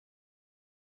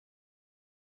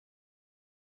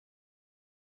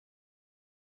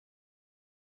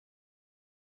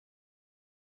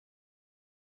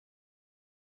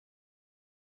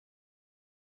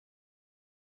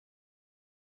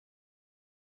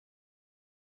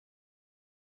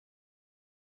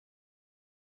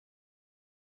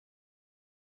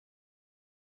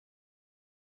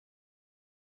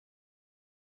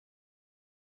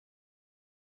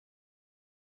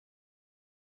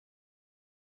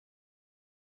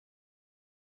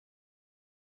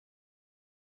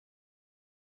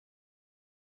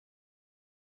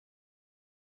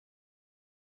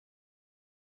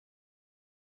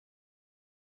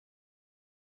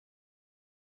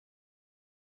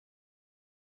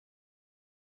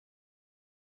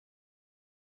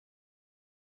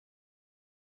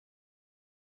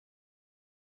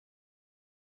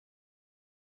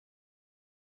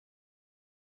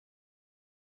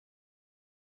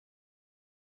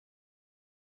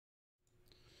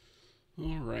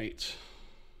All right.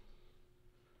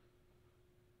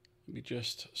 Let me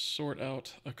just sort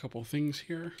out a couple things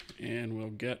here and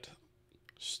we'll get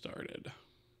started.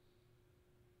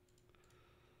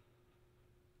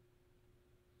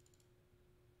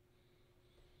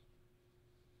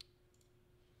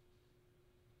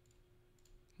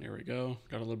 There we go.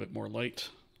 Got a little bit more light,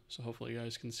 so hopefully you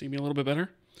guys can see me a little bit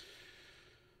better.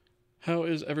 How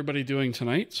is everybody doing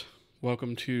tonight?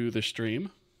 Welcome to the stream.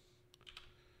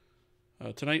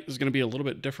 Tonight is going to be a little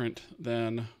bit different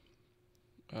than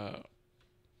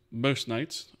most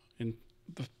nights in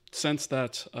the sense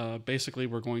that basically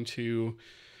we're going to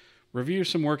review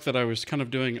some work that I was kind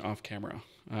of doing off camera.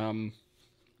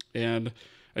 And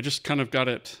I just kind of got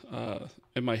it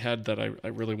in my head that I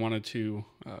really wanted to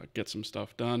get some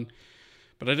stuff done,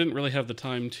 but I didn't really have the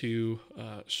time to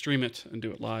stream it and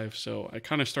do it live. So I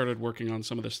kind of started working on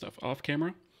some of this stuff off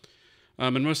camera.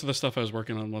 And most of the stuff I was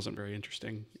working on wasn't very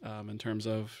interesting in terms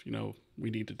of, we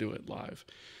need to do it live.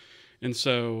 And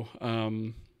so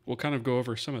we'll kind of go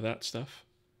over some of that stuff.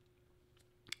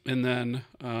 And then,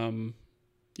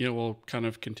 we'll kind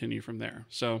of continue from there.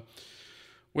 So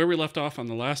where we left off on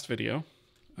the last video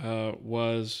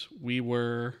was we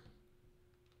were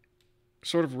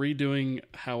sort of redoing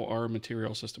how our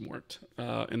material system worked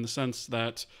in the sense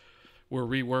that we're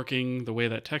reworking the way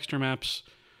that texture maps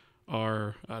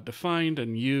are defined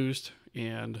and used,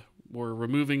 and we're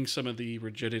removing some of the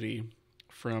rigidity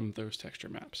from those texture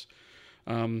maps.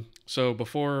 So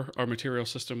before, our material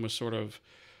system was sort of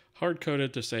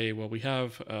hard-coded to say, well, we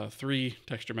have 3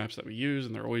 texture maps that we use,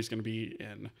 and they're always going to be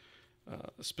in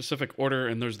a specific order,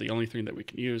 and those are the only 3 that we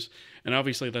can use. And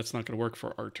obviously that's not going to work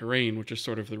for our terrain, which is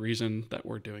sort of the reason that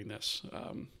we're doing this,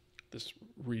 this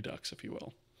Redux, if you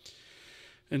will.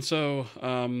 And so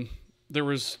there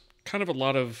was kind of a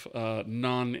lot of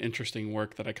non-interesting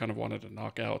work that I kind of wanted to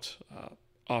knock out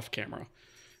off camera.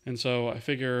 And so I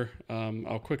figure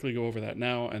I'll quickly go over that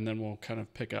now, and then we'll kind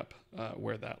of pick up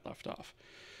where that left off.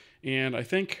 And I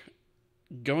think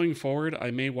going forward, I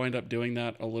may wind up doing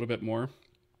that a little bit more,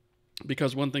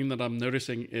 because one thing that I'm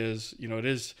noticing is, it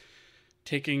is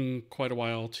taking quite a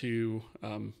while to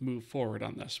move forward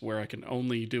on this, where I can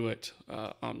only do it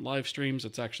on live streams.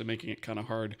 It's actually making it kind of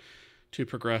hard to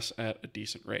progress at a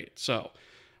decent rate. So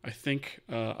I think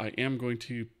I am going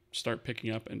to start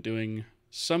picking up and doing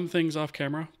some things off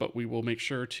camera, but we will make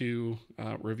sure to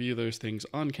review those things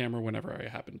on camera whenever I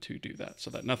happen to do that, so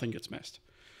that nothing gets missed.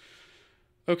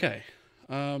 Okay,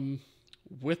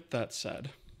 with that said,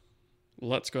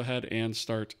 let's go ahead and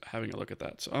start having a look at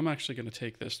that. So I'm actually going to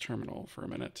take this terminal for a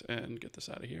minute and get this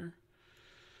out of here.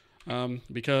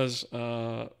 Because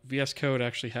VS Code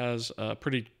actually has a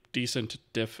pretty decent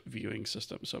diff viewing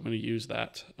system. So I'm going to use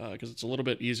that because it's a little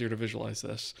bit easier to visualize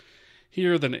this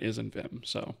here than it is in Vim.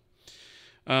 So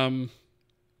one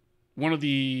of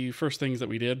the first things that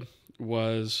we did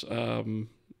was,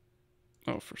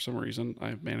 for some reason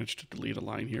I managed to delete a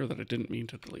line here that I didn't mean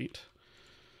to delete.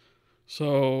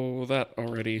 So that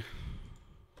already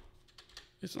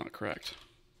is not correct,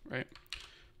 right?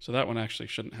 So that one actually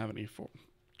shouldn't have any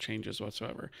changes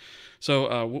whatsoever.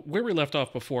 So where we left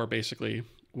off before basically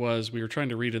was we were trying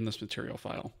to read in this material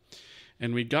file.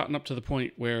 And we'd gotten up to the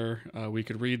point where we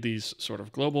could read these sort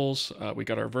of globals. We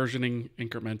got our versioning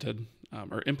incremented,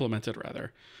 or implemented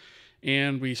rather.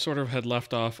 And we sort of had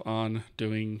left off on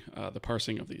doing the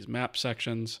parsing of these map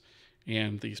sections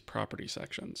and these property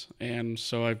sections. And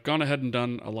so I've gone ahead and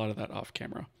done a lot of that off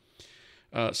camera.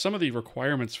 Some of the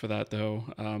requirements for that though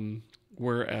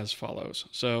were as follows.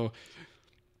 So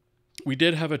we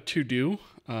did have a to-do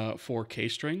for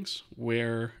k-strings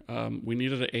where we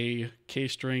needed a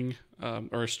k-string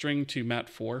or a string to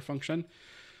mat4 function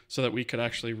so that we could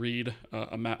actually read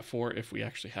a mat4 if we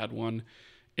actually had one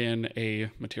in a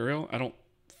material. I don't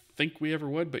think we ever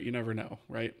would, but you never know,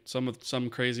 right? Some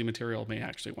crazy material may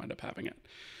actually wind up having it.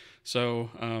 So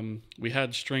we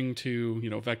had string to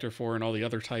vector4 and all the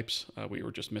other types. We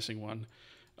were just missing one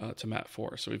to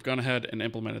mat4. So we've gone ahead and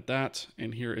implemented that,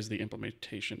 and here is the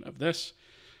implementation of this.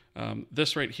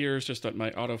 This right here is just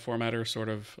my auto formatter sort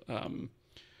of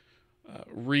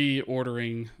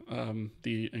reordering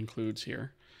the includes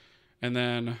here. And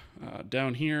then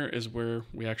down here is where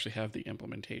we actually have the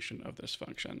implementation of this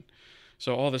function.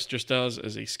 So all this just does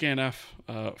is a scanf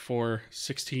for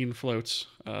 16 floats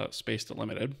space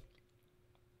delimited.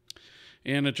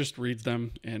 And it just reads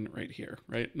them in right here,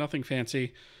 right? Nothing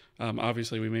fancy.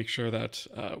 Obviously, we make sure that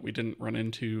we didn't run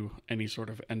into any sort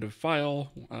of end of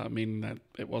file, meaning that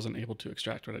it wasn't able to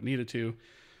extract what it needed to.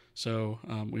 So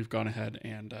we've gone ahead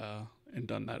and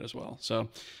done that as well. So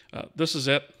this is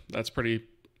it. That's pretty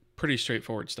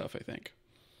straightforward stuff, I think.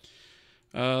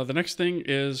 The next thing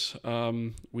is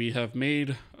we have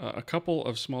made a couple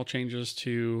of small changes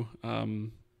to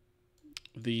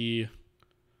the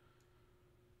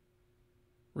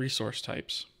resource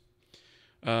types.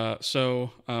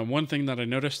 So one thing that I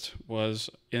noticed was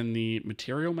in the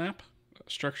material map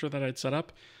structure that I'd set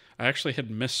up, I actually had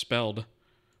misspelled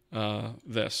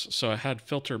this. So I had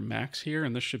filter max here,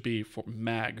 and this should be for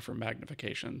mag for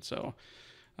magnification. So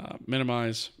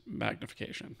minimize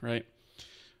magnification, right?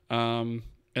 And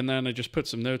then I just put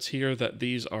some notes here that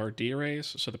these are D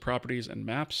arrays, so the properties and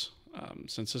maps.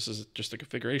 Since this is just a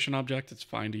configuration object, it's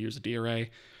fine to use a D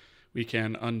array. We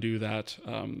can undo that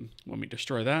when we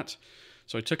destroy that.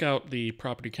 So I took out the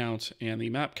property count and the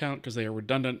map count because they are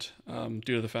redundant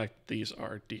due to the fact that these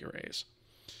are D arrays.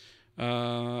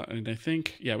 And I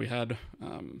think, yeah, we had,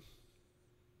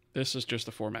 this is just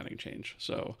a formatting change.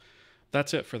 So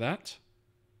that's it for that.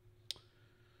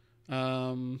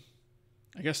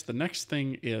 I guess the next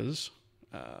thing is,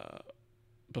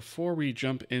 before we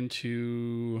jump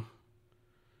into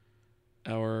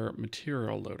our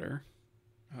material loader,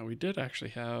 we did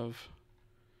actually have,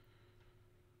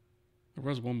 there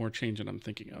was one more change that I'm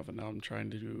thinking of, and now I'm trying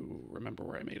to remember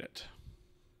where I made it.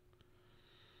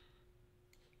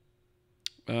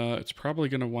 It's probably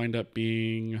going to wind up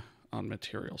being on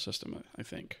material system, I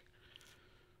think.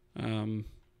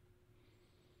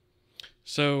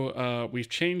 So we've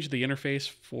changed the interface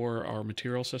for our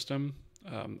material system.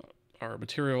 Our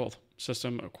material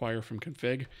system acquire from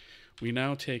config. We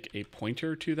now take a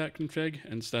pointer to that config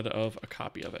instead of a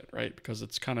copy of it, right? Because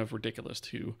it's kind of ridiculous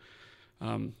to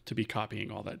be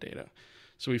copying all that data.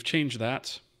 So we've changed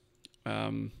that.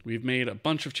 We've made a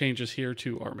bunch of changes here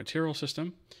to our material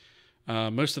system.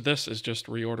 Most of this is just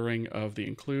reordering of the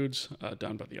includes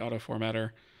done by the auto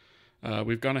formatter.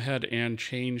 We've gone ahead and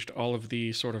changed all of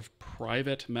the sort of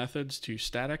private methods to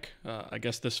static. I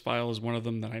guess this file is one of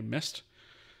them that I missed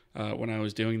when I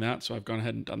was doing that, so I've gone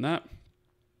ahead and done that.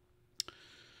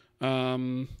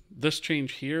 This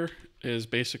change here is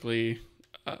basically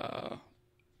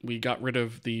we got rid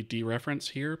of the dereference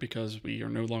here because we are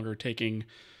no longer taking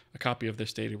a copy of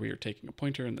this data. We are taking a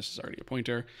pointer, and this is already a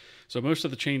pointer. So most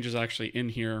of the changes actually in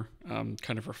here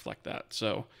kind of reflect that.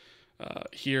 So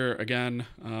here again,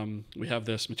 we have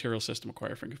this material system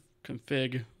acquire from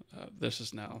config. This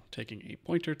is now taking a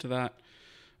pointer to that.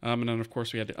 And then of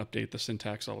course we had to update the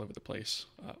syntax all over the place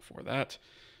for that.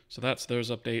 So that's those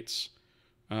updates.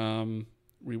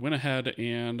 We went ahead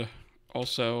and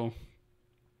also,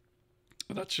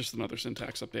 that's just another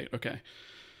syntax update. Okay.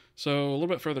 So a little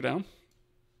bit further down,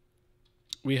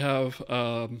 we have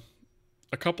a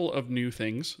couple of new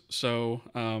things. So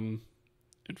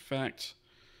in fact,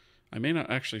 I may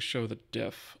not actually show the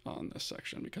diff on this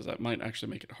section because that might actually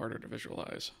make it harder to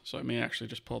visualize. So I may actually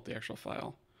just pull up the actual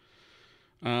file.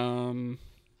 In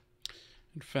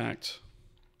fact,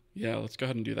 yeah, let's go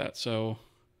ahead and do that. So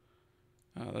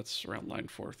that's around line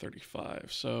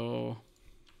 435. So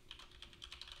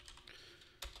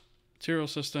material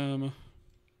system,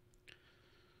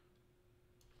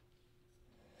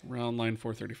 around line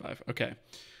 435. Okay.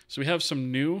 So we have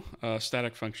some new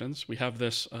static functions. We have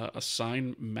this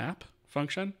assign map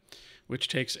function, which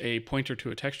takes a pointer to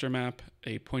a texture map,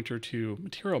 a pointer to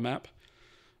material map,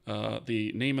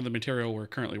 the name of the material we're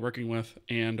currently working with,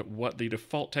 and what the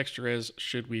default texture is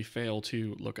should we fail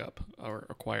to look up or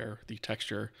acquire the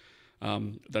texture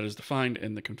that is defined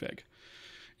in the config.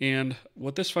 And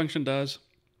what this function does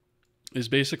is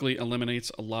basically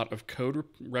eliminates a lot of code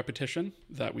repetition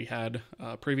that we had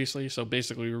previously. So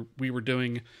basically we were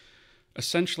doing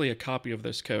essentially a copy of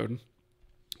this code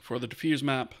for the diffuse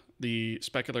map, the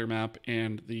specular map,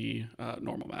 and the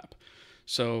normal map.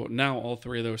 So now all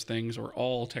three of those things, or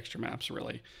all texture maps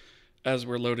really, as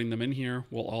we're loading them in here,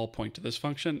 will all point to this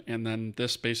function. And then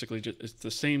this basically it's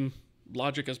the same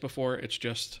logic as before. It's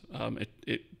just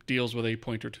it deals with a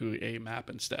pointer to a map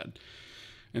instead.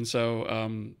 And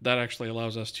so that actually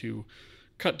allows us to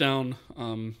cut down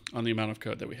on the amount of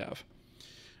code that we have.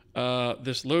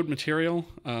 This load material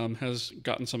has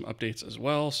gotten some updates as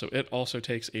well. So it also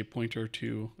takes a pointer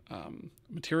to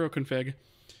material config.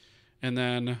 And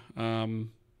then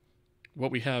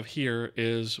what we have here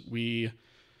is we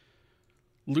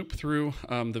loop through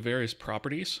the various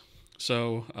properties.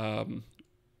 So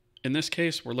in this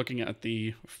case, we're looking at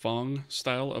the Fong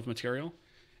style of material.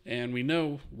 And we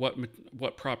know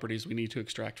what properties we need to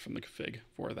extract from the config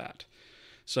for that.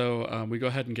 So we go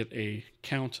ahead and get a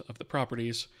count of the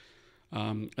properties,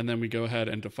 and then we go ahead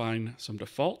and define some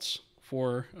defaults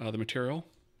for the material.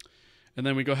 And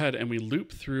then we go ahead and we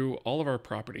loop through all of our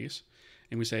properties,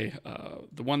 and we say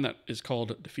the one that is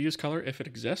called diffuse color, if it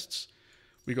exists,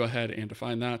 we go ahead and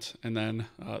define that. And then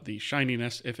the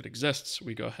shininess, if it exists,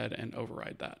 we go ahead and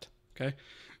override that. Okay.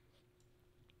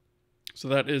 So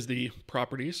that is the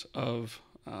properties of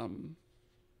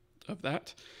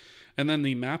that. And then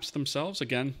the maps themselves,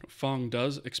 again, Phong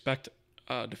does expect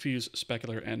diffuse,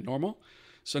 specular, and normal.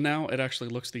 So now it actually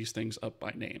looks these things up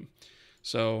by name.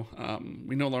 So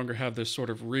we no longer have this sort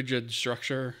of rigid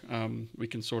structure. We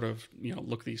can sort of,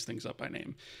 look these things up by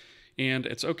name. And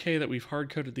it's okay that we've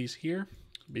hard-coded these here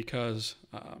because,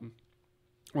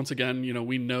 once again,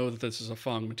 we know that this is a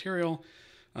Phong material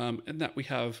and that we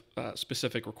have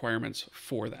specific requirements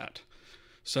for that.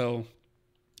 So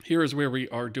here is where we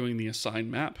are doing the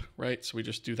assign map, right? So we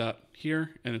just do that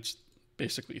here, and it's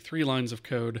basically 3 lines of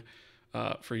code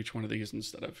for each one of these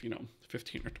instead of,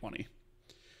 15 or 20.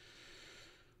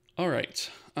 All right.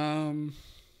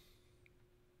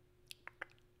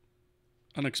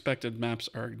 Unexpected maps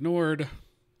are ignored.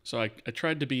 So I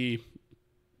tried to be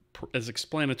as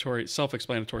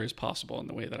self-explanatory as possible in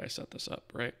the way that I set this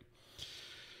up, right?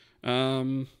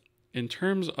 In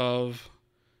terms of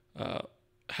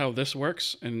how this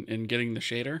works in getting the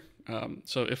shader,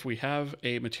 so if we have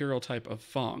a material type of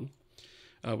Phong,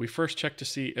 we first check to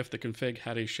see if the config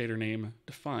had a shader name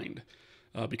defined,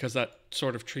 because that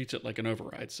sort of treats it like an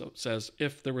override. So it says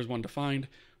if there was one defined,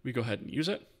 we go ahead and use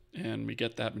it, and we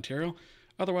get that material.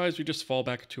 Otherwise, we just fall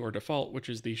back to our default, which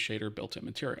is the shader built-in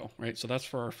material, right? So that's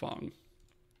for our Phong.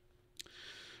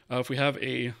 If we have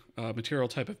a material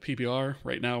type of PBR,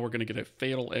 right now we're going to get a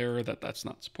fatal error that that's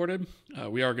not supported.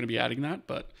 We are going to be adding that,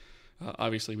 but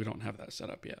obviously we don't have that set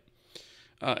up yet.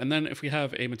 And then if we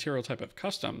have a material type of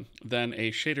custom, then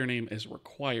a shader name is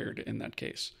required in that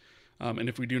case. And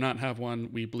if we do not have one,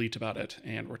 we bleat about it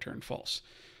and return false.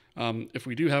 If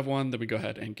we do have one, then we go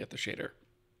ahead and get the shader.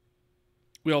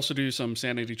 We also do some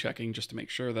sanity checking just to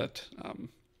make sure that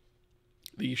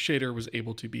the shader was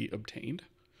able to be obtained.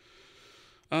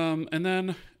 And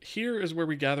then here is where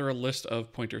we gather a list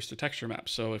of pointers to texture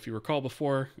maps. So if you recall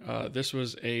before, this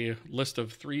was a list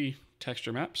of 3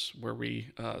 texture maps where we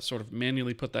sort of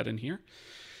manually put that in here.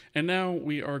 And now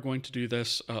we are going to do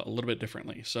this a little bit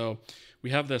differently. So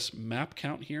we have this map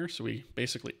count here. So we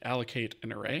basically allocate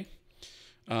an array.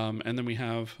 And then we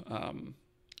have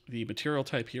the material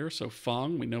type here. So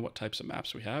Phong, we know what types of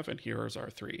maps we have. And here is our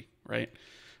 3, right?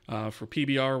 For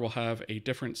PBR, we'll have a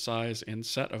different size and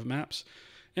set of maps.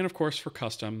 And of course, for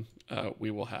custom,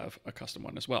 we will have a custom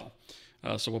one as well.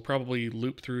 So we'll probably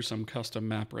loop through some custom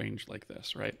map range like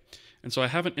this, right? And so I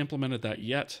haven't implemented that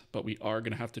yet, but we are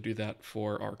going to have to do that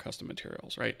for our custom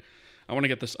materials, right? I want to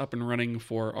get this up and running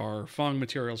for our Phong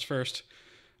materials first.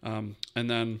 And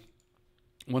then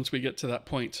once we get to that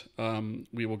point,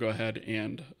 we will go ahead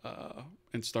and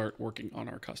start working on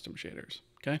our custom shaders,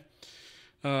 okay?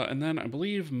 And then I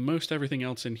believe most everything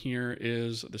else in here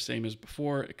is the same as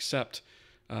before, except,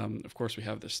 of course, we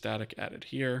have the static added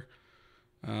here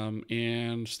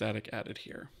and static added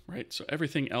here, right? So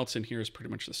everything else in here is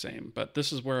pretty much the same, but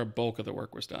this is where a bulk of the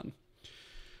work was done.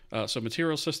 So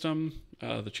material system,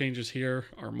 the changes here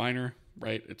are minor,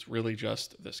 right? It's really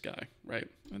just this guy, right,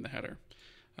 in the header.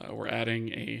 We're adding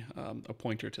a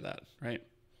pointer to that, right?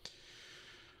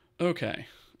 Okay,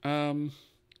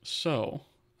 so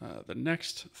the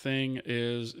next thing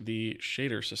is the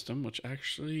shader system, which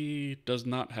actually does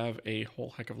not have a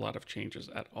whole heck of a lot of changes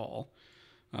at all.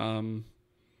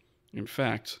 In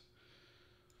fact,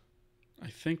 I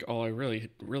think all I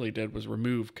really did was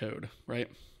remove code, right?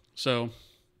 So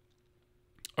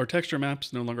our texture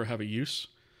maps no longer have a use,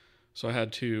 so I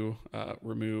had to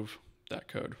remove that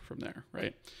code from there,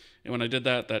 right? And when I did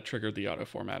that, that triggered the auto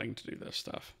formatting to do this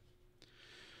stuff.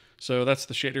 So that's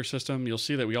the shader system. You'll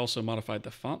see that we also modified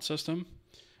the font system.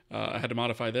 I had to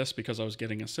modify this because I was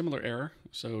getting a similar error.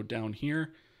 So down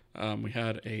here, we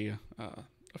had a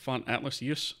font atlas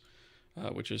use,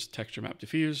 which is texture map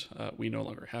diffuse. We no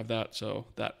longer have that, so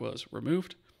that was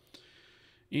removed.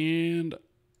 And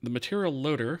the material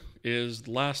loader is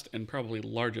the last and probably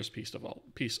largest piece of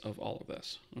all of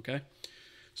this, okay?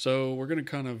 So we're going to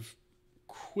kind of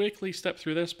quickly step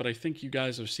through this, but I think you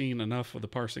guys have seen enough of the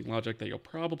parsing logic that you'll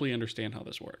probably understand how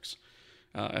this works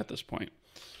at this point.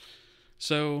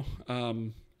 So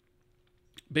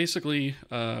basically,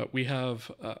 we have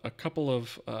a couple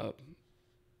of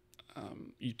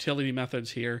utility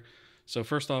methods here. So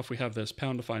first off, we have this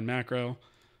pound define macro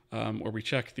where we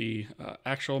check the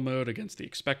actual mode against the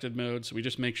expected mode. So we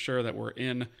just make sure that we're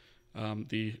in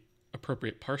the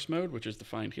appropriate parse mode, which is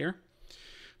defined here.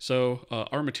 So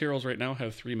our materials right now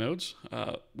have 3 modes,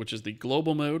 which is the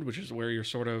global mode, which is where you're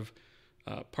sort of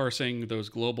parsing those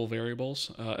global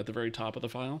variables at the very top of the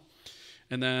file.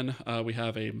 And then we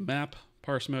have a map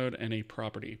parse mode and a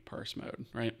property parse mode,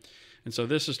 right? And so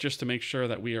this is just to make sure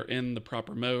that we are in the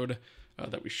proper mode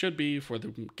that we should be for the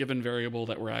given variable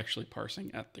that we're actually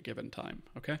parsing at the given time,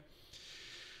 okay?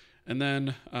 And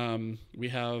then we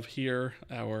have here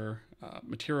our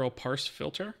material parse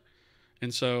filter.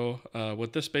 And so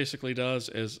what this basically does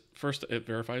is first it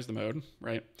verifies the mode,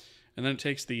 right? And then it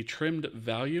takes the trimmed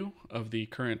value of the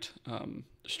current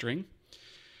string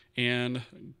and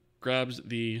grabs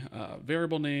the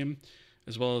variable name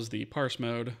as well as the parse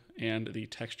mode and the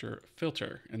texture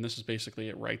filter. And this is basically,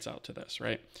 it writes out to this,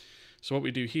 right? So what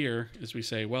we do here is we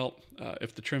say, well,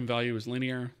 if the trim value is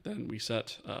linear, then we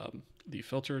set the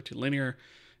filter to linear.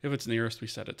 If it's nearest, we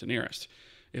set it to nearest.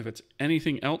 If it's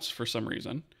anything else for some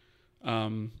reason,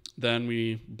 then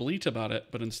we bleat about it,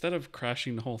 but instead of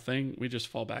crashing the whole thing, we just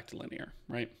fall back to linear,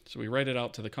 right? So we write it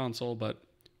out to the console, but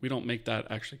we don't make that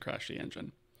actually crash the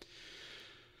engine.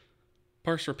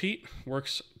 Parse repeat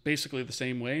works basically the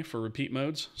same way for repeat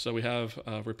modes. So we have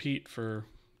repeat for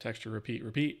texture, repeat,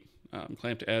 repeat,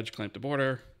 clamp to edge, clamp to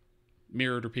border,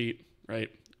 mirrored repeat, right?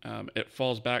 It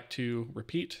falls back to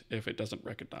repeat if it doesn't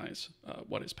recognize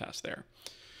what is passed there.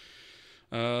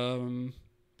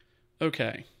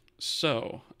 Okay,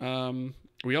 so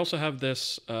we also have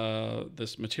this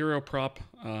this material prop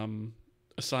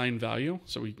assign value.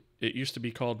 So it used to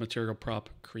be called material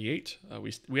prop create.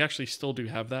 We actually still do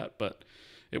have that, but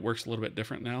it works a little bit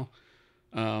different now.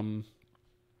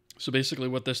 So basically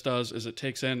what this does is it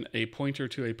takes in a pointer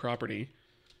to a property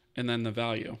and then the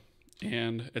value.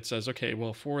 And it says, okay,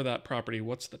 well, for that property,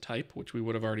 what's the type, which we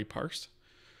would have already parsed.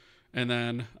 And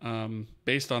then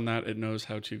based on that, it knows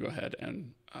how to go ahead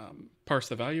and parse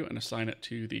the value and assign it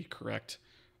to the correct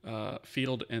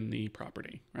field in the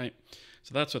property, right?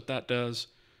 So that's what that does.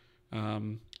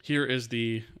 Here is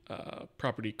the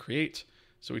property create.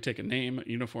 So we take a name,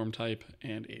 uniform type,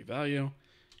 and a value,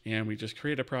 and we just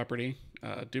create a property,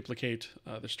 duplicate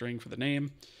the string for the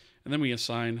name, and then we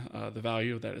assign the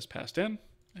value that is passed in,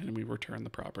 and we return the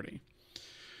property.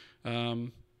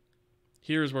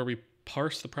 Here's where we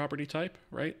parse the property type,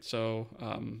 right? So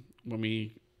when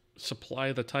we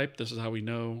supply the type, this is how we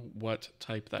know what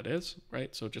type that is,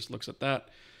 right? So it just looks at that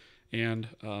and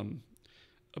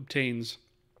obtains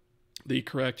the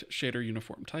correct shader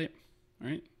uniform type,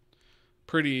 right?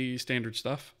 Pretty standard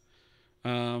stuff.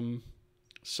 Some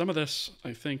of this,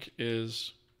 I think,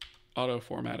 is auto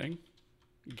formatting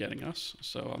getting us.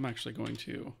 So I'm actually going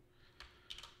to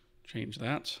change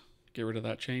that, get rid of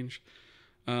that change.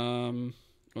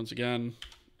 Once again,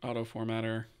 auto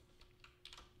formatter.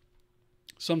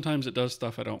 Sometimes it does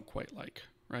stuff I don't quite like,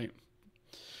 right?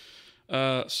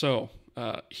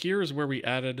 Here's where we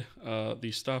added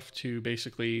the stuff to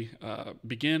basically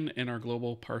begin in our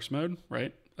global parse mode,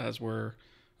 right? As we're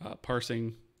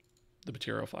parsing the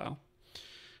material file.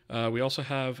 We also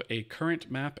have a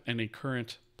current map and a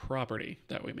current property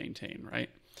that we maintain, right?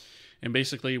 And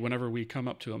basically, whenever we come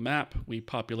up to a map, we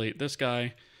populate this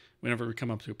guy. Whenever we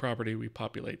come up to a property, we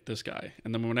populate this guy.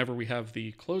 And then whenever we have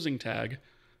the closing tag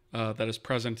that is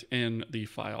present in the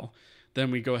file,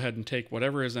 then we go ahead and take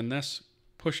whatever is in this,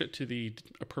 push it to the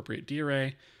appropriate D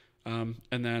array, and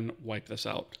then wipe this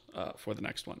out for the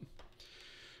next one.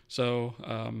 So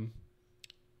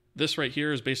this right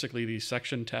here is basically the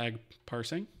section tag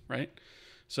parsing, right?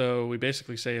 So we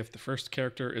basically say if the first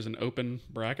character is an open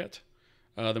bracket,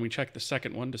 then we check the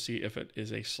second one to see if it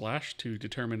is a slash to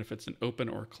determine if it's an open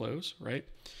or close, right?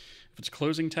 If it's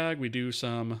closing tag, we do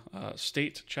some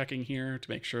state checking here to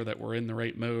make sure that we're in the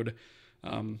right mode,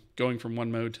 going from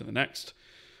one mode to the next.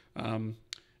 So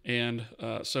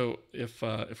if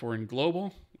we're in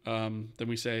global, then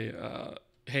we say,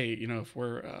 hey, you know,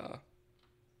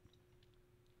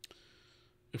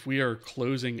 if we are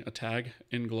closing a tag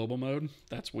in global mode,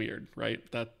 that's weird, right?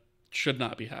 That should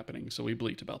not be happening. So we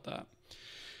bleat about that.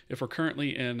 If we're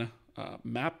currently in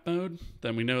map mode,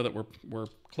 then we know that we're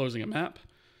closing a map.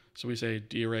 So we say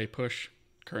darray push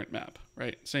current map,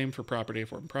 right? Same for property.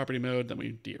 If we're in property mode, then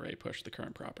we darray push the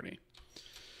current property.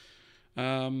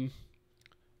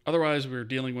 Otherwise, we're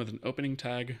dealing with an opening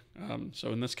tag.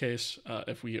 So in this case,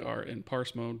 if we are in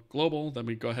parse mode global, then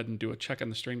we go ahead and do a check on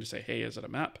the string to say, hey, is it a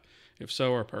map? If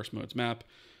so, our parse mode's map.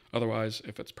 Otherwise,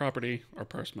 if it's property, our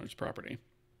parse mode's property.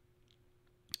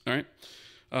 All right.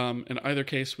 In either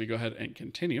case, we go ahead and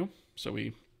continue. So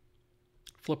we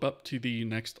flip up to the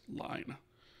next line.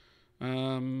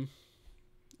 I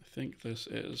think this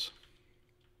is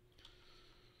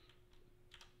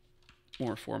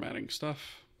more formatting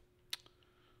stuff.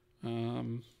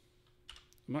 I'm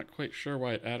not quite sure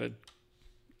why it added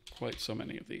quite so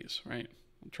many of these, right?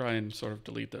 I'll try and sort of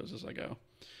delete those as I go.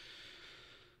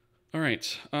 All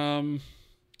right.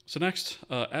 So next,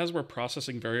 as we're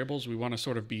processing variables, we want to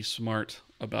sort of be smart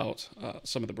about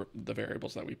some of the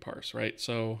variables that we parse, right?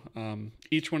 So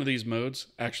each one of these modes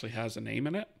actually has a name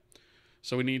in it.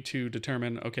 So we need to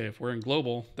determine, okay, if we're in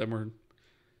global, then we're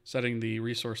setting the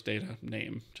resource data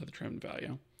name to the trimmed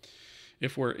value.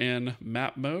 If we're in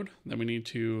map mode, then we need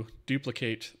to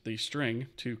duplicate the string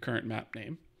to current map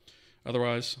name.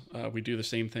 Otherwise, we do the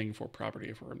same thing for property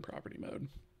if we're in property mode.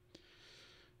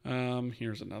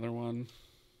 Here's another one.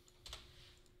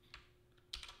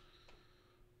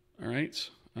 All right,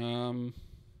 and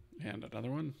another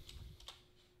one,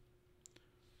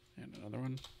 and another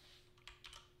one.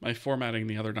 My formatting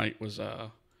the other night was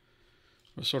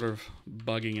sort of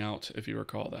bugging out, if you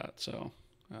recall that. So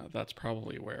that's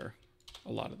probably where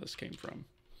a lot of this came from.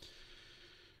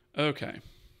 Okay.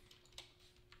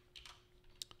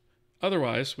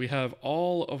 Otherwise, we have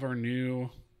all of our new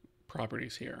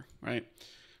properties here, right?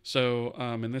 So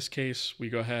in this case, we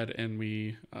go ahead and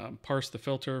we parse the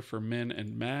filter for min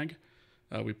and mag.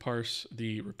 We parse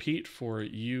the repeat for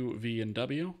u, v, and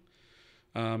w.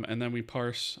 And then we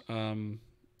parse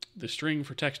the string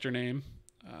for texture name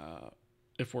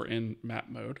if we're in map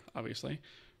mode, obviously,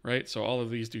 right? So all of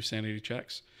these do sanity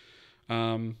checks.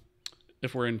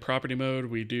 If we're in property mode,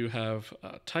 we do have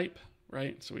type,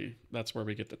 right? So that's where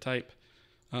we get the type.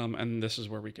 And this is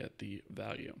where we get the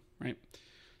value, right?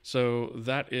 So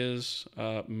that is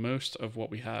most of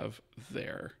what we have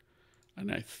there.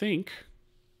 And I think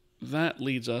that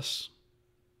leads us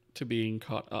to being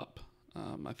caught up.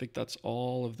 I think that's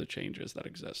all of the changes that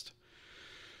exist.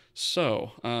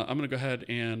 So I'm going to go ahead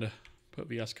and put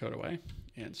VS Code away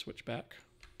and switch back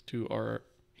to our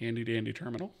handy dandy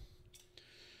terminal.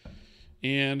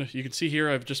 And you can see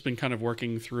here I've just been kind of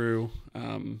working through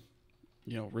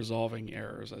resolving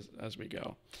errors as we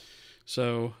go.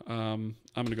 So I'm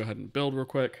going to go ahead and build real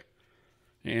quick.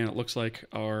 And it looks like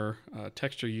our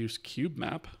texture use cube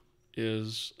map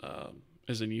is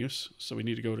in use. So we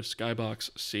need to go to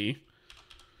skybox C.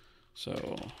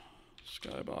 So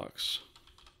skybox.c.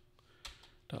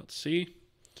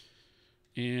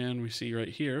 And we see right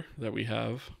here that we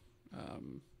have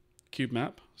cube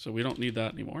map. So we don't need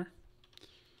that anymore.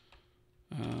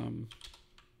 I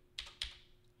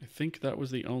think that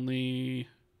was the only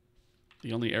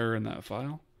error in that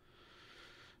file.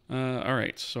 All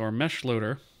right, so our mesh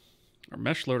loader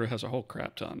has a whole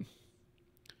crap ton.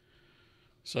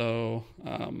 So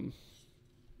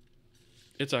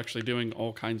it's actually doing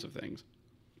all kinds of things.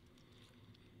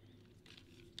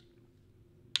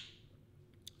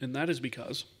 And that is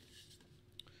because,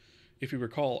 if you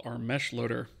recall, our mesh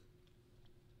loader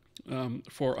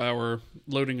for our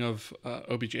loading of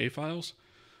OBJ files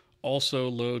also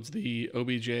loads the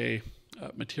OBJ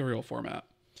material format.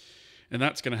 And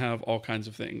that's going to have all kinds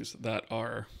of things that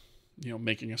are,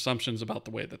 making assumptions about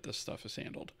the way that this stuff is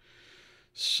handled.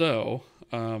 So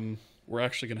we're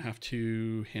actually going to have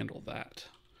to handle that.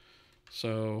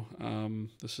 So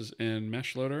this is in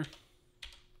mesh loader.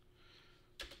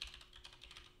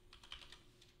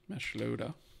 Mesh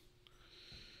loader.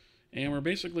 And we're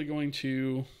basically going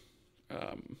to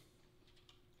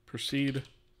proceed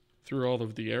through all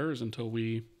of the errors until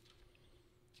we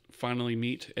finally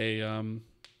meet a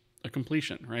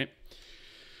completion, right?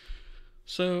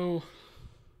 So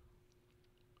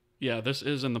yeah, this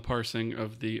is in the parsing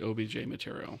of the OBJ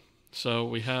material. So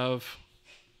we have,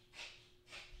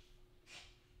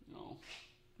 oh,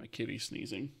 my kitty's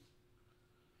sneezing.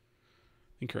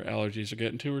 I think her allergies are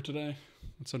getting to her today.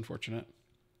 That's unfortunate.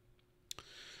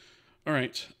 All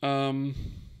right.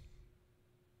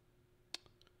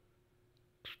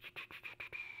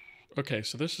 Okay,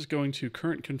 so this is going to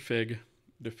current config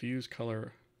diffuse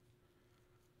color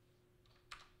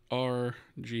R,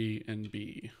 G, and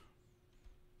B.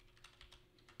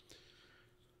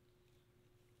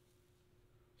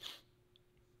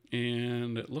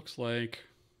 And it looks like,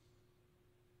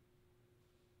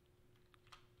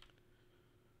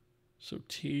 so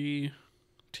T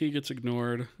gets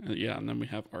ignored, yeah, and then we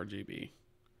have RGB.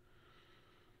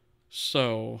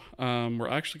 So we're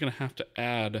actually going to have to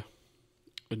add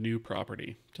a new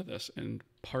property to this and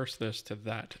parse this to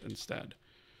that instead.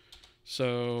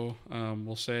 So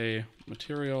we'll say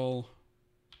material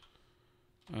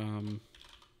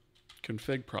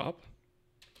config prop,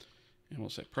 and we'll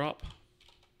say prop.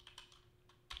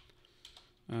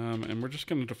 And we're just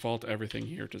going to default everything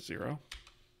here to 0.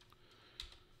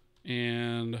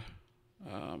 And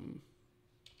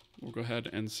we'll go ahead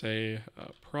and say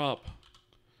prop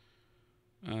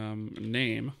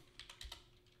name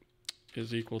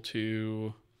is equal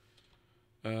to,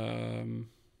 let's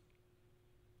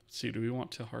see, do we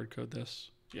want to hard code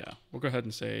this? Yeah, we'll go ahead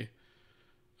and say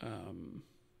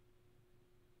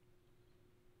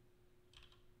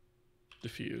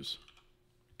diffuse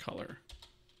color,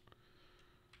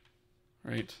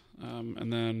 right?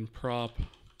 And then prop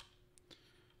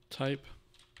type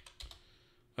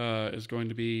is going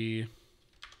to be,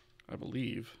 I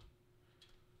believe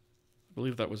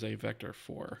that was a vector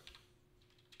 4.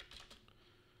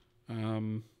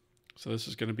 So this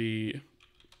is going to be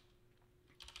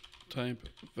type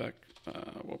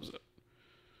what was it?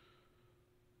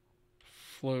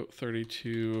 Float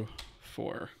 32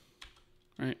 4,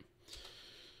 right?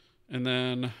 And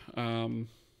then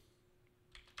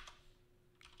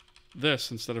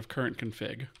this, instead of current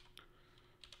config,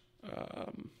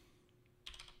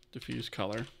 diffuse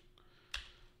color,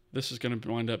 this is going to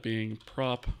wind up being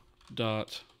prop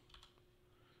dot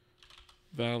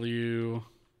value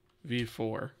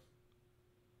v4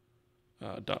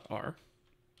 dot r,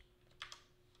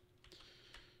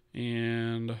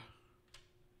 and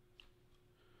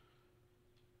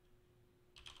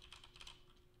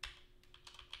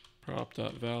prop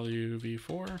dot value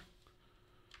v4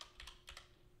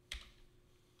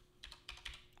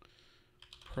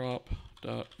 prop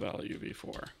dot value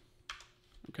v4.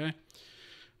 Okay.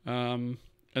 And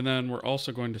then we're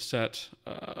also going to set,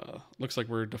 looks like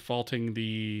we're defaulting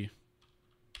the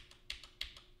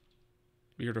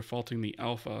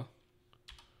alpha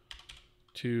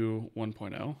to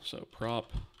 1.0. So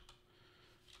prop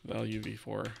value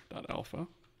v4 dot alpha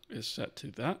is set to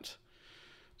that.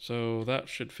 So that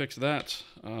should fix that.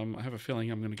 I have a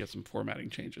feeling I'm going to get some formatting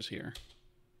changes here.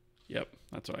 Yep,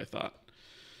 that's what I thought.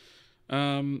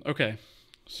 Okay,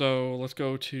 so let's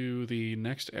go to the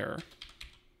next error,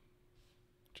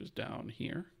 which is down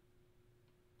here.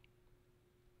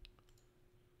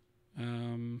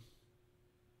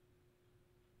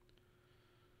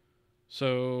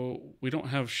 So we don't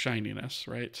have shininess,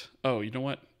 right? Oh, you know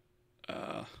what?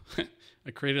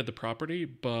 I created the property,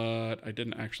 but I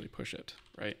didn't actually push it,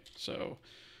 right? So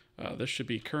this should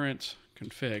be current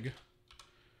config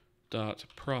dot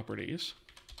properties,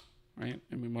 right?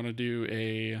 And we want to do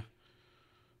a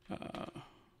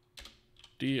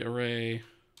d-array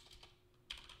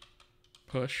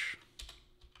push.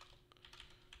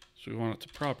 So we want it to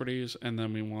properties, and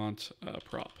then we want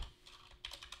prop,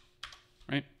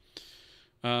 right?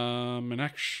 And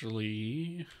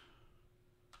actually,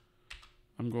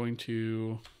 I'm going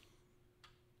to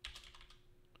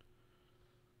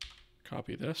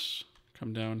copy this,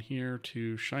 come down here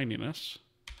to shininess,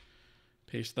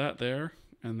 paste that there,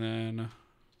 and then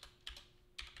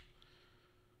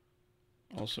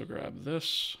also grab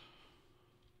this,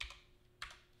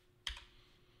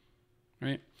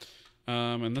 right?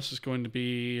 And this is going to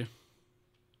be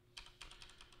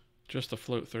just a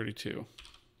float 32,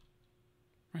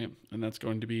 right? And that's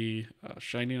going to be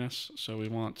shininess. So we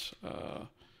want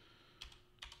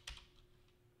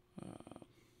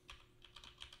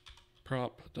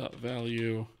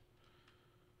prop.value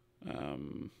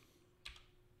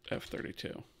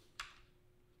f32.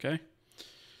 Okay.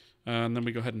 And then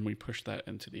we go ahead and we push that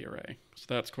into the array. So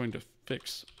that's going to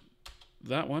fix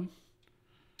that one.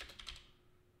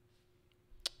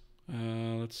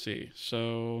 Let's see.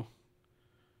 So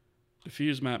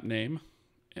diffuse map name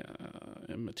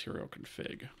and material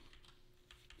config.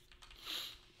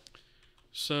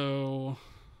 So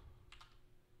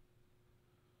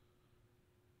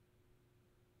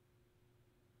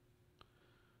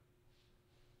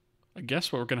I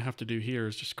guess what we're going to have to do here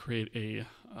is just create a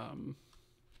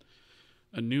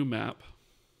new map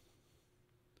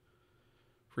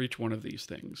for each one of these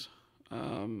things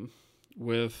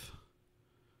with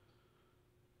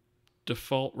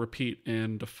default repeat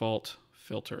and default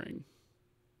filtering,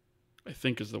 I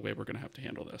think is the way we're going to have to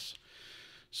handle this.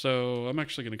 So I'm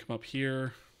actually going to come up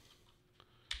here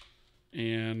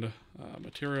and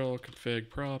material config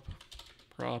prop,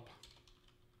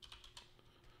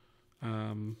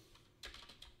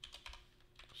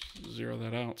 zero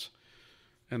that out.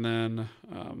 And then,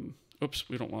 oops,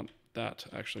 we don't want that.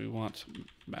 Actually, we want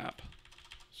map.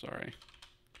 Sorry.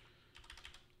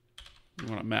 We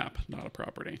want a map, not a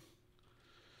property.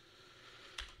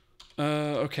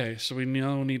 Okay, so we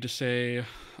now need to say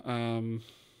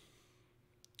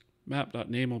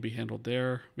map.name will be handled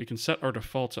there. We can set our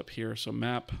defaults up here. So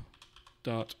map.filter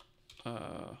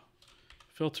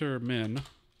min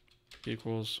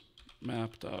equals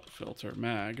map.filter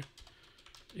mag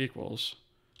equals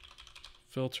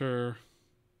filter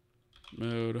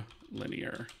mode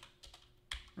linear,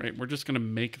 right? We're just going to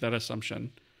make that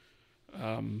assumption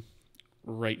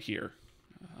right here.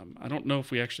 I don't know if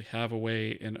we actually have a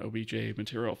way in OBJ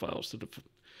material files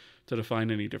to define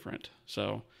any different.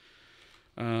 So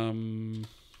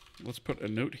let's put a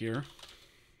note here.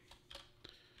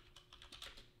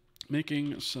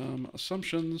 making some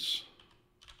assumptions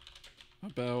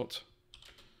about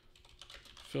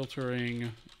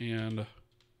filtering and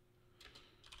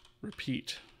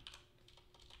repeat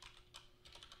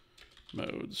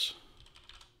modes,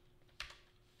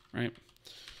 right?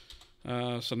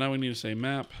 So now we need to say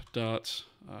map dot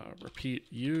repeat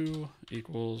u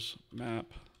equals map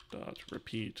dot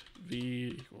repeat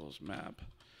v equals map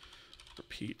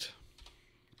repeat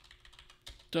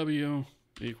w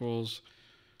equals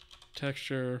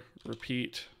texture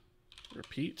repeat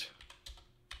repeat.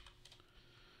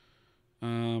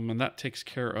 And that takes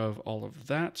care of all of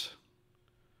that.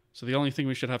 So the only thing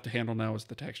we should have to handle now is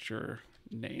the texture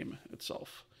name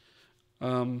itself.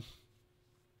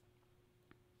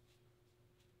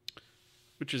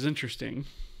 Which is interesting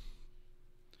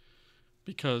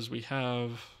because we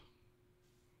have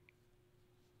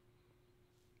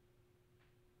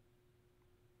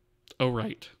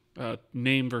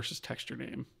name versus texture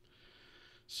name.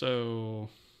 So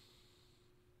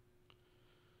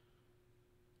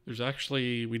there's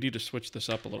actually, we need to switch this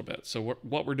up a little bit. So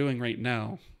what we're doing right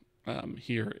now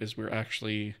here is we're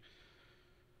actually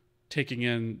taking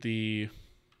in the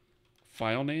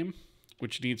file name,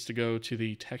 which needs to go to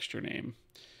the texture name.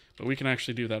 But we can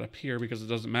actually do that up here because it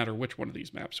doesn't matter which one of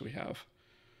these maps we have,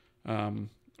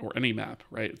 or any map,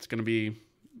 right? It's going to be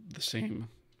the same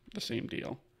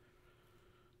deal.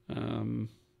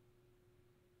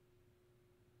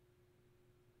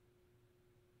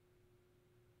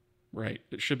 Right,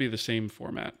 it should be the same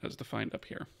format as defined up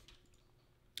here.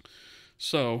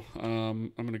 So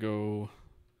I'm going to go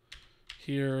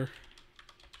here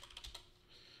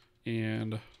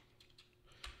and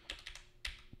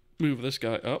move this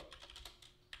guy up,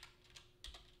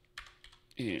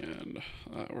 and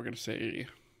we're going to say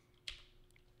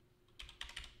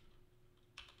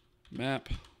map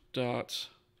dot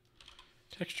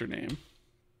texture name.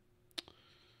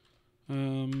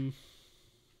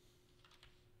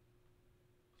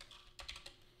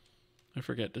 I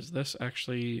forget, does this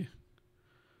actually,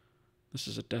 this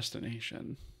is a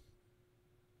destination.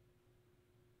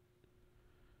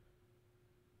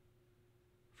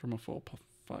 From a full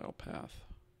file path.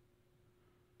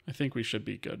 I think we should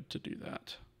be good to do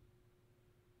that.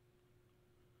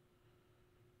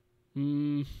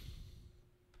 No,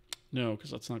 because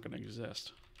that's not going to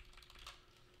exist.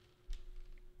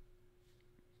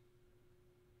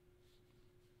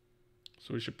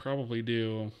 So we should probably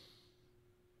do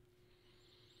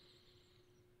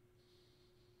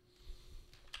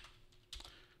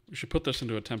we should put this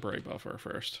into a temporary buffer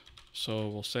first. So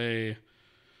we'll say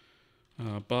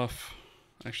buff.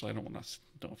 Actually, I don't know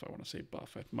if I want to say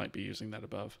buff. I might be using that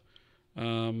above.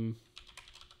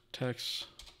 Text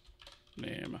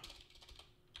name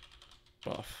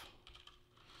buff.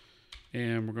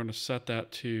 And we're going to set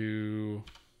it to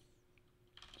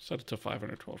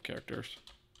 512 characters.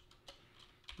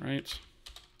 Right?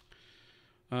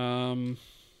 And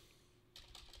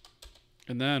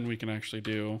then we can actually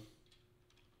do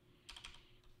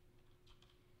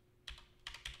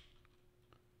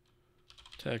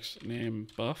text name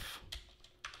buff.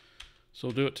 So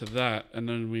we'll do it to that, and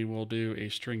then we will do a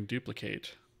string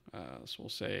duplicate. So we'll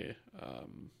say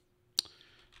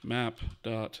map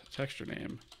dot texture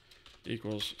name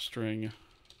equals string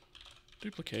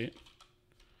duplicate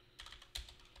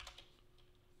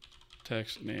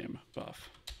text name buff.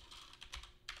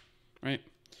 Right?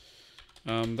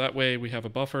 That way we have a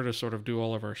buffer to sort of do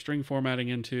all of our string formatting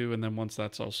into, and then once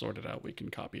that's all sorted out, we can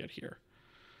copy it here.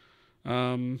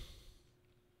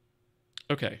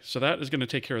 Okay, so that is going to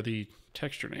take care of the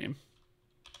texture name.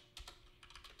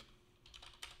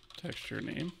 Texture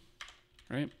name,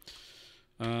 right?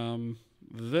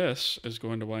 This is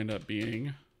going to wind up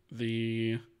being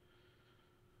the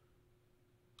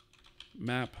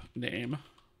map name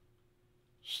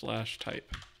 /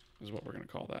 type is what we're going to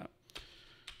call that.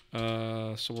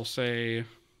 So we'll say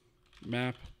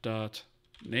map dot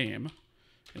name,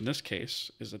 in this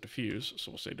case, is a diffuse,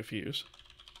 so we'll say diffuse.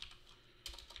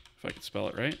 If I could spell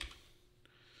it right.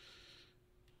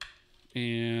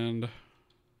 And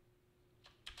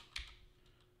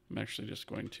I'm actually just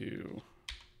going to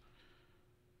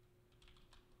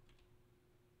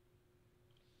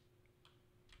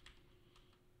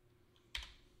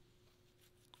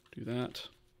do that.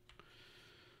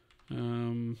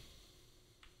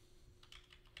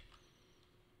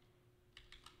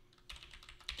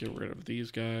 Get rid of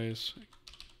these guys.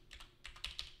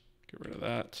 Get rid of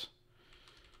that.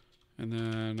 And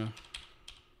then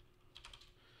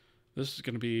this is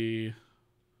going to be, I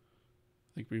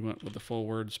think we went with the full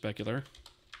word specular.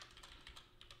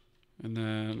 And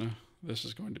then this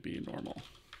is going to be normal.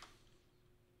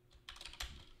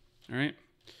 All right.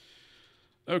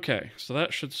 Okay, so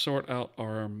that should sort out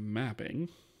our mapping.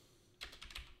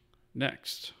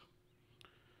 Next,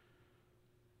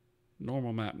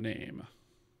 normal map name.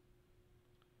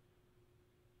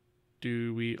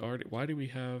 Do we already, why do we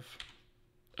have,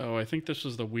 oh, I think this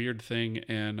was the weird thing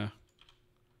in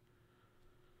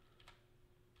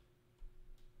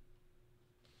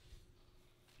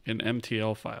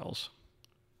MTL files,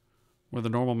 where the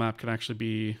normal map can actually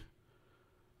be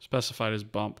specified as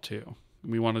bump too.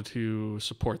 We wanted to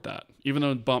support that. Even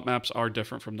though bump maps are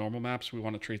different from normal maps, we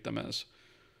want to treat them as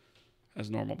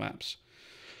normal maps.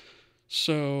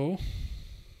 So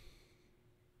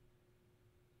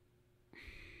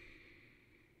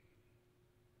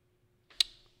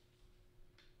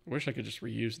I wish I could just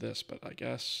reuse this, but I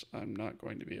guess I'm not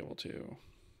going to be able to.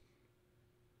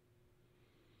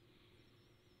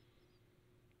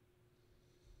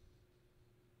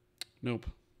 Nope.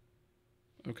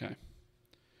 Okay.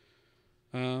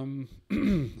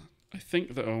 I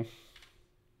think, though,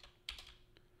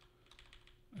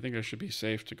 I think I should be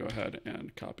safe to go ahead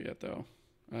and copy it, though.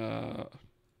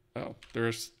 Oh,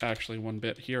 there's actually one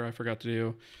bit here I forgot to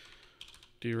do.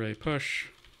 D-ray push.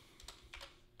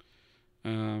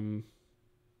 Current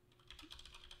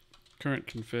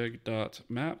config dot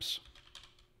maps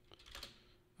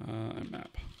and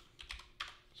map.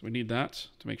 So we need that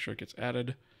to make sure it gets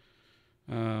added.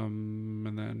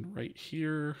 And then right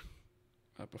here,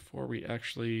 before we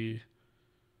actually,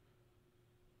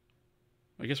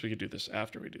 I guess we could do this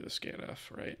after we do the scanf,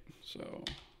 right? So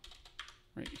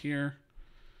right here,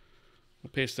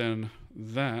 we'll paste in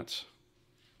that.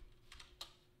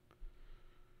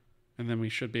 And then we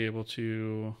should be able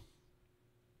to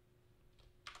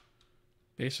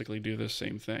basically do the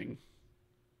same thing.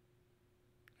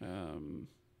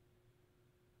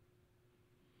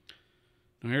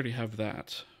 I already have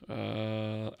that.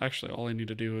 Actually, all I need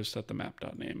to do is set the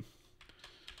map.name.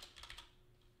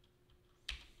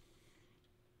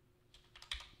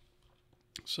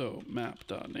 So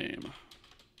map.name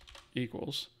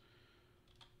equals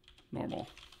normal.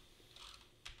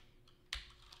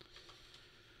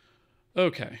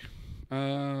 Okay.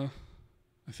 I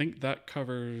think that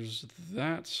covers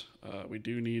that. We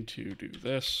do need to do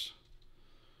this.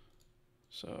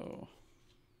 So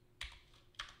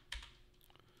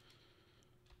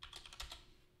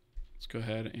let's go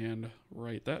ahead and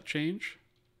write that change.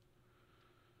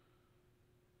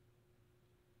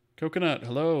 Coconut,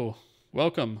 hello.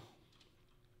 Welcome.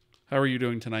 How are you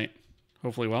doing tonight?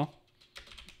 Hopefully well.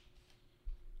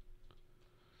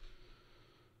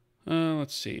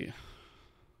 Let's see.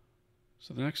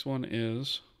 So the next one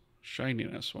is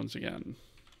shininess once again.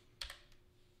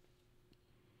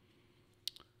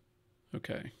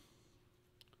 Okay.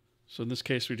 So in this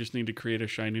case, we just need to create a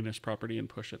shininess property and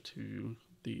push it to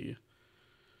the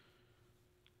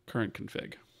current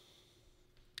config.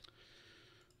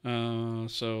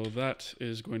 So that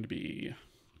is going to be,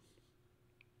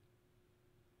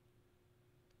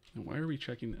 and why are we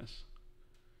checking this?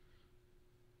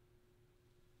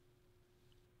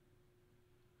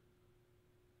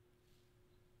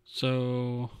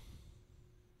 So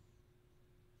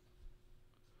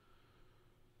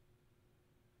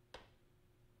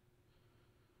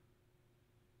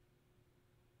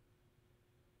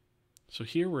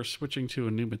here we're switching to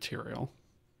a new material.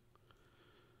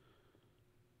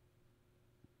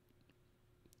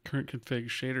 Current config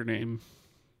shader name,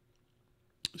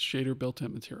 shader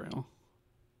built-in material.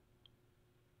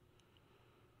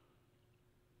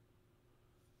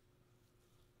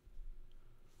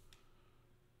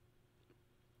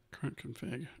 Current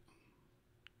config.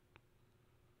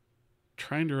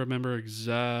 Trying to remember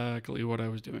exactly what I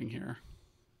was doing here.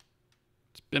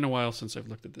 It's been a while since I've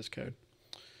looked at this code.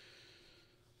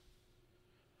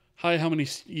 Hi, how many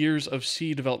years of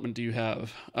C development do you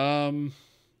have?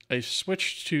 I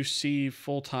switched to C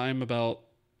full-time about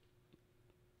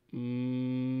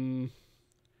 3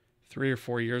 or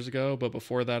 4 years ago, but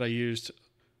before that I used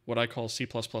what I call C++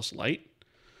 Lite,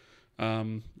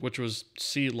 which was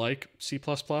C like C++,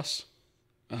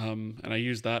 and I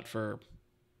used that for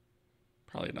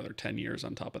probably another 10 years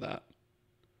on top of that.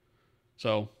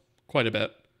 So quite a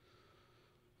bit.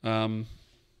 But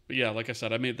yeah, like I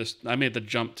said, I made the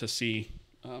jump to C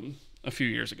a few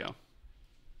years ago.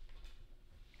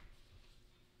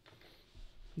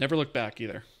 Never looked back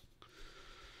either.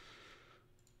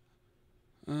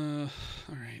 All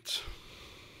right.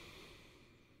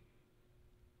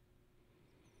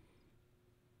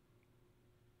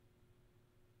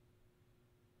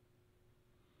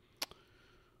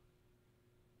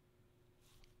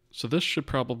 So this should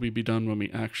probably be done when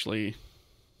we actually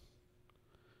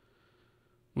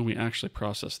when we actually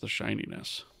process the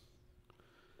shininess.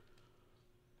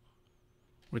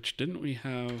 Which didn't we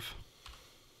have?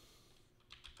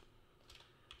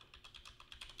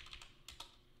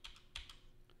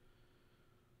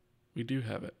 We do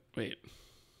have it. Wait.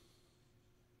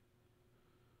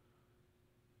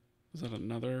 Is that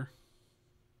another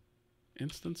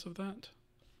instance of that?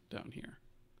 Down here.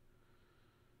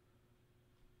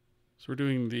 So we're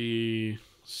doing the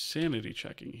sanity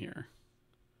checking here.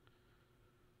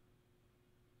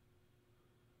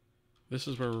 This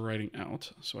is where we're writing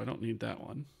out, so I don't need that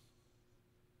one.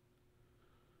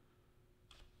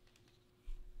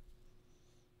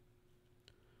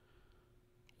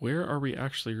 Where are we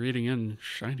actually reading in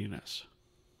shininess?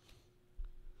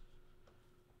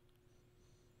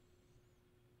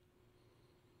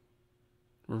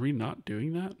 Were we not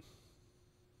doing that?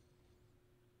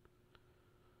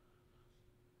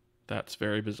 That's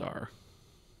very bizarre.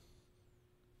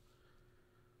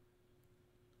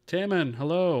 Taman,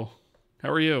 hello. How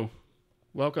are you?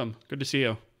 Welcome. Good to see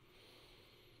you.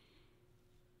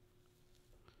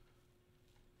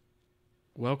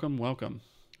 Welcome, welcome.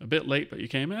 A bit late, but you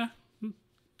came.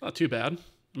 Not too bad.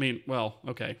 I mean, well,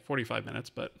 okay, 45 minutes,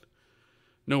 but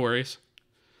no worries.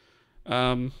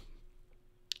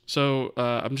 So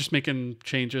I'm just making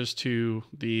changes to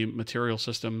the material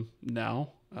system now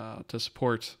to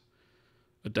support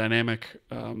a dynamic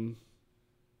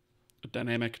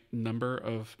number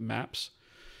of maps.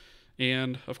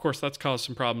 And of course, that's caused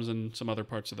some problems in some other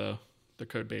parts of the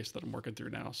code base that I'm working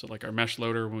through now. So like our mesh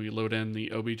loader, when we load in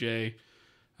the OBJ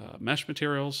mesh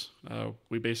materials,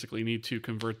 we basically need to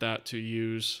convert that to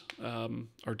use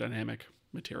our dynamic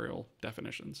material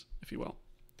definitions, if you will.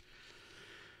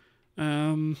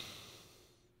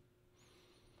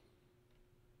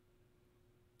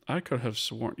 I could have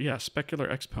sworn, yeah,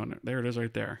 specular exponent. There it is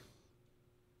right there.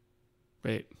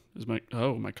 Wait, is my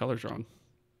color's wrong.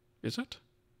 Is it?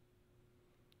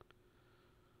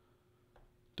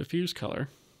 Diffuse color.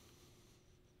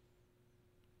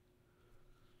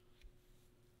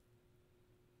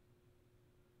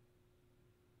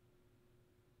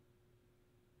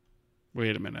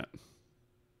 Wait a minute.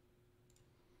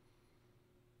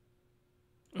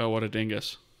 Oh, what a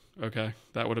dingus. Okay,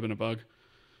 that would have been a bug.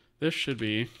 This should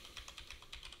be...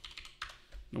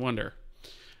 No wonder.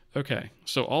 Okay,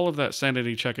 so all of that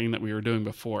sanity checking that we were doing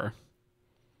before,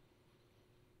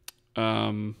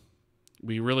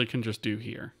 we really can just do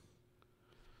here,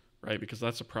 right? Because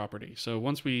that's a property. So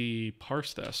once we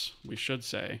parse this, we should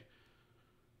say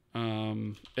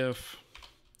if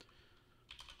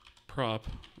prop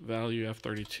value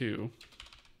f32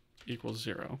 equals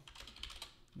 0,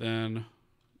 then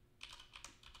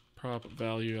prop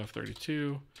value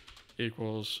f32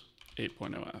 equals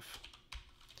 8.0f.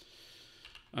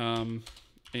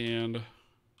 And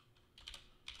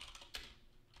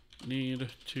need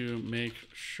to make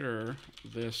sure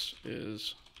this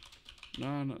is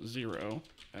non-zero,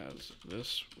 as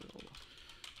this will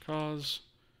cause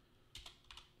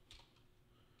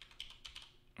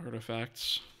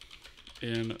artifacts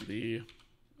in the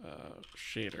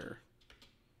shader.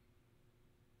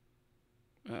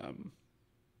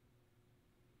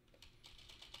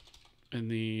 In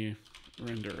the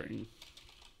rendering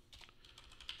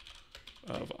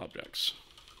of objects.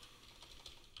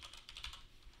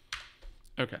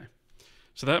 Okay,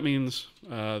 so that means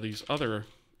these other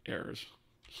errors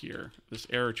here, this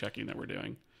error checking that we're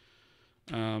doing,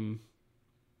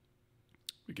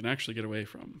 we can actually get away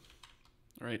from.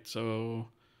 All right, so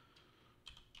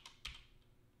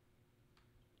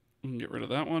we can get rid of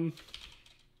that one.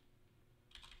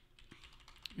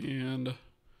 And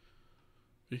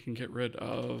we can get rid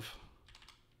of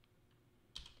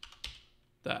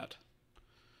that.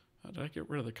 Did I get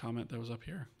rid of the comment that was up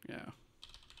here? Yeah.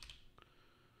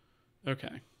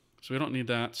 Okay, so we don't need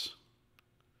that.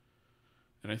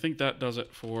 And I think that does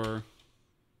it for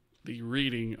the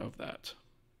reading of that.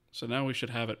 So now we should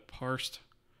have it parsed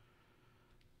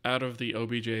out of the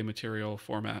OBJ material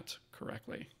format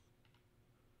correctly,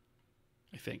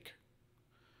 I think.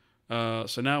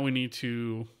 So now we need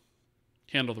to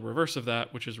handle the reverse of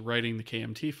that, which is writing the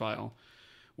KMT file,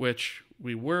 which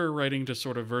we were writing to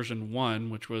sort of version 1,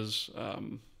 which was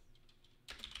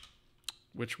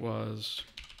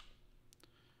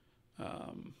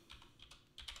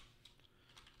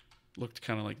looked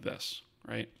kind of like this,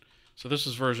 right? So this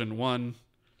is version 1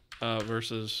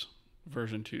 versus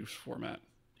version 2 format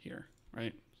here,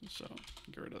 right? So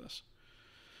get rid of this.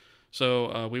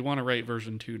 So we want to write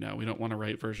version 2 now. We don't want to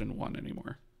write version 1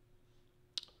 anymore.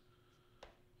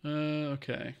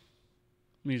 Okay.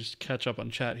 Let me just catch up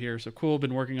on chat here. So cool,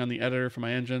 been working on the editor for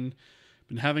my engine.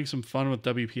 Been having some fun with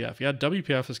WPF. Yeah,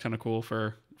 WPF is kind of cool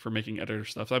for making editor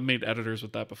stuff. I've made editors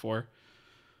with that before.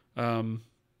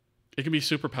 It can be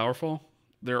super powerful.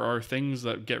 There are things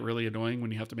that get really annoying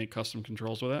when you have to make custom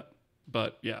controls with it.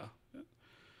 But yeah,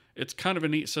 it's kind of a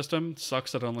neat system.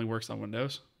 Sucks that it only works on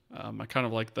Windows. I kind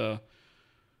of like the,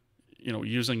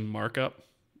 using markup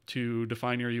to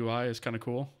define your UI is kind of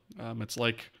cool. It's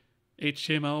like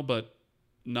HTML, but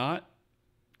not,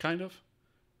 kind of.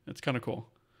 It's kind of cool.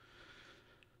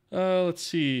 Let's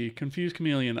see. Confused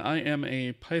Chameleon. I am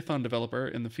a Python developer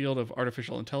in the field of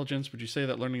artificial intelligence. Would you say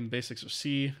that learning the basics of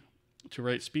C to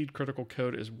write speed critical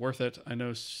code is worth it? I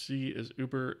know C is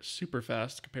super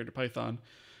fast compared to Python,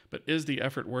 but is the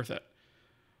effort worth it?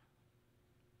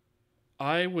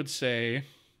 I would say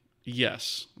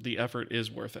yes, the effort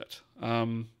is worth it.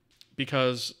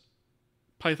 Because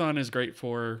Python is great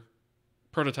for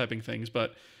prototyping things,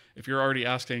 but if you're already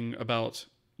asking about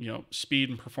speed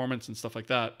and performance and stuff like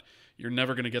that, you're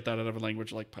never going to get that out of a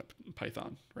language like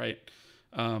Python, right?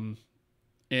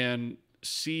 And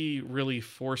C really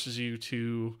forces you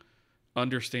to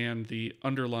understand the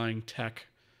underlying tech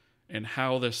and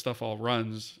how this stuff all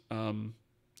runs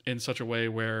in such a way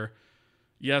where,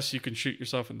 yes, you can shoot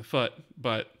yourself in the foot,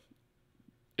 but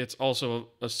it's also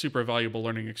a super valuable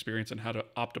learning experience in how to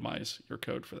optimize your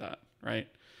code for that, right?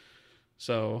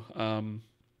 So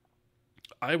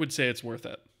I would say it's worth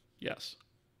it. Yes.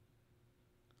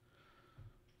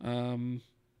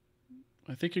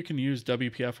 I think you can use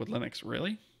WPF with Linux.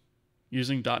 Really?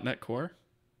 Using .NET Core?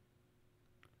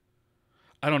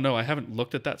 I don't know. I haven't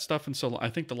looked at that stuff in so long. I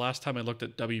think the last time I looked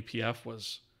at WPF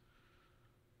was,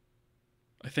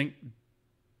 I think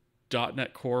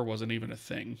 .NET Core wasn't even a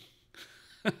thing.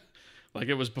 Like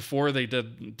it was before they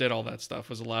did all that stuff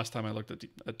was the last time I looked at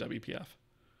WPF.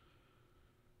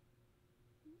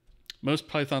 Most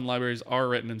Python libraries are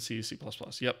written in C, C++.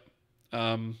 Yep.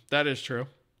 That is true.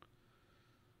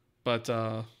 But,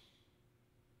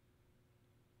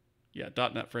 yeah,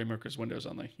 .NET Framework is Windows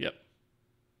only. Yep.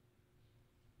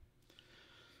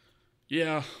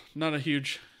 Yeah, not a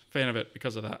huge fan of it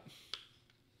because of that.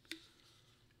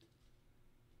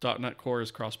 .NET Core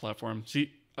is cross-platform.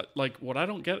 See, like, what I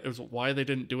don't get is why they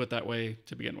didn't do it that way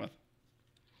to begin with.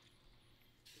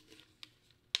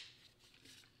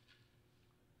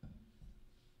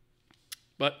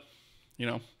 But,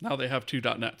 now they have two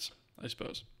 .NETs, I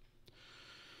suppose.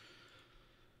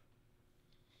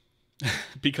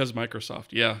 Because Microsoft.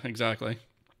 Yeah, exactly.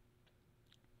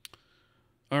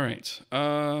 All right.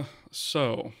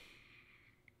 So,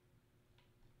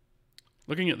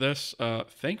 looking at this,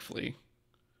 thankfully,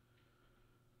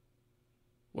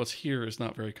 what's here is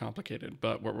not very complicated,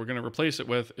 but what we're going to replace it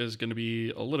with is going to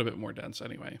be a little bit more dense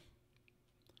anyway.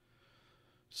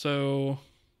 So,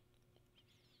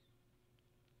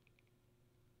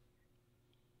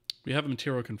 we have a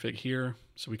material config here,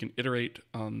 so we can iterate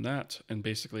on that and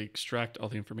basically extract all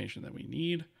the information that we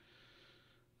need.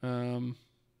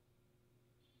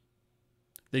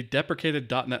 They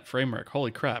deprecated .NET Framework.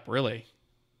 Holy crap, really?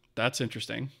 That's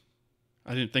interesting.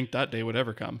 I didn't think that day would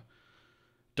ever come.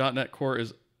 .NET Core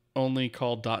is only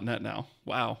called .NET now.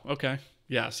 Wow, okay.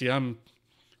 Yeah, see, I'm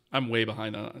way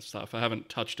behind on that stuff. I haven't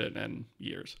touched it in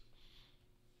years.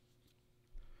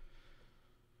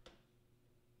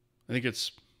 I think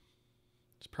it's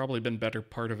probably been better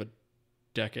part of a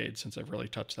decade since I've really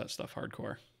touched that stuff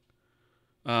hardcore.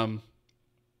 The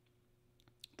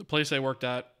place I worked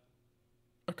at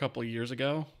a couple of years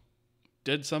ago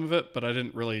did some of it, but I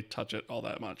didn't really touch it all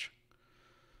that much.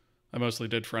 I mostly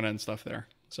did front-end stuff there.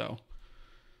 So,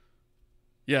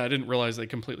 yeah, I didn't realize they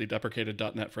completely deprecated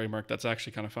 .NET Framework. That's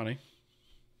actually kind of funny.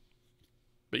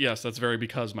 But yes, that's very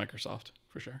because Microsoft,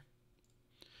 for sure.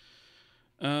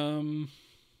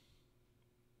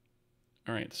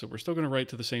 All right, so we're still going to write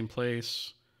to the same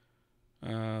place.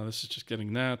 This is just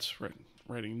getting that,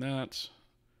 writing that.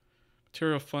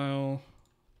 Material file,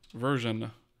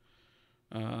 version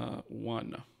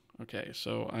 1. Okay,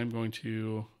 so I'm going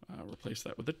to replace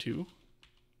that with a 2.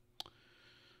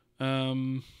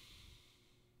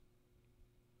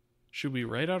 Should we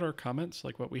write out our comments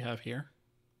like what we have here?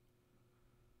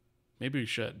 Maybe we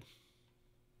should.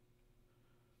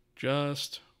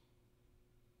 Just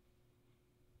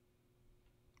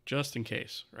in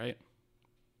case, right?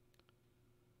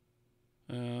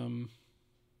 Do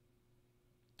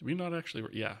we not actually?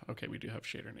 Yeah, okay, we do have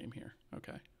shader name here.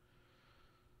 Okay.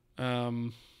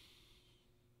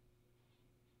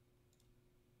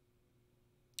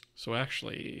 So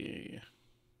actually,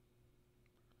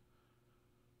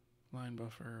 line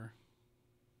buffer.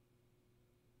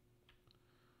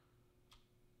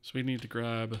 So we need to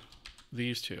grab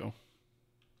these two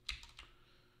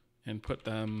and put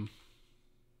them,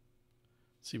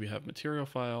 see, we have material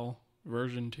file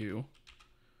version 2,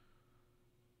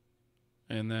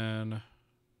 and then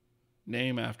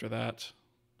name after that.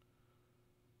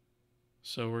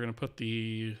 So we're going to put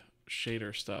the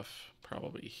shader stuff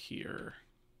probably here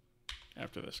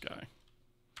after this guy.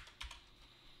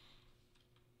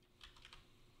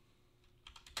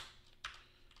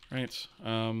 Right.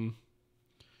 And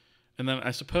then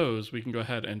I suppose we can go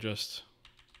ahead and just,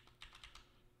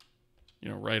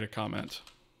 write a comment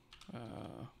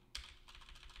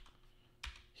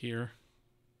here,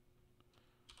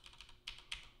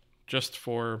 just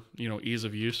for, ease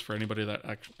of use for anybody that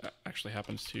actually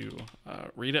happens to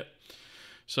read it.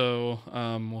 So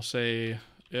we'll say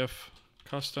if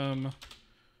custom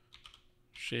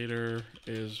shader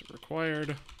is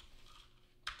required.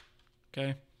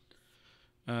 Okay.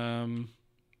 So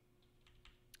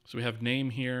we have name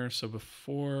here. So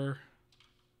before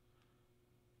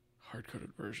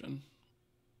hard-coded version,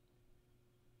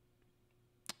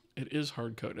 it is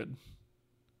hard-coded.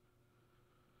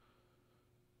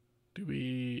 Are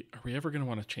we ever going to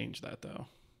want to change that though?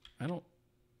 I don't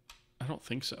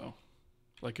think so.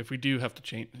 Like if we do have to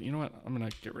change, you know what? I'm going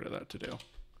to get rid of that to do.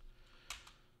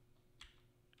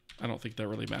 I don't think that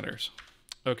really matters.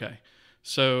 Okay.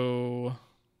 So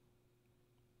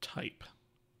type.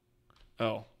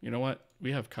 Oh, you know what?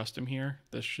 We have custom here.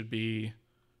 This should be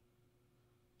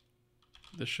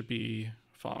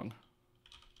Fong,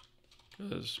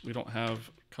 because we don't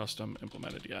have custom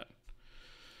implemented yet.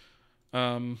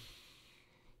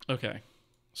 Okay,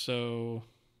 so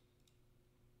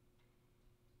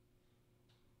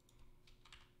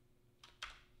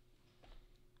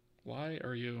what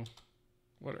are you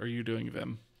doing,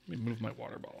 Vim? Let me move my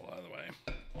water bottle out of the way.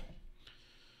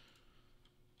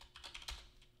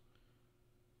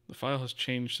 The file has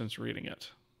changed since reading it.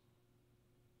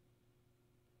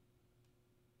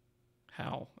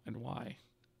 How and why?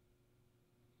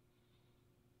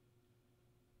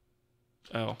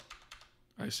 Oh,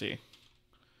 I see.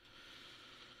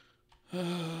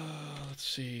 Let's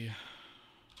see.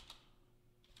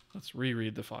 Let's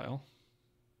reread the file.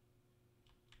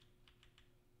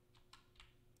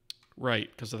 Right,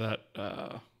 because of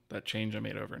that change I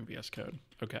made over in VS Code.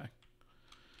 Okay.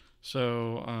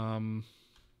 So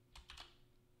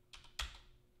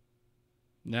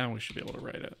now we should be able to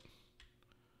write it.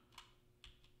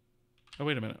 Oh,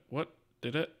 wait a minute. What?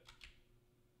 Did it?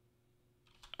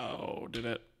 Oh, did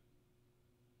it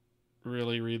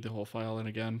really read the whole file in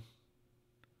again?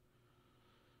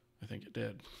 I think it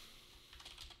did.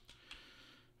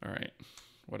 All right.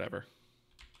 Whatever.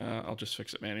 I'll just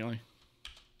fix it manually.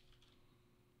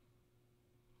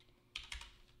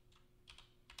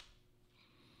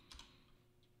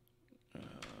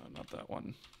 Not that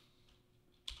one.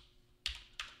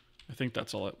 I think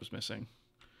that's all it was missing.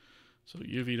 So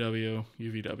UVW,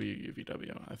 UVW,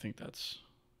 UVW. I think that's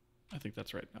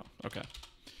right now. Okay.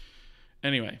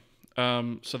 Anyway,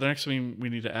 so the next thing we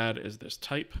need to add is this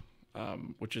type,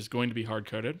 which is going to be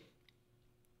hard-coded.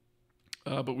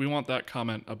 But we want that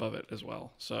comment above it as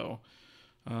well. So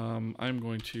I'm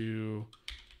going to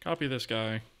copy this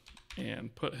guy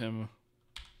and put him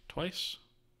twice.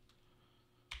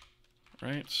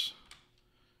 Right.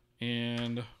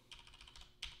 And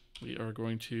we are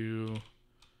going to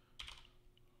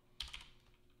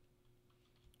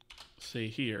say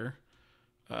here,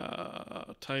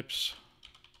 types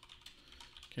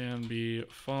can be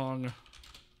Fong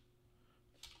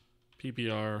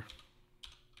PBR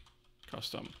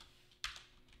custom.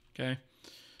 Okay.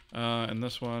 And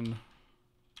this one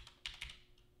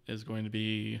is going to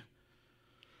be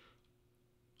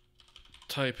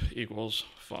type equals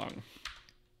Fong.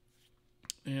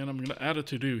 And I'm going to add a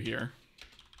to-do here.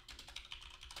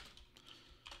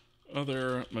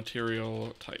 Other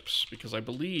material types, because I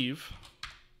believe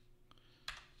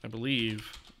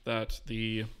that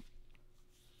the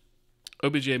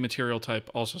OBJ material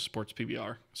type also supports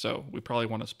PBR, so we probably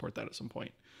want to support that at some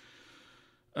point.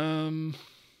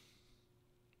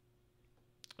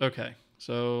 Okay,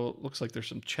 so looks like there's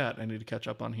some chat I need to catch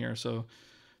up on here. So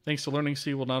thanks to learning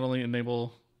C will not only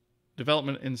enable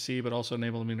development in C, but also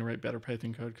enable me to write better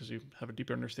Python code because you have a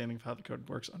deeper understanding of how the code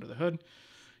works under the hood.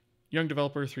 Young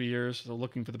developer, 3 years, so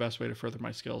looking for the best way to further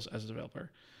my skills as a developer.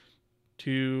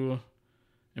 To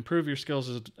improve your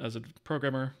skills as a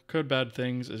programmer, code bad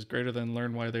things is greater than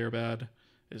learn why they are bad,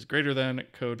 is greater than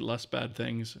code less bad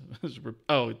things.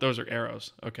 Oh, those are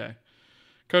arrows. Okay.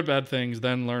 Code bad things,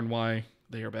 then learn why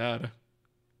they are bad.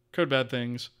 Code bad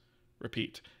things,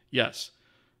 repeat. Yes,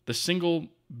 the single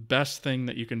best thing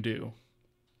that you can do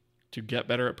to get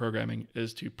better at programming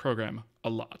is to program a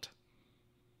lot.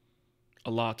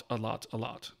 a lot.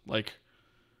 Like,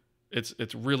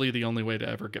 it's really the only way to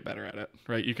ever get better at it,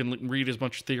 right? You can read as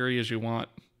much theory as you want,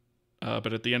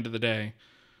 but at the end of the day,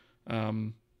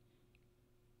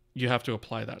 you have to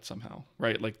apply that somehow,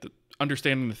 right? Like,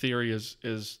 understanding the theory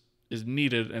is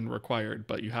needed and required,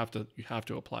 but you have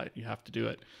to apply it. You have to do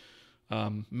it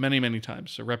many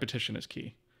times. So repetition is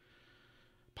key.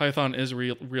 Python is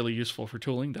really useful for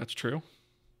tooling. That's true.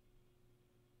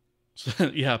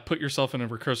 So, yeah, put yourself in a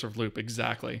recursive loop.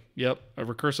 Exactly. Yep, a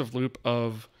recursive loop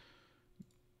of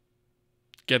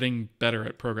getting better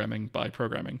at programming by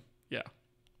programming. Yeah,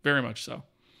 very much so.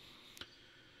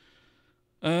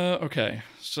 Okay,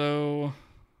 so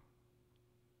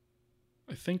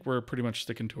I think we're pretty much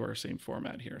sticking to our same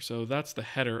format here. So that's the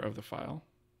header of the file.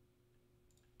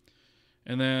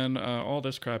 And then all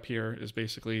this crap here is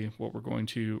basically what we're going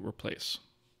to replace.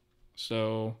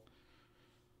 So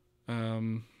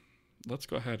let's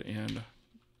go ahead and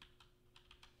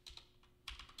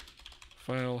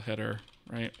file header,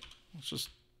 right? Let's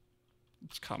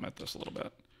comment this a little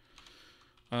bit.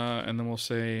 And then we'll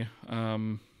say,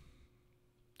 we'll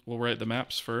write the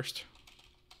maps first.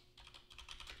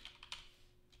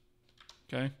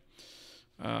 Okay.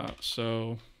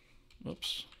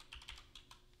 Whoops.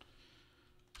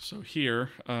 So here,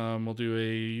 we'll do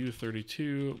a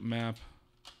U32 map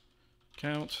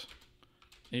count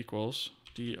equals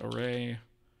the array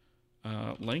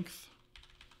length.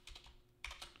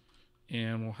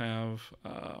 And we'll have,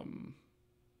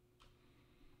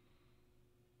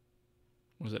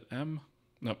 was it M?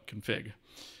 Nope, config.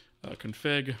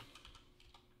 Config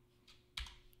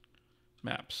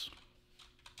maps.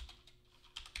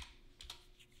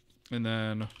 And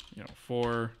then,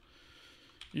 for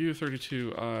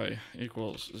U32I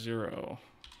equals 0,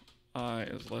 I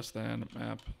is less than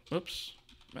map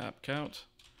count.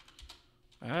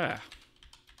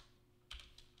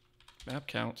 Map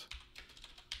count.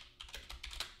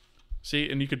 See,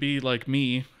 and you could be like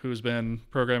me, who's been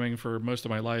programming for most of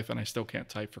my life, and I still can't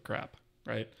type for crap,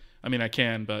 right? I mean, I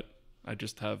can, but I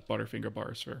just have Butterfinger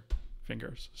bars for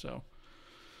fingers, so.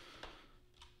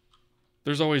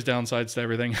 There's always downsides to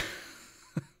everything.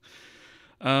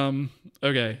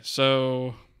 Okay,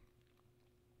 so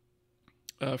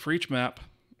for each map,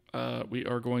 we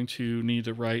are going to need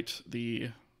to write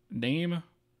the name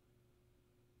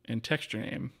and texture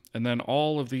name, and then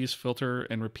all of these filter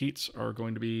and repeats are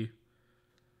going to be,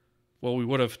 well, we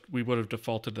would have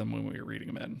defaulted them when we were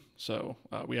reading them in, so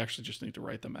we actually just need to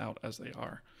write them out as they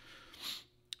are.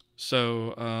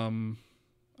 So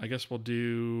I guess we'll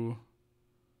do,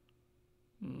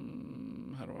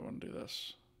 how do I want to do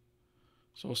this?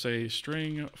 So we'll say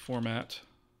string format,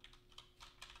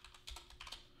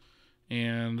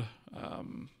 and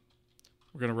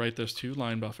we're going to write this to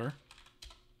line buffer.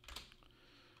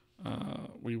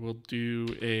 We will do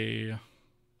a,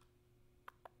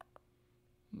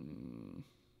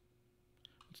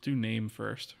 let's do name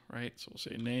first, right? So we'll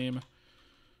say name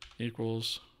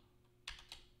equals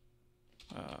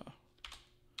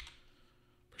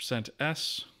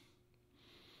 %s,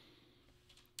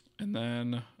 and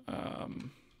then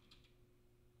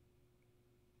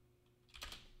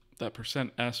that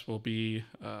 %s will be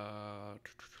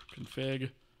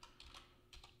config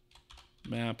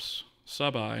maps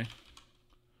sub I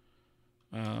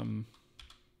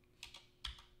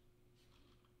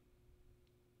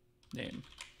name.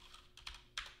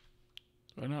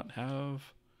 Do I not have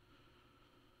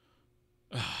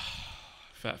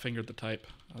fat fingered the type?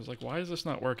 I was like, why is this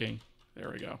not working? There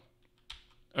we go.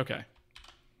 Okay.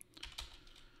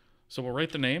 So we'll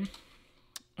write the name,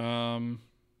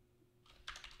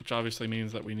 which obviously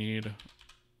means that we need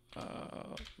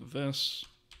this.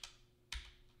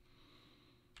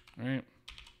 All right.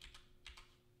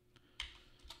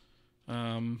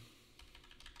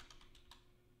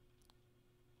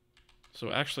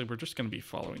 So actually, we're just going to be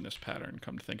following this pattern,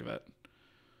 come to think of it.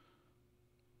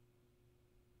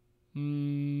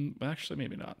 Actually,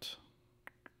 maybe not.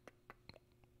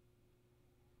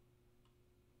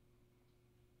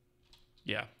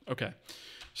 Yeah, okay.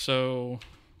 So,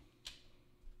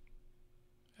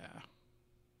 yeah.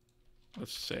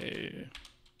 Let's say,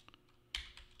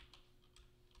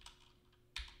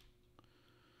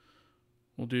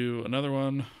 we'll do another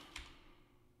one.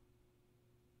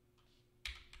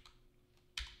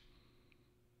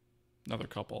 Another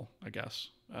couple, I guess.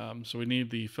 So we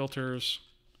need the filters,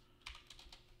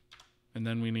 and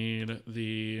then we need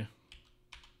the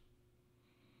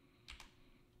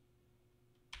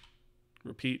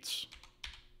repeats,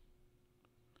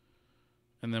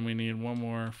 and then we need one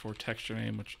more for texture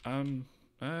name, which no,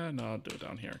 I'll do it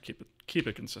down here. Keep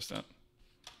it consistent.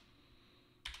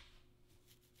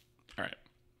 All right.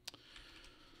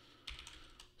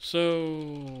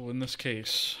 So in this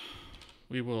case,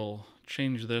 we will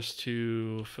change this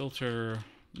to filter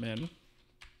min.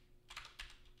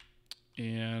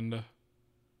 And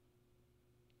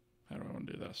how do I want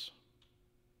to do this?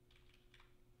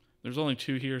 There's only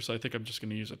 2 here, so I think I'm just going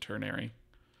to use a ternary.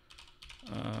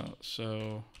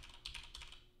 So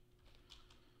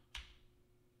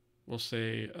we'll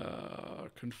say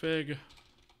config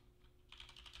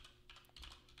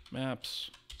maps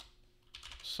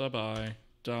sub I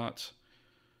dot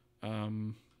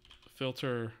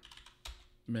filter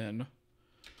min. And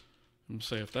we'll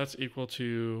say if that's equal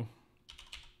to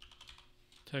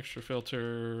texture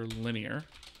filter linear,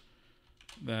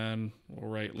 then we'll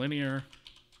write linear.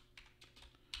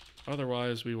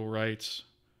 Otherwise, we will write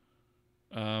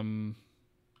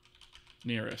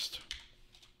nearest.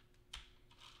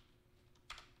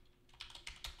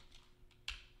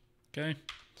 Okay.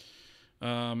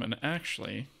 And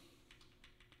actually,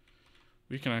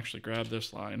 we can actually grab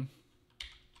this line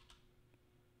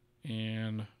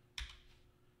and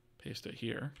paste it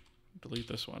here. Delete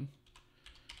this one,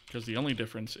 because the only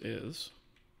difference is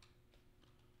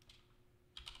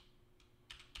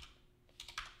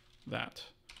that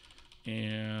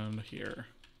and here.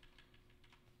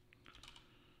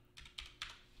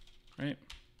 Right?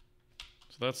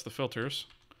 So that's the filters.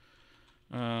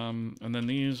 And then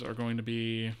these are going to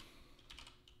be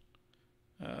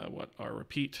what are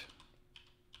repeat.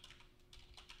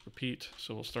 Repeat.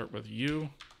 So we'll start with U.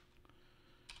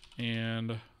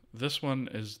 And this one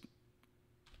is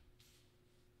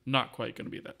not quite going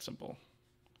to be that simple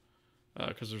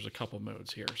because there's a couple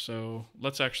modes here. So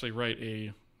let's actually write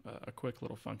a quick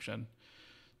little function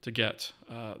to get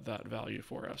that value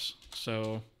for us.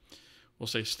 So we'll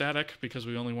say static because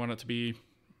we only want it to be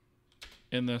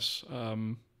in this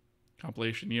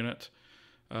compilation unit.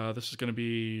 This is going to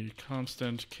be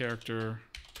constant character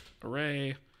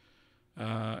array,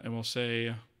 and we'll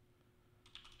say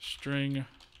string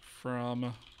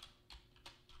from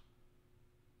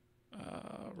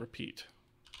repeat.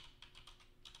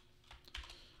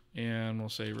 And we'll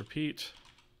say repeat,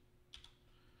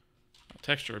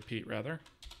 texture repeat rather,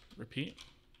 repeat.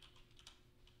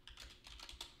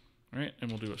 All right, and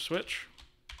we'll do a switch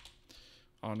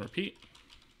on repeat.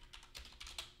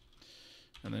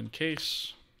 And then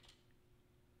case,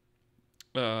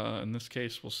 in this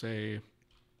case, we'll say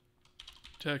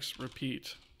text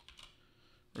repeat,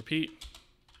 repeat,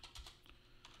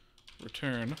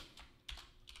 return,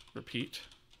 repeat,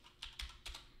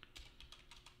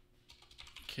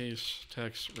 case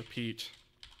text repeat,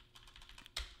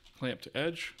 clamp to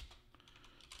edge,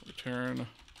 return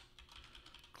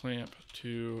clamp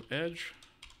to edge,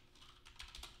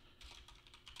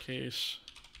 case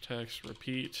text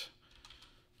repeat,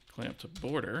 clamp to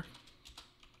border,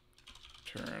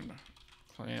 return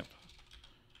clamp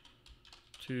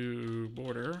to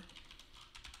border,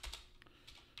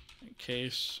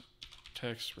 case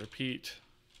text repeat,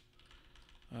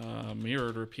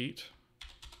 mirrored repeat.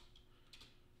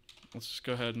 Let's just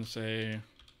go ahead and say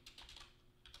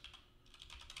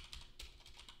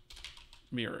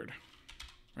mirrored,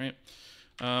 right?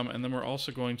 And then we're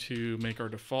also going to make our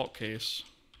default case.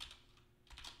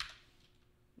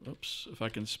 Oops, if I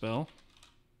can spell.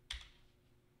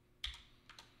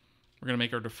 We're going to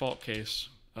make our default case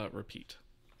repeat.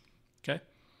 Okay?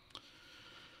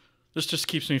 This just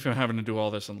keeps me from having to do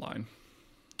all this in line.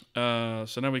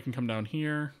 So now we can come down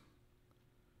here,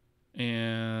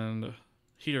 and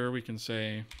here we can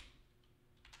say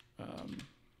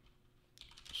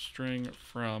string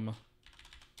from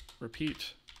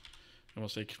repeat, and we'll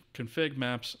say config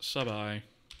maps sub I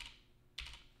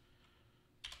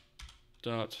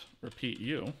dot repeat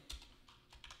U,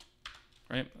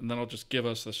 right? And then it'll just give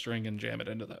us the string and jam it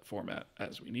into that format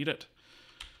as we need it.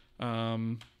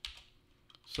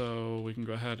 So we can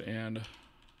go ahead and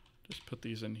just put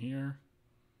these in here.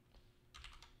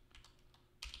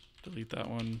 Delete that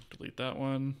one, delete that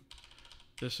one.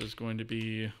 This is going to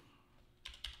be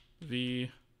VW,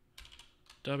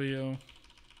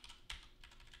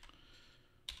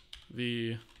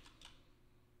 VW,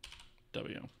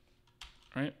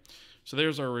 right? So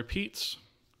there's our repeats.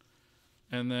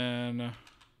 And then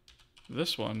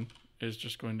this one is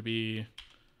just going to be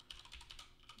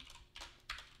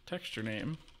texture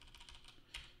name.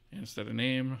 Instead of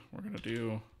name, we're going to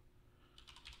do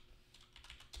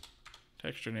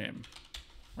texture name,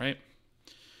 right?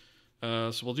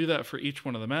 So we'll do that for each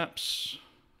one of the maps.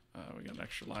 We got an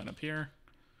extra line up here.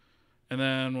 And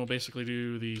then we'll basically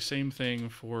do the same thing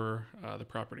for the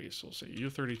properties. So we'll say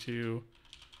U32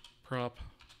 prop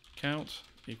count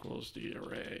equals the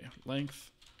array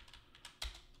length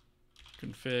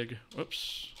config,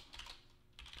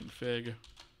 config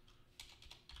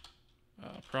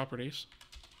properties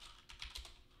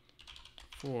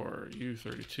for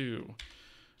u32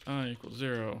 I equals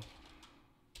 0,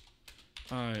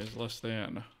 I is less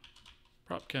than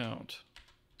prop count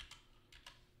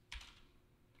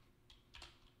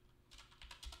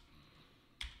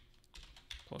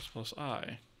plus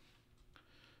I.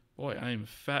 Boy, I am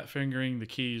fat fingering the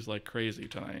keys like crazy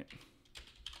tonight.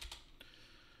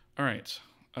 All right.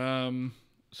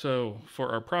 So for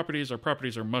our properties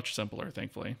are much simpler,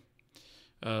 thankfully.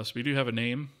 So we do have a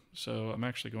name. So I'm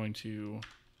actually going to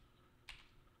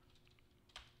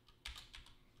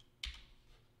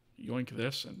yoink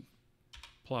this and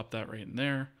plop that right in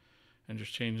there and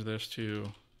just change this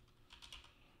to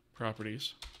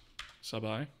properties sub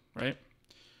I, right?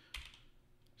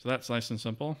 So that's nice and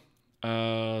simple.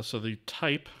 So the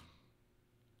type,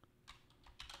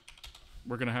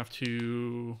 we're going to have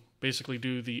to basically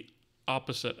do the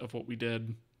opposite of what we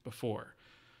did before,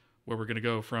 where we're going to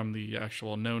go from the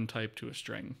actual known type to a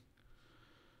string.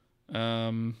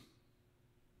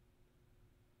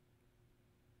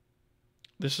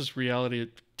 This is reality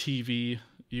TV.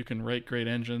 You can write great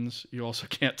engines. You also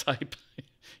can't type.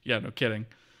 Yeah, no kidding.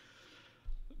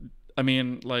 I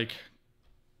mean, like,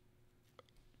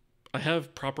 I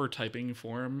have proper typing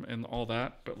form and all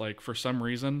that, but like for some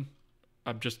reason,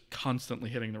 I'm just constantly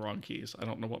hitting the wrong keys. I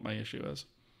don't know what my issue is.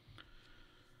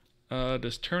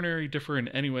 Does ternary differ in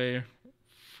any way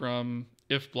from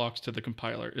if blocks to the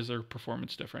compiler? Is there a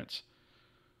performance difference?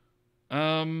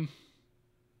 That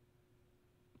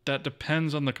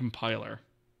depends on the compiler.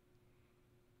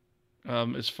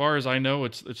 As far as I know,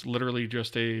 it's literally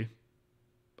just a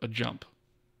jump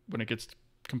when it gets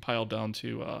compiled down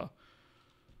to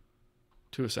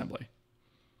assembly.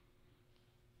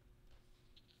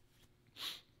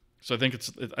 So I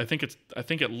think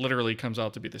it literally comes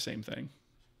out to be the same thing.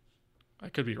 I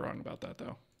could be wrong about that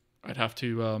though. I'd have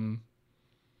to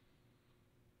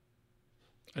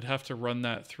run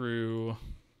that through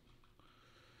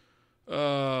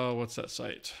what's that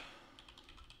site?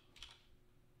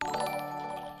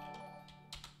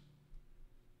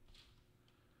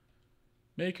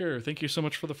 Maker, thank you so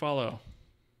much for the follow.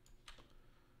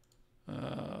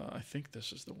 I think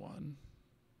this is the one.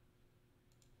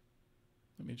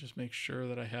 Let me just make sure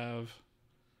that I have.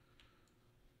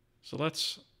 So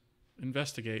let's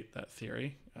investigate that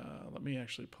theory. Let me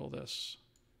actually pull this.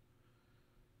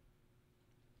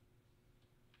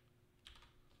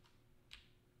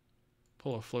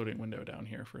 Pull a floating window down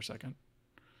here for a second.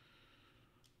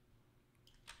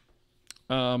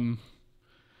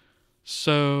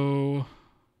 So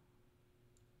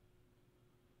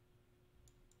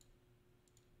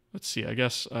let's see, I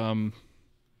guess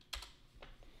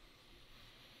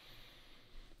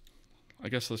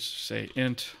let's say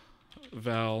int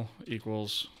val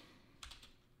equals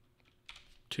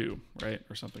 2, right?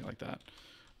 Or something like that.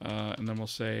 And then we'll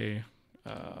say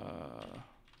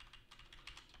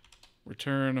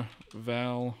return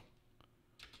val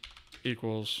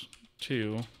equals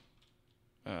 2.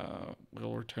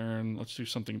 We'll return, let's do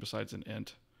something besides an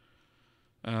int.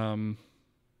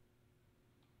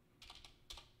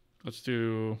 Let's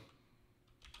do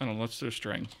a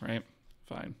string, right?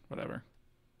 Fine, whatever.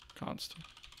 Const.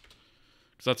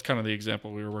 Because that's kind of the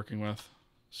example we were working with.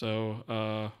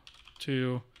 So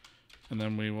 2, and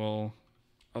then we will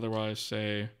otherwise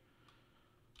say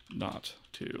not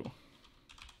 2.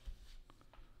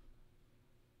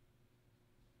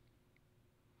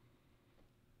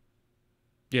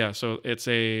 Yeah, so it's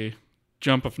a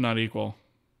jump of not equal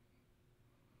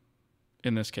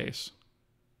in this case.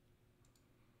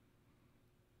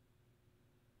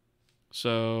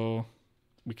 So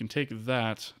we can take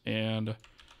that and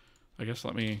I guess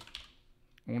I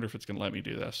wonder if it's going to let me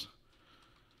do this.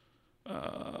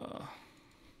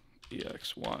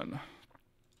 EX1,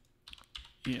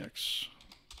 EX2.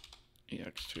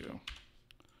 All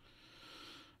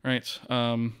right,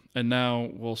 and now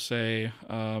we'll say,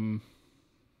 well,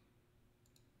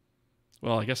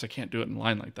 I guess I can't do it in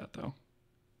line like that, though.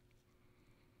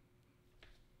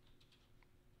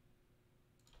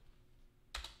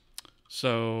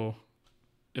 So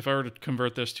if I were to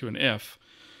convert this to an if,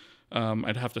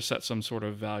 I'd have to set some sort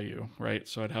of value, right?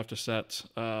 So I'd have to set,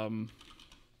 I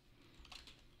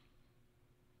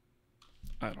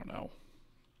don't know,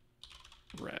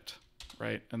 ret,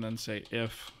 right? And then say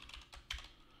if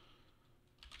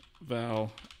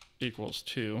val equals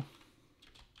 2,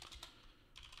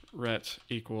 ret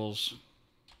equals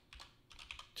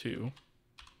 2,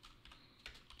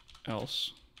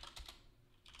 else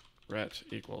ret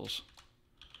equals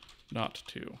not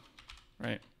 2,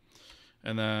 right?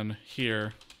 And then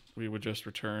here we would just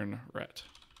return ret.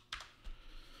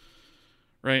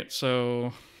 right?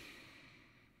 So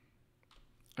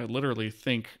I literally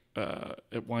think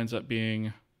it winds up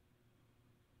being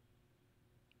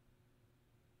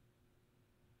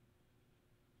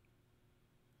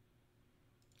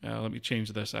let me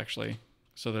change this actually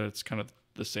so that it's kind of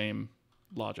the same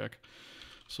logic.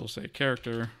 So we'll say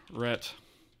character ret,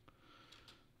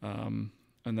 and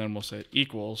then we'll say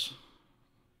equals,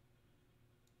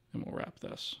 and we'll wrap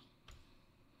this,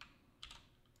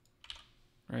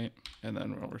 right? And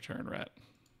then we'll return ret.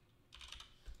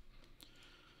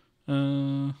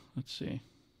 Let's see.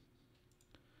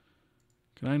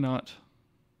 Can I not?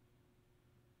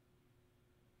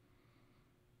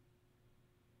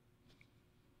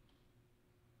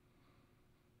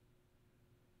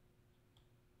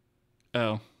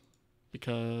 Oh,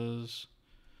 because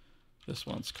this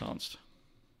one's const.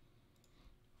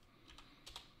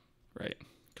 Right,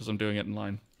 because I'm doing it in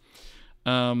line.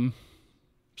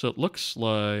 So it looks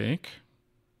like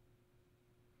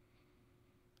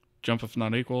jump if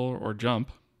not equal or jump.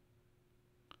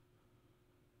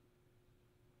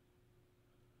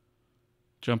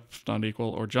 Jump if not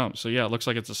equal or jump. So yeah, it looks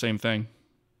like it's the same thing.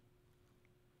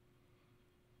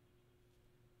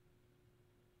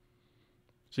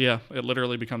 So yeah, it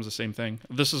literally becomes the same thing.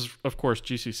 This is, of course,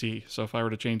 GCC. So if I were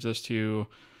to change this to,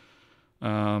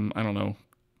 I don't know,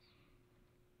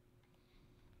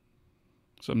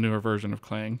 some newer version of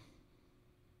Clang,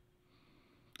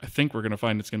 I think we're going to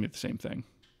find it's going to be the same thing.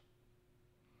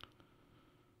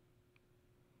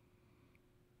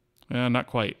 Not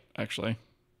quite, actually.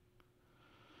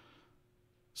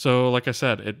 So like I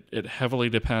said, it heavily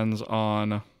depends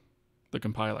on the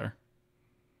compiler.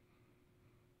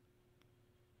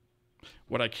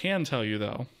 What I can tell you,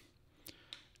 though,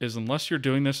 is unless you're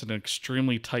doing this in an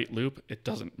extremely tight loop, it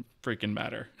doesn't freaking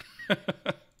matter.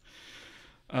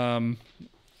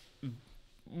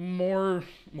 More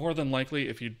than likely,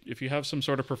 if you have some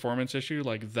sort of performance issue,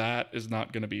 like that is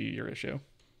not going to be your issue.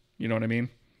 You know what I mean?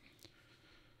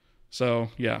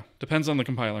 So yeah, depends on the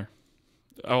compiler.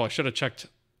 Oh, I should have checked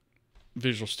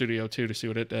Visual Studio too to see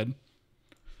what it did.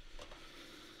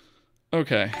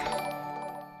 Okay,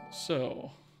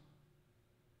 so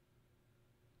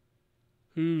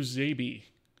Huzabi,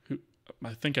 who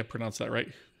I think I pronounced that right.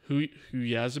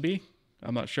 Huyazabi?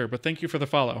 I'm not sure, but thank you for the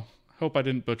follow. Hope I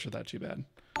didn't butcher that too bad.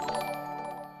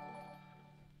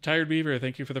 Tired Beaver,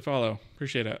 thank you for the follow.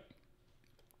 Appreciate it.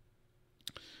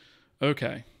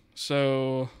 Okay,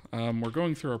 so we're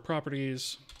going through our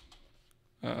properties.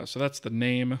 So that's the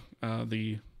name.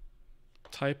 The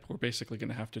type, we're basically going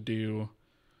to have to do...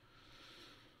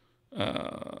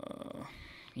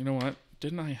 you know what?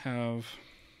 Didn't I have...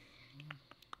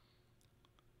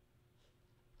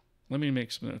 Let me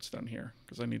make some notes down here,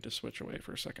 because I need to switch away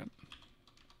for a second.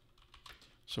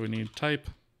 So we need type,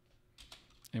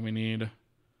 and we need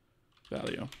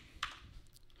value.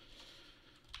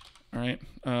 All right.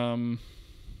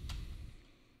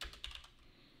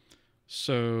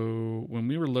 So when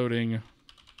we were loading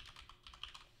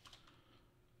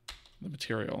the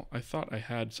material, I thought I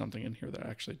had something in here that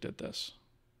actually did this.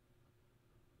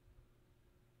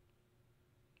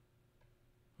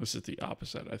 This is the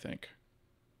opposite, I think.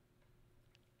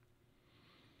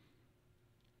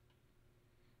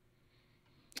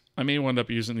 I may wind up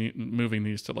moving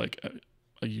these to like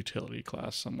a utility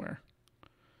class somewhere.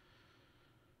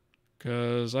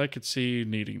 Because I could see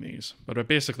needing these, but I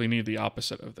basically need the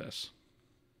opposite of this.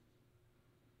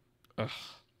 Ugh.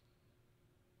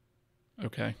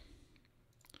 Okay.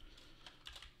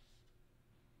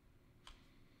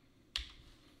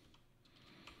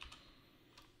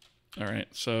 All right,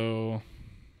 so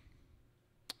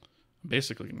I'm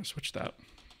basically going to switch that.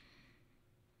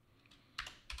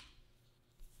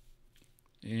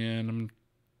 And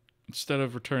instead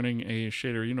of returning a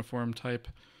shader uniform type,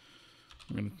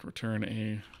 I'm going to return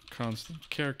a constant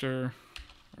character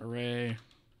array.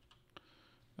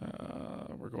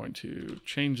 We're going to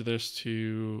change this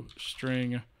to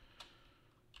string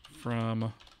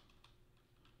from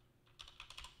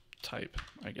type,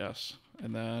 I guess.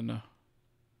 And then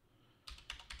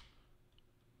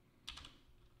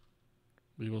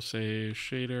we will say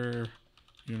shader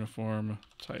uniform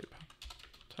type.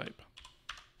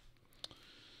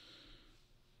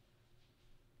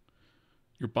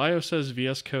 Your bio says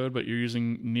VS Code, but you're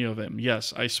using NeoVim.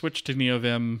 Yes, I switched to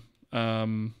NeoVim a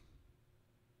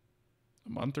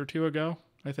month or two ago,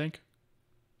 I think.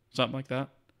 Something like that.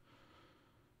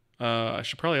 I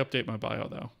should probably update my bio,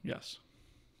 though. Yes.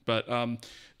 But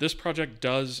this project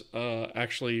does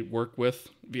actually work with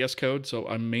VS Code, so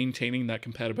I'm maintaining that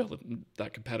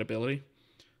compatibility.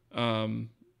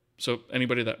 So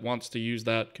anybody that wants to use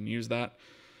that can use that.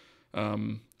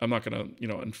 I'm not going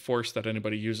to, enforce that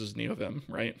anybody uses NeoVim,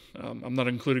 right? I'm not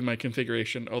including my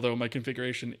configuration, although my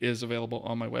configuration is available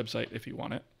on my website if you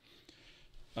want it.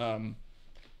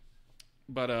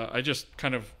 But I just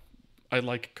I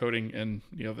like coding in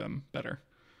NeoVim better.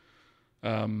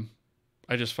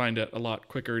 I just find it a lot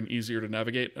quicker and easier to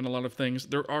navigate in a lot of things.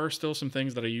 There are still some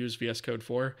things that I use VS Code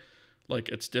for, like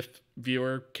its diff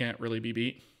viewer can't really be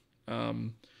beat.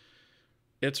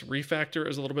 Its refactor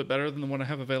is a little bit better than the one I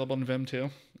have available in Vim too.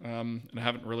 And I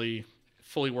haven't really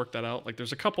fully worked that out. Like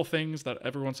there's a couple things that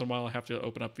every once in a while I have to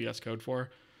open up VS Code for.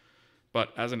 But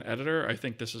as an editor, I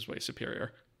think this is way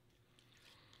superior.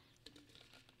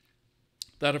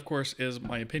 That, of course, is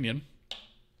my opinion.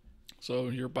 So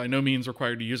you're by no means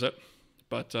required to use it.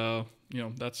 But,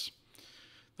 that's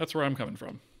where I'm coming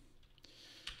from.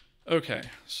 Okay,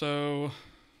 so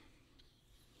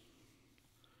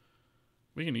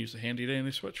we can use the handy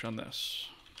dandy switch on this.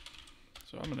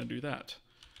 So I'm going to do that.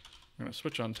 I'm going to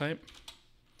switch on type.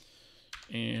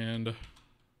 And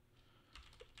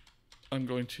I'm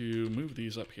going to move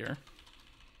these up here.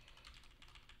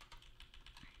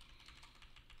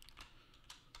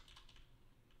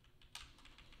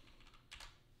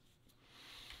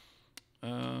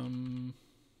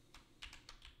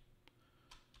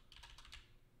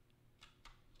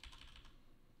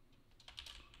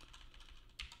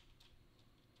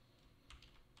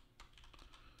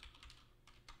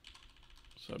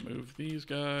 So move these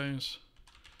guys.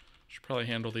 Should probably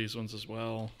handle these ones as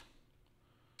well.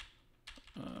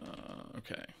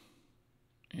 Okay.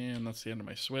 And that's the end of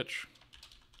my switch.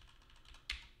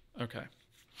 Okay.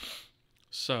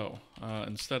 So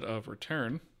instead of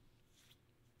return,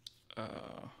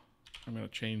 I'm going to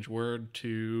change word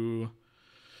to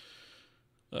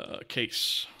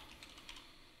case.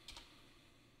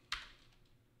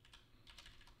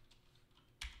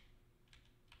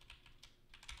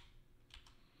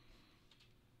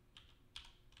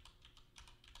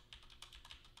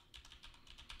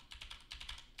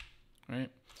 Right,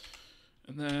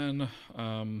 and then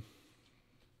I'm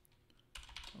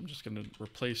just going to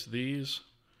replace these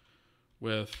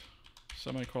with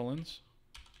semicolons,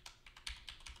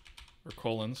 or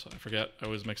colons, I forget, I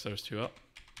always mix those two up.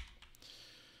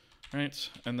 Right,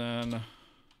 and then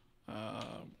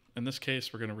in this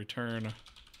case we're going to return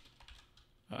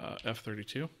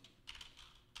F32.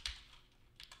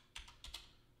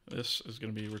 This is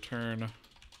going to be return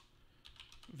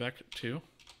vec2.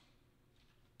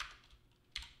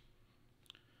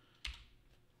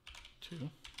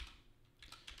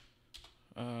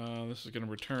 This is going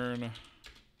to return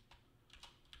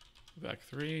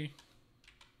vec3.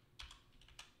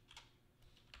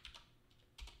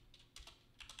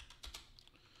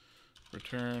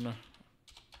 Return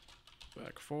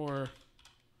vec4.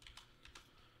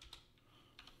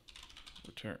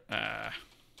 Return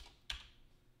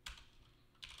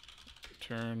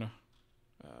return.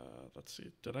 Let's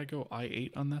see. Did I go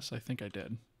I8 on this? I think I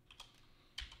did.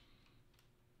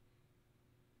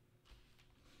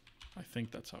 I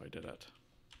think that's how I did it.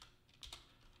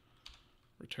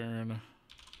 Return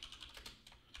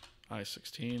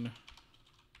I16. I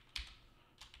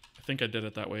think I did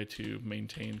it that way to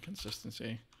maintain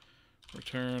consistency.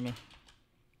 Return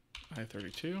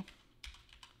I32.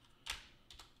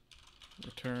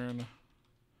 Return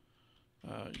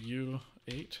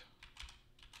U8.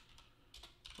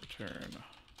 Return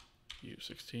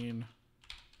U16.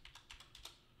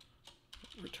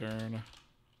 Return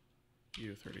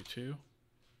U32.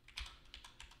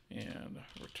 And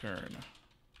return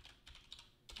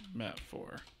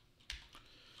mat4.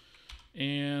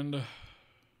 And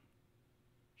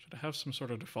should I have some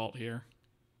sort of default here?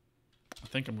 I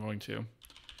think I'm going to. I'm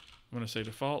going to say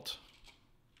default.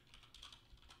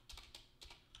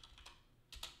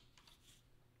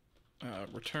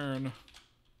 Return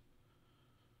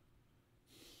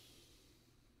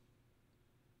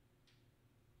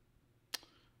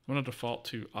I'm going to default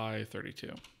to I32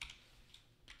 because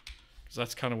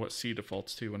that's kind of what C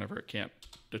defaults to whenever it can't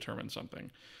determine something.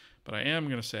 But I am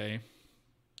going to say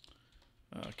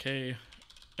K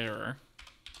error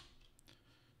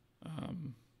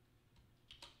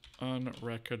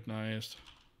unrecognized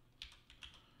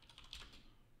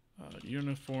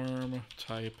uniform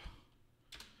type,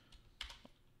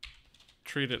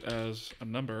 treat it as a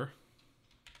number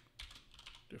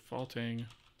defaulting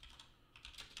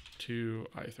to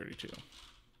I32.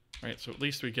 Right, so at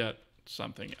least we get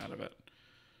something out of it.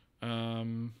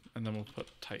 And then we'll put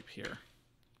type here.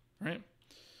 Right?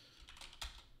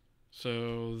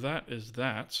 So that is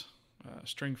that.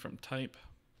 String from type.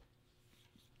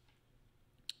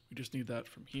 We just need that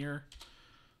from here.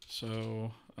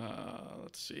 So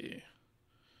let's see.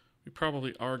 we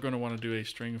probably are going to want to do a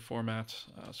string format.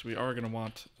 So we are going to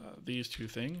want these two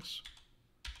things.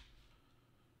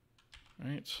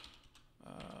 Right.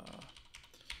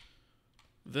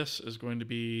 This is going to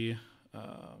be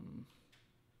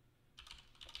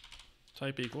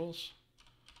type equals,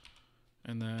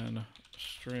 and then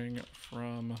string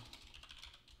from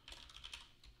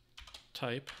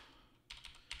type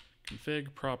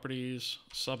config properties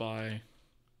sub I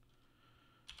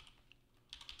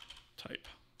type.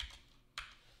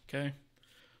 Okay,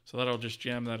 so that'll just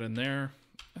jam that in there,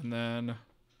 and then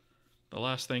the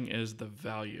last thing is the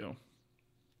value.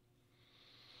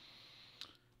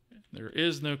 There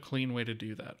is no clean way to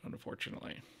do that,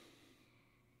 unfortunately.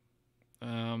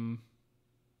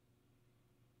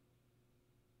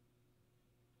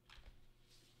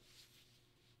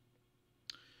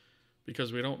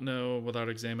 Because we don't know, without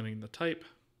examining the type,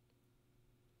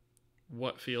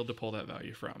 what field to pull that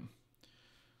value from.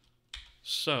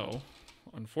 So,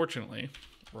 unfortunately,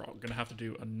 we're all going to have to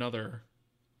do another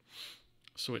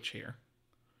switch here.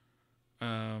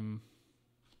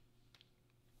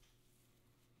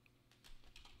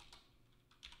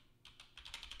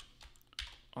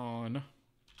 On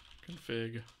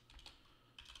config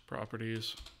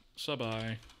properties sub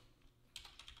I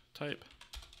type.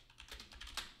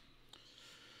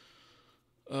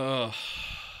 I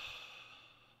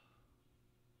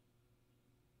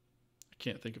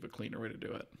can't think of a cleaner way to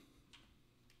do it.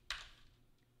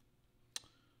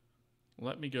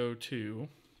 Let me go to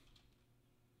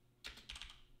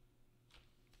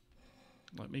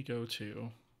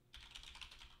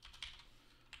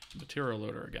material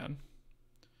loader again.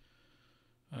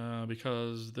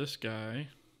 Because this guy,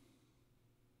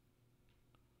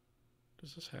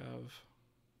 does this have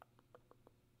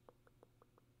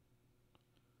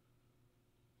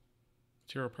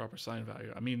material proper sign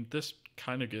value? I mean, this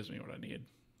kind of gives me what I need.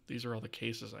 These are all the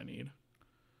cases I need.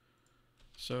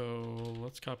 So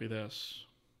let's copy this.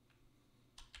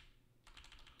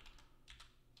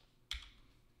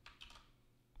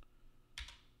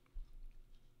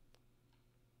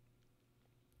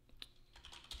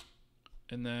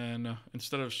 And then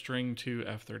instead of string to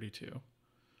F32,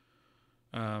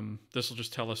 this will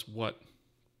just tell us what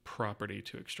property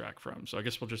to extract from. So I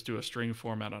guess we'll just do a string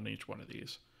format on each one of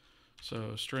these.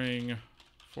 So string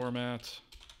format,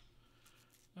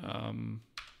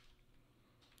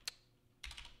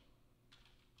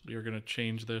 we are going to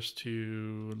change this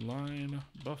to line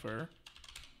buffer,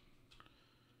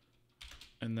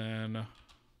 and then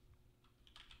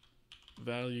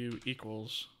value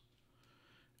equals,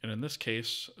 and in this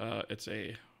case, it's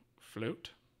a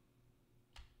float.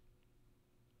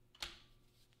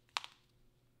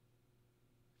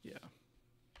 Yeah.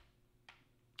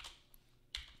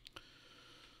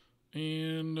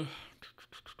 And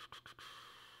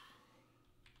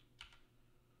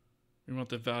we want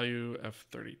the value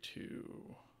F32.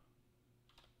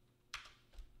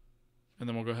 And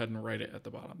then we'll go ahead and write it at the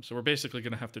bottom. So we're basically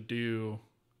going to have to do,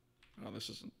 oh,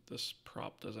 this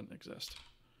prop doesn't exist.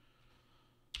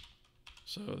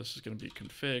 So this is going to be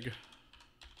config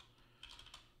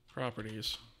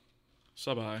properties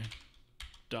sub I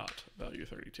dot value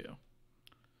 32.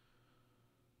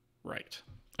 Right.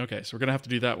 Okay, so we're going to have to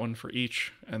do that one for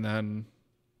each, and then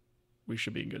we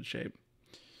should be in good shape.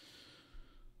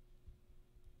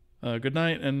 Good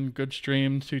night and good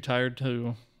stream.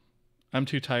 I'm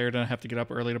too tired and I have to get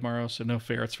up early tomorrow, so no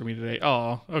ferrets for me today.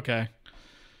 Oh, okay.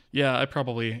 Yeah, I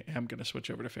probably am going to switch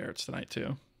over to ferrets tonight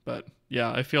too. But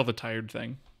yeah, I feel the tired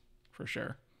thing for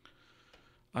sure.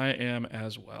 I am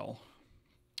as well.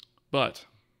 But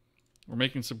we're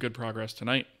making some good progress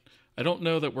tonight. I don't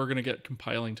know that we're going to get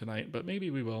compiling tonight, but maybe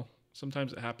we will.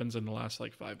 Sometimes it happens in the last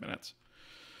like 5 minutes.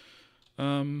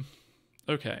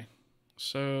 Okay.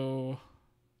 So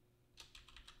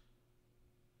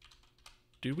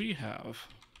do we have,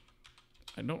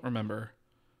 I don't remember,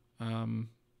 vec2,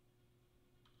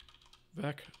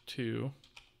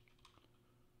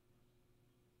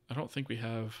 I don't think we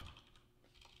have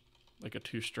like a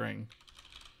toString.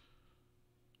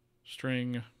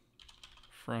 String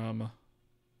from,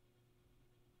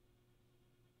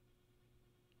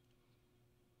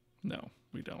 no,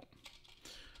 we don't.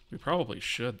 We probably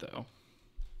should though,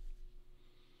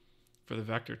 for the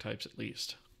vector types at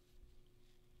least.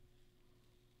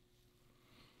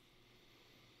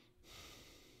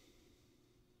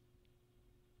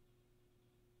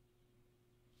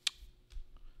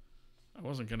 I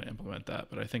wasn't going to implement that,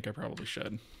 but I think I probably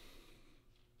should.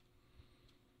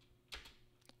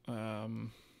 Was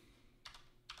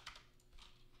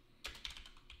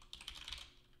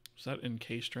that in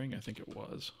KString? I think it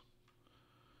was.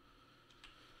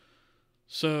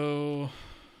 So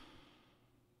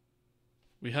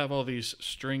we have all these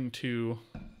string2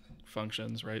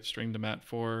 functions, right? String to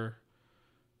mat4,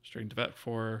 string to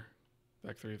vec4,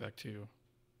 vec3, vec2,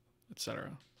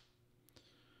 etc.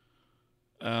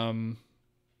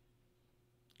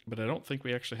 But I don't think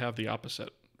we actually have the opposite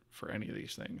for any of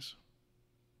these things,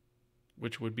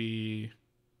 which would be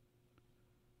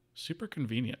super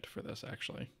convenient for this,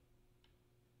 actually.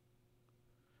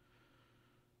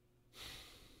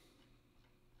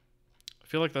 I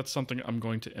feel like that's something I'm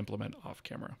going to implement off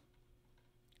camera,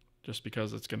 just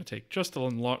because it's going to take just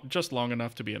long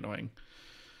enough to be annoying.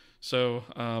 So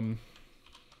I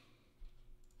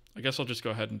guess I'll just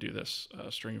go ahead and do this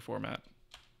string format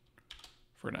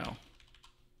for now.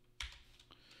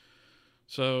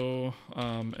 So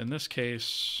in this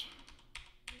case,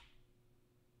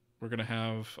 we're going to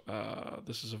have,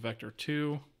 this is a vector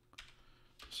 2,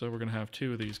 so we're going to have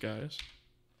 2 of these guys.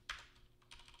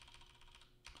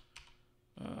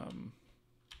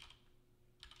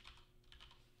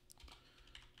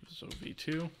 So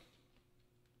v2,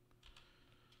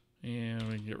 and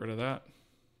we can get rid of that.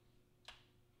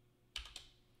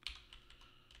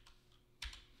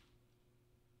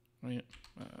 Right,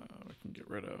 we can get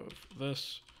rid of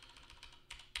this.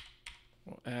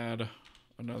 We'll add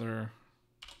another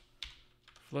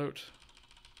float.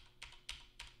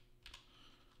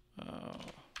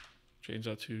 Change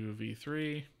that to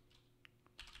v3.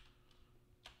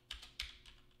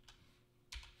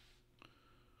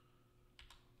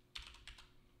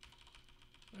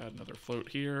 Add another float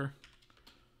here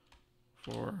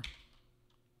for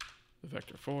the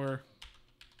vector 4.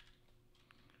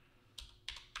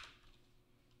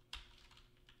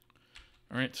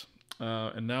 All right,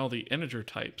 and now the integer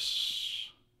types.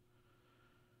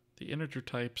 The integer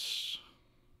types.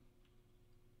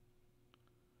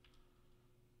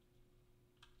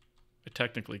 I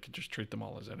technically could just treat them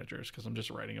all as integers because I'm just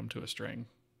writing them to a string.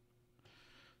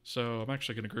 So I'm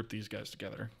actually going to group these guys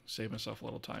together, save myself a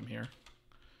little time here.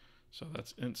 So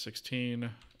that's int 16,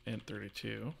 int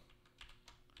 32,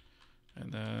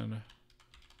 and then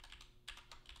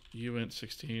uint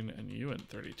 16 and uint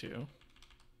 32.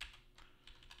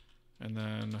 And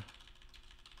then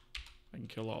I can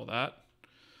kill all that.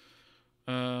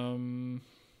 All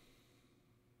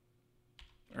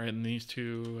right, and these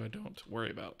two I don't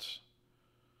worry about.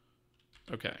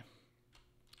 Okay,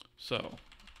 so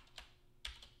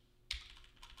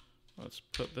let's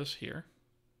put this here.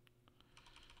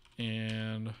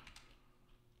 And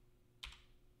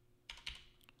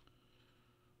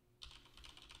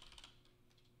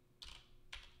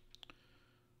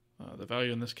the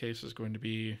value in this case is going to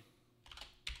be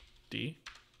D.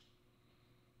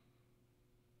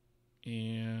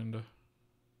 And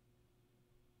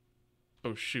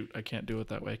oh shoot, I can't do it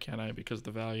that way, can I? Because the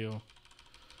value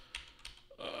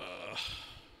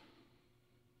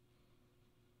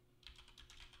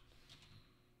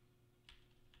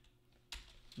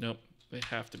nope, they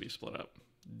have to be split up.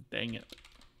 Dang it.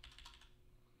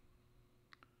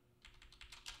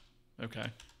 Okay.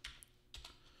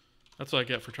 That's what I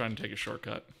get for trying to take a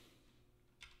shortcut.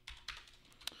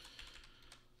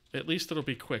 At least it'll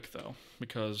be quick though,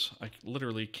 because I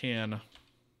literally can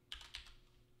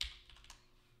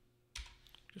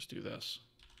just do this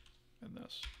and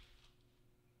this.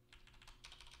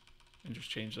 And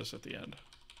just change this at the end.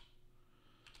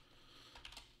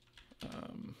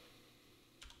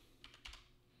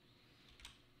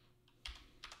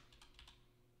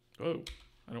 Oh,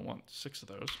 I don't want 6 of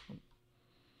those.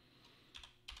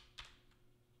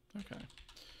 Okay.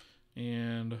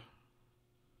 And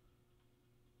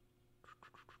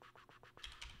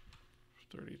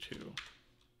 32,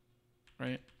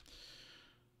 right?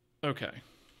 Okay.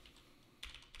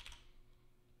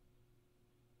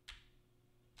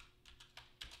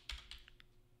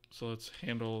 So let's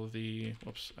handle the,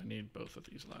 whoops, I need both of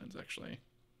these lines actually.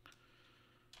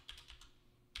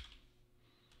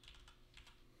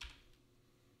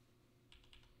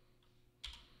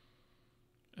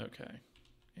 Okay,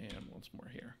 and once more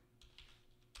here.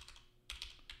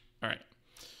 All right,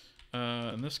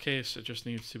 in this case, it just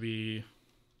needs to be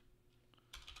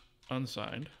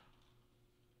unsigned,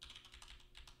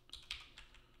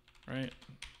 right?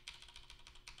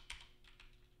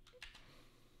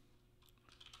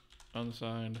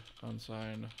 Unsigned,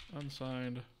 unsigned,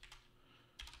 unsigned,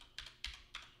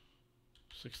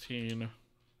 16,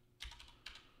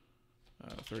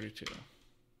 32,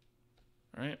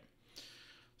 all right?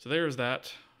 So there's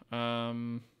that.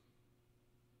 Annoyingly,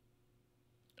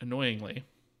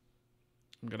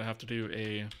 I'm gonna have to do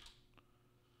a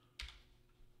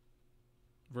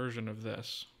version of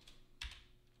this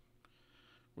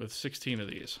with 16 of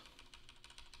these,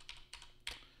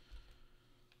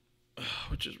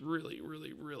 which is really,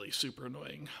 really, really super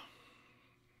annoying.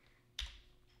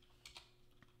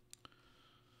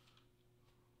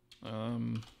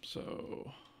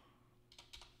 So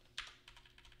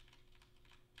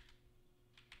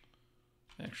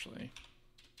actually,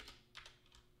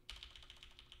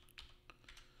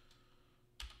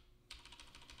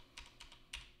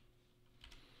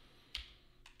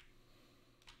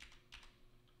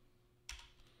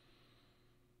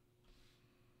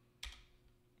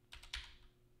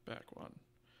 back one.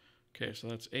 Okay, so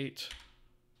that's 8,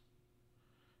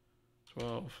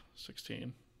 12,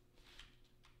 16.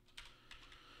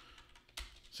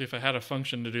 See, if I had a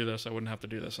function to do this, I wouldn't have to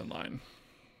do this in line.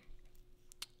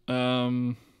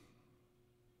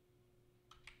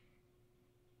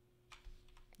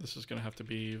 This is going to have to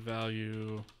be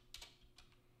value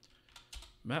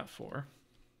mat4.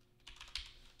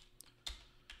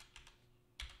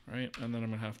 Right, and then I'm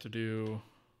going to have to do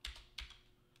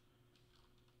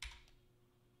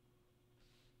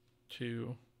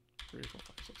 2, 3, 4,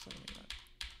 5, 6, 7, 8, 9.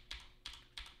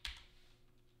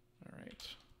 All right.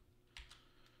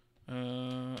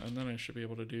 And then I should be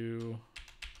able to do,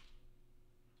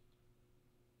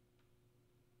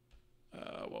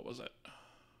 what was it?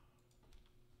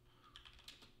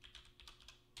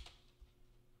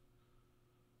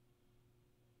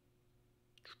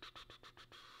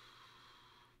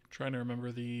 Trying to remember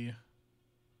I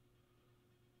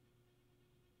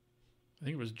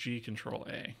think it was G Control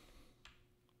A.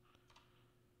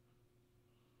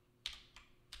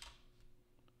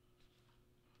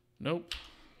 Nope.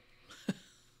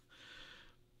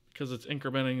 Because it's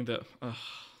incrementing the,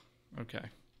 okay.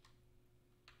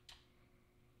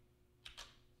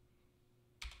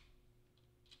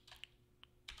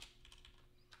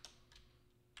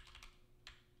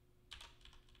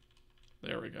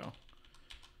 There we go.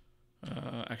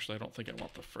 Actually, I don't think I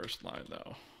want the first line,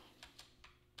 though.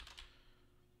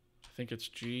 I think it's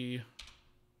G.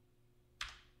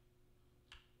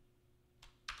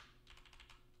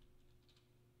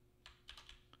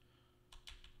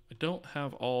 I don't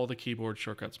have all the keyboard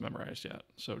shortcuts memorized yet.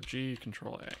 So G,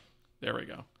 Control A. There we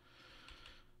go.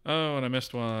 Oh, and I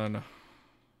missed one.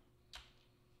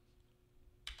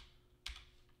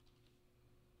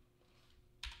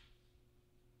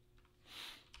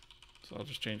 So I'll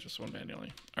just change this one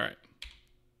manually. All right.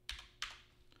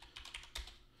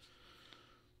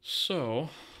 So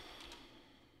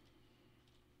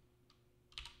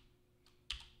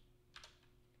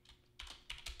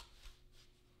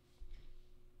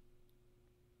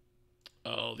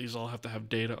oh, these all have to have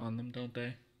data on them, don't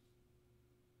they?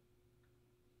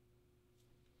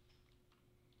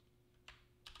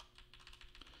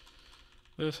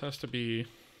 This has to be...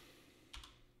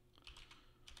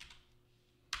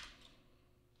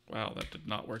 Wow, that did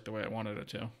not work the way I wanted it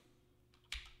to.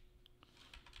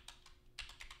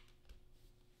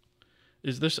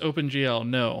 Is this OpenGL?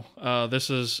 No. This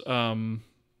is Vulkan.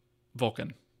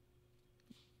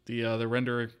 The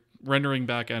rendering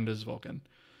backend is Vulkan.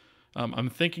 I'm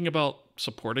thinking about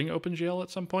supporting OpenGL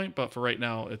at some point, but for right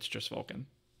now, it's just Vulkan.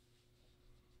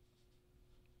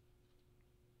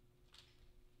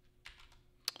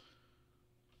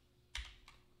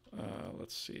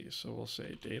 Let's see. So we'll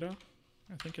say data,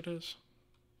 I think it is.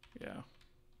 Yeah.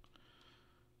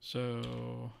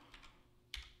 So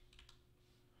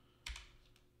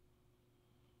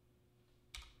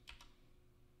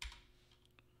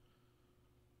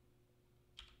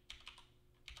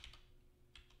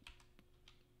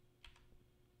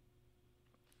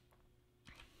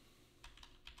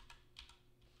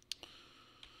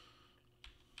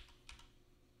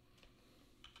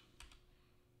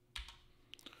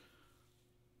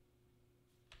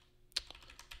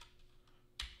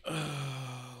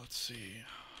let's see.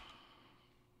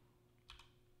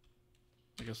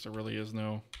 I guess there really is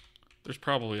no... There's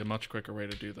probably a much quicker way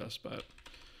to do this, but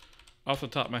off the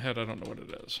top of my head, I don't know what it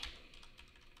is.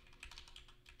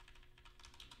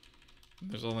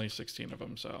 There's only 16 of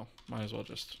them, so might as well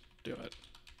just do it.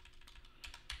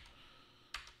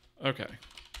 Okay,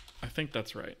 I think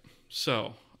that's right.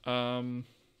 So, get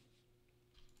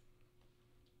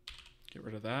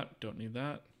rid of that, don't need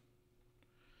that.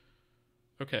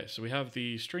 Okay, so we have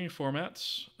the string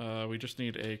formats. We just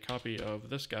need a copy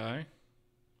of this guy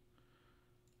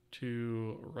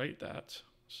to write that.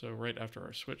 So right after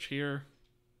our switch here,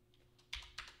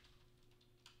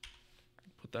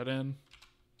 put that in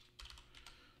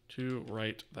to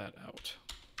write that out.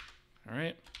 All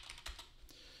right.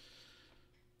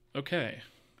 Okay,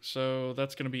 so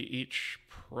that's going to be each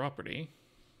property.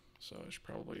 So I should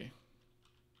probably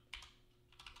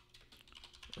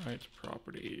write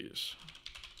properties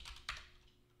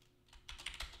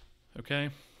Okay.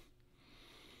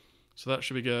 So that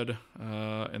should be good.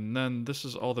 And then this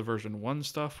is all the version 1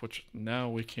 stuff, which now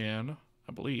we can,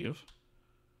 I believe,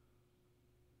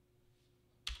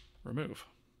 remove.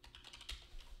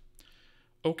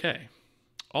 Okay.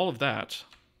 All of that.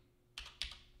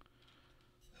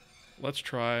 Let's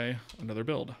try another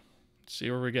build.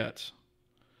 See where we get.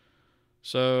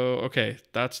 So, okay,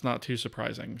 that's not too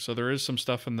surprising. So there is some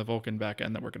stuff in the Vulkan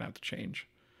backend that we're going to have to change.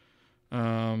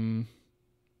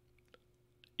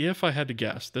 If I had to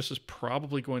guess, this is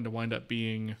probably going to wind up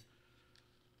being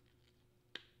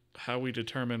how we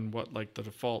determine what like the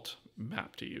default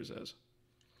map to use is.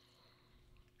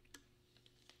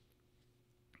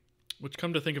 Which,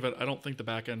 come to think of it, I don't think the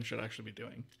backend should actually be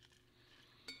doing.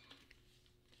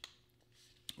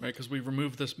 Right, because we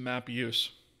removed this map use.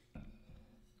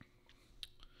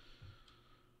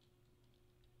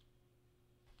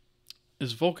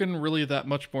 Is Vulkan really that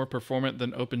much more performant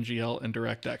than OpenGL and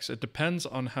DirectX? It depends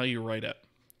on how you write it.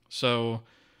 So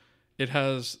it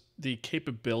has the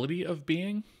capability of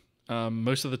being,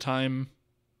 most of the time,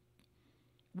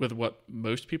 with what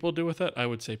most people do with it, I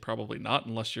would say probably not,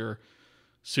 unless you're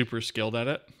super skilled at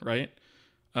it, right?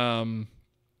 You're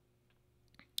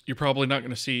probably not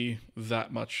going to see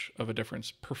that much of a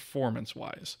difference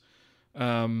performance-wise.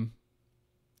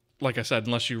 Like I said,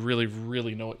 unless you really,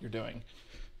 really know what you're doing.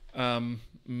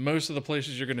 Most of the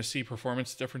places you're going to see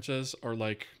performance differences are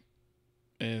like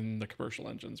in the commercial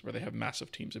engines where they have massive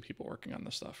teams of people working on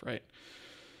this stuff, right?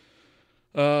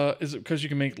 Is it because you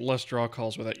can make less draw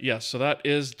calls with it? Yes, so that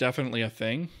is definitely a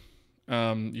thing.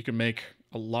 You can make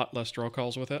a lot less draw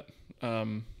calls with it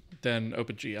than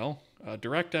OpenGL.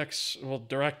 DirectX, well,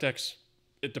 DirectX,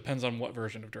 it depends on what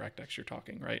version of DirectX you're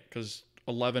talking, right? Because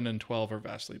 11 and 12 are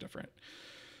vastly different.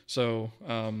 So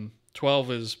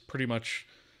 12 is pretty much,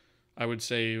 I would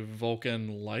say,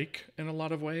 Vulkan-like in a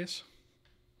lot of ways.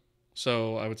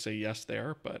 So I would say yes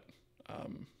there, but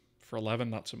for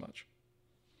 11, not so much.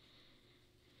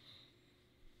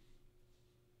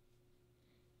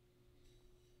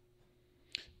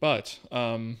 But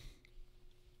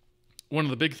one of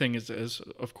the big things is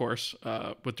of course,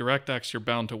 with DirectX, you're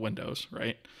bound to Windows,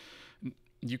 right?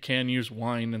 You can use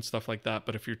Wine and stuff like that,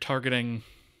 but if you're targeting,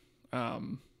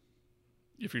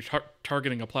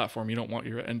 targeting a platform, you don't want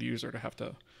your end user to have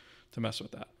to mess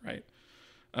with that, right?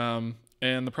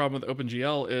 And the problem with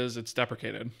OpenGL is it's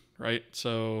deprecated, right?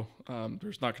 So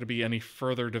there's not going to be any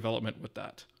further development with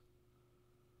that.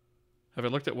 Have I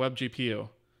looked at WebGPU?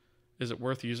 Is it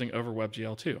worth using over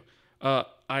WebGL 2?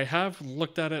 I have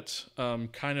looked at it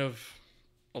kind of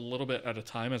a little bit at a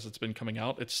time as it's been coming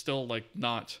out. It's still like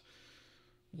not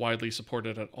widely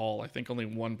supported at all. I think only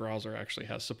one browser actually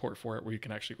has support for it where you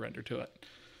can actually render to it.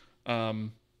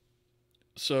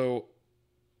 So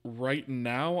right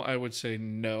now I would say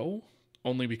no,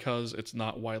 only because it's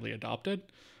not widely adopted.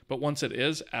 But once it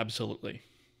is, absolutely.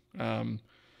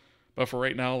 But for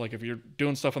right now, like if you're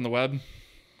doing stuff on the web,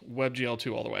 WebGL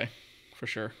 2 all the way, for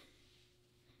sure.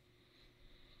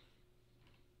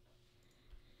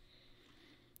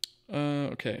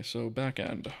 Okay, so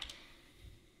backend.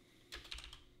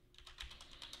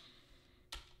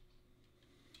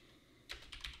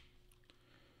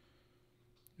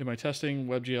 In my testing,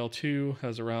 WebGL 2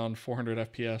 has around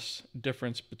 400 FPS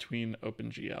difference between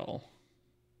OpenGL.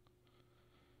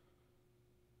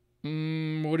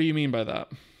 What do you mean by that?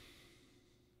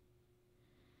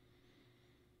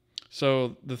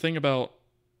 So the thing about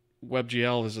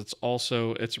WebGL is its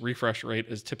refresh rate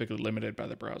is typically limited by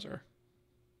the browser.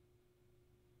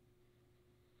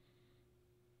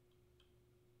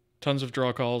 Tons of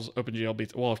draw calls, OpenGL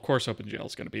beats, well, of course OpenGL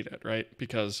is going to beat it, right?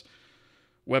 Because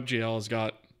WebGL has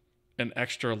got an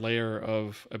extra layer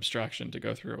of abstraction to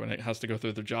go through, and it has to go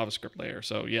through the JavaScript layer.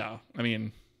 So yeah, I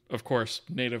mean, of course,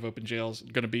 native OpenGL is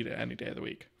going to beat it any day of the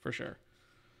week, for sure.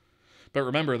 But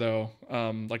remember though,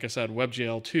 like I said,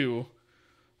 WebGL 2,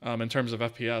 in terms of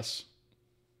FPS,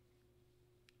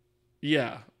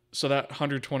 yeah, so that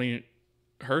 120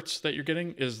 hertz that you're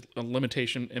getting is a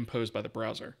limitation imposed by the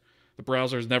browser. The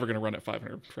browser is never going to run at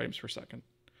 500 frames per second,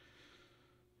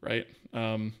 right?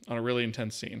 On a really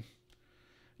intense scene.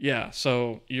 Yeah,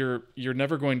 so you're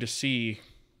never going to see,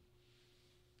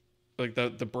 like the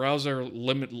browser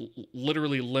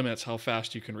literally limits how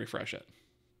fast you can refresh it,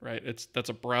 right? That's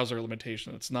a browser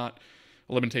limitation. It's not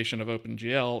a limitation of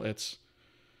OpenGL. It's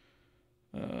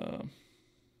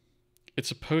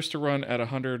supposed to run at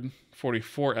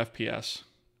 144 FPS.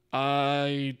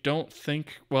 I don't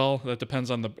think, well, that depends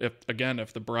on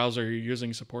if the browser you're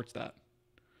using supports that.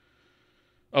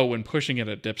 Oh, when pushing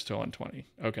it dips to 120.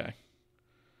 Okay.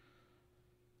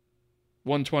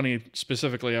 120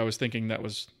 specifically, I was thinking that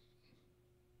was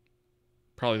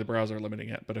probably the browser limiting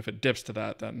it. But if it dips to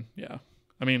that, then yeah.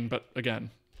 I mean, but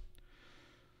again,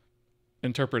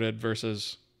 interpreted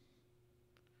versus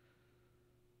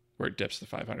where it dips to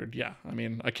 500. Yeah, I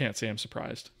mean, I can't say I'm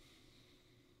surprised.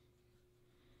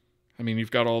 I mean, you've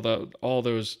got all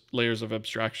those layers of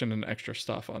abstraction and extra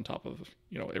stuff on top of,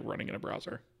 you know, it running in a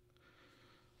browser.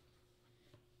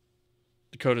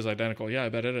 The code is identical. Yeah, I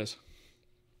bet it is.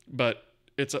 But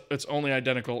it's only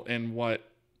identical in what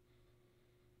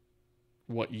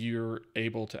you're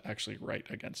able to actually write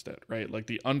against it, right? Like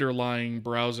the underlying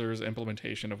browser's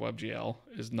implementation of WebGL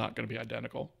is not going to be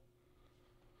identical.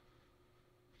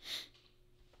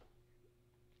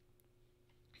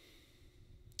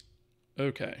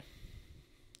 Okay.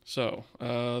 So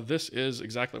this is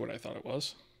exactly what I thought it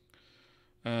was.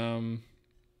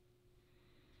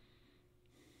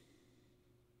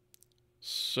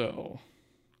 So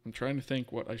I'm trying to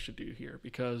think what I should do here,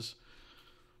 because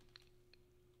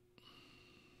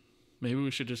maybe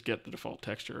we should just get the default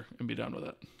texture and be done with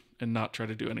it and not try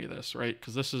to do any of this, right?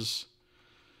 Because this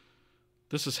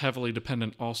is heavily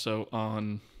dependent also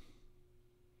on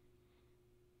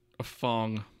a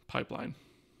Fong pipeline.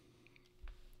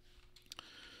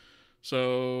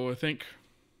 So I think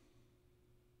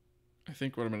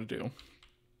what I'm going to do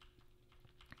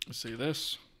is say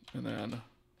this and then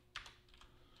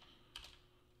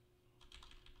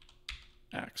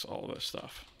axe all of this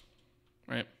stuff,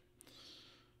 right?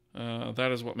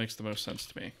 That is what makes the most sense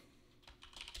to me.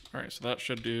 All right, so that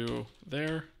should do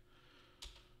there.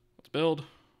 Let's build.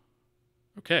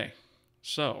 Okay,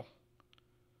 so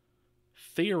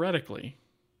theoretically,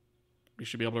 we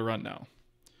should be able to run now.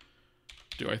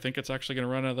 Do I think it's actually going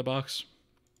to run out of the box?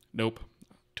 Nope.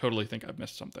 Totally think I've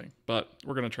missed something, but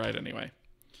we're going to try it anyway.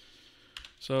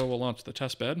 So we'll launch the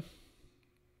test bed.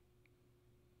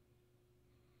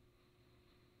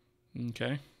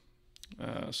 Okay.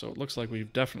 So it looks like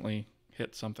we've definitely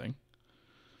hit something.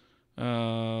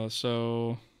 Oh,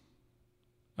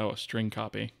 a string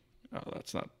copy. Oh,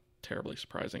 that's not terribly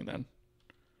surprising then.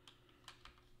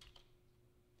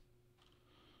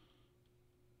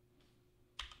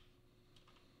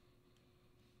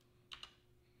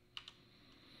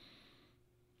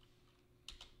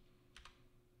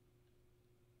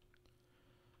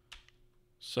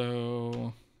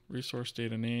 So resource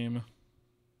data name.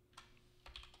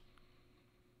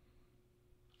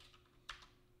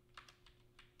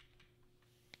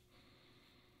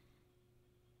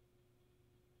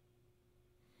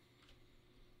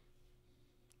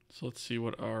 So let's see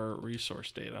what our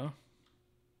resource data.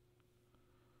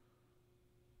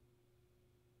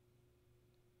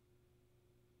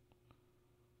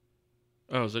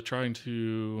 Oh, is it trying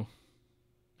to...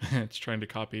 it's trying to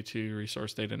copy to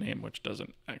resource data name, which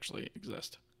doesn't actually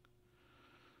exist.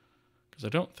 Because I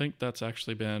don't think that's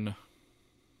actually been...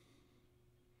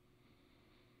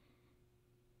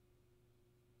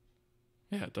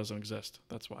 yeah, it doesn't exist.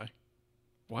 That's why.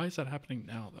 Why is that happening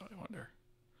now, though, I wonder?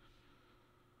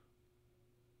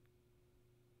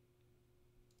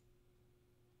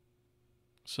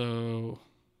 So,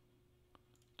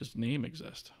 does name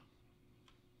exist?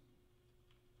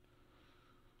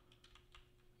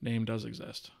 Name does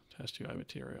exist. Test UI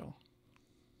material.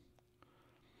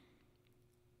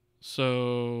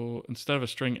 So instead of a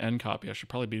string n copy, I should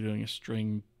probably be doing a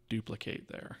string duplicate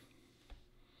there.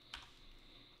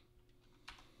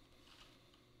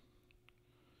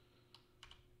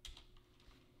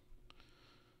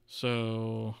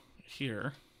 So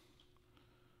here,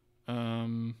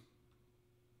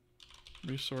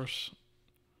 resource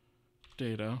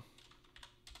data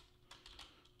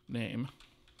name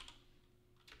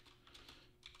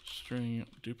string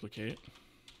duplicate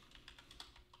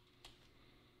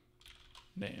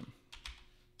name.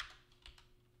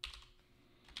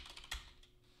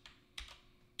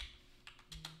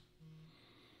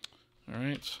 All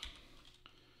right,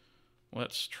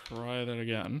 let's try that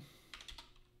again.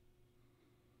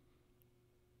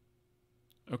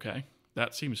 Okay,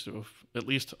 that seems to have at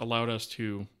least allowed us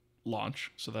to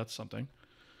launch, so that's something.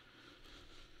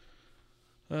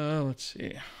 Let's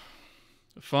see.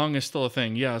 Fong is still a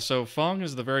thing. Yeah, so Fong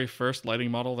is the very first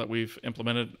lighting model that we've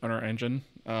implemented on our engine,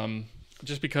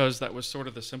 just because that was sort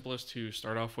of the simplest to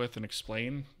start off with and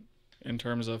explain in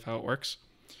terms of how it works.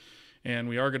 And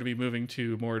we are going to be moving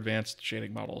to more advanced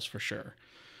shading models for sure.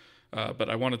 But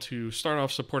I wanted to start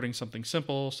off supporting something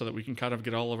simple so that we can kind of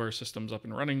get all of our systems up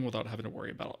and running without having to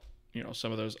worry about, you know,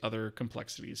 some of those other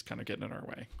complexities kind of getting in our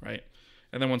way, right?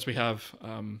 And then once we have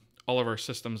all of our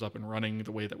systems up and running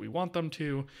the way that we want them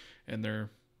to, and they're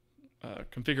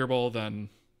configurable, then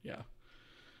yeah.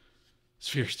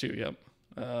 Spheres too, yep.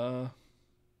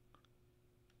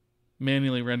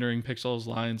 Manually rendering pixels,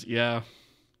 lines. Yeah.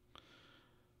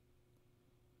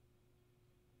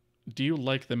 Do you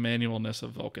like the manualness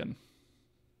of Vulkan?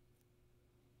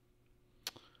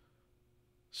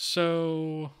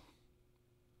 So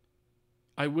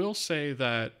I will say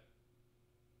that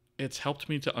it's helped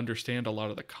me to understand a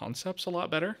lot of the concepts a lot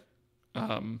better,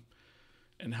 and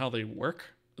how they work,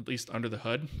 at least under the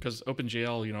hood, because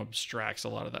OpenGL, abstracts a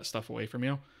lot of that stuff away from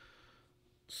you.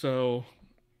 So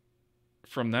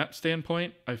from that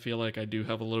standpoint, I feel like I do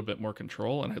have a little bit more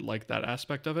control, and I like that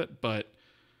aspect of it, but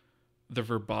the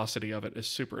verbosity of it is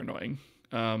super annoying.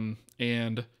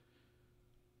 And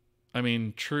I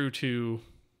mean, true to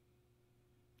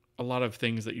a lot of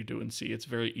things that you do in C, it's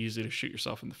very easy to shoot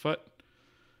yourself in the foot.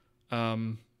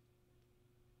 I'm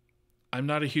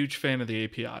not a huge fan of the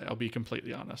API, I'll be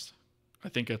completely honest. I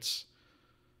think it's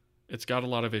got a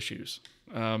lot of issues.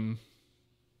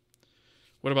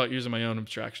 What about using my own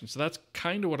abstraction? So that's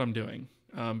kind of what I'm doing,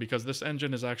 because this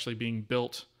engine is actually being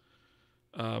built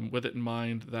with it in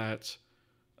mind that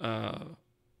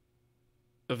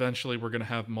eventually we're going to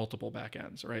have multiple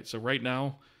backends, right? So right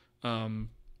now,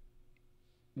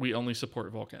 we only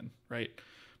support Vulkan, right?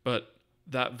 But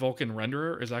that Vulkan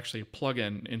renderer is actually a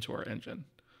plugin into our engine.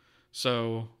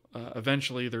 So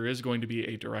eventually there is going to be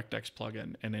a DirectX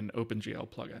plugin and an OpenGL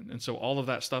plugin. And so all of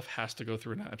that stuff has to go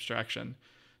through an abstraction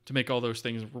to make all those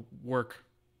things work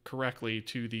correctly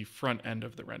to the front end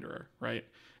of the renderer, right?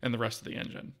 And the rest of the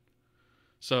engine.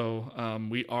 So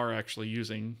we are actually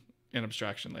using an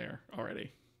abstraction layer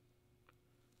already.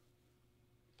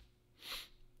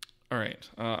 All right,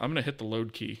 I'm going to hit the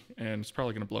load key, and it's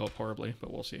probably going to blow up horribly, but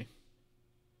we'll see.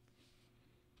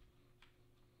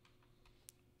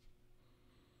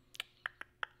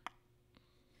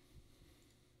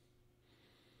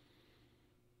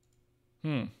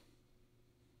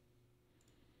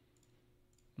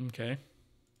 Okay.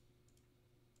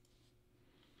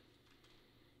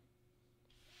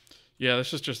 Yeah,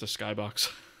 this is just a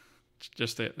skybox. It's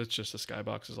just a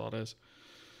skybox is all it is.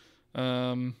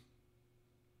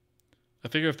 I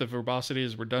figure if the verbosity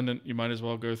is redundant, you might as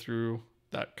well go through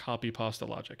that copy pasta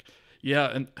logic. Yeah,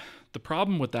 and the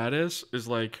problem with that is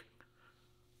like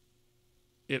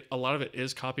a lot of it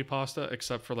is copy pasta,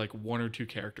 except for like one or two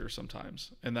characters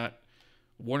sometimes. And that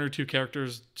one or two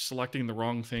characters selecting the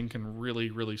wrong thing can really,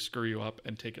 really screw you up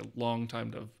and take a long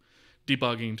time to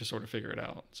debugging to sort of figure it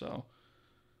out. So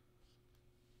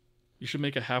you should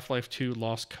make a Half-Life 2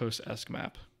 Lost Coast-esque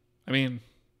map. I mean,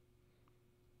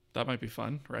 that might be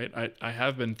fun, right? I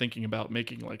have been thinking about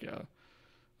making like a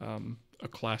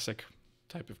classic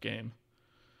type of game.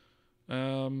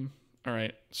 All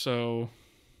right, so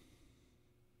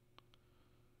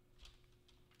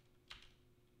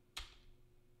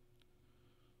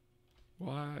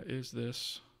why is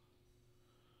this?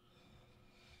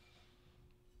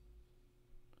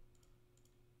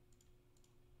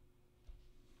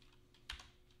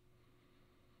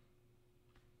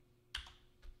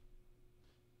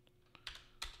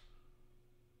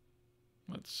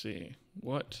 Let's see,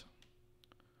 what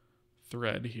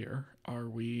thread here are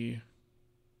we?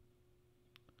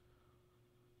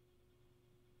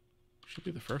 Should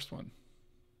be the first one.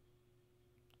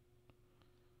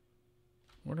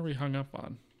 What are we hung up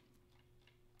on?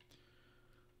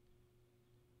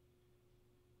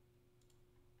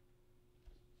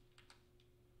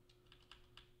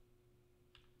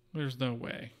 There's no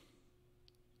way.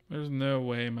 There's no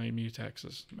way my mutex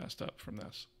is messed up from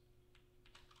this.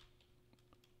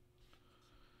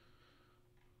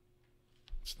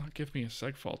 It's not give me a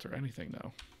seg fault or anything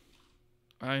though.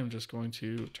 I am just going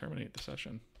to terminate the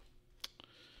session.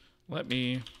 Let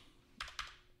me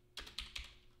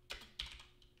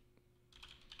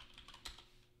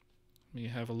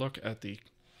have a look at the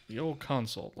old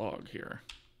console log here.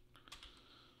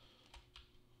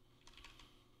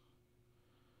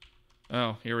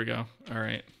 Oh, here we go. All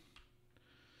right.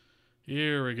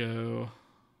 Here we go.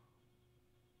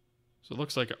 So it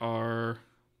looks like our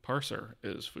parser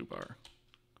is foobar.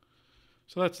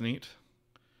 So that's neat.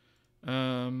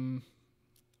 Validation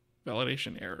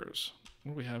errors.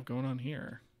 What do we have going on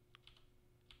here?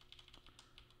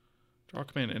 Draw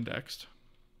command indexed.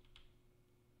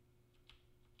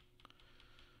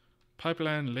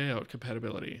 Pipeline layout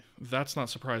compatibility. That's not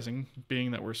surprising,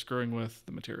 being that we're screwing with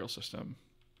the material system.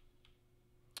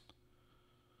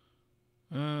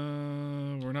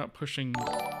 We're not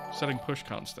setting push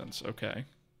constants. Okay.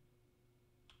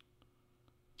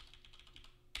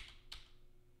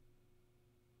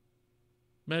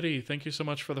 Medi, thank you so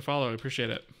much for the follow. I appreciate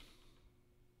it.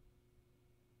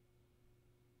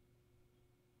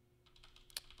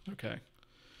 Okay.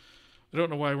 I don't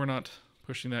know why we're not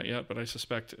pushing that yet, but I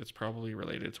suspect it's probably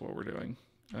related to what we're doing.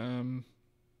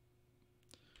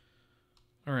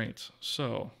 All right,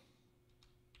 so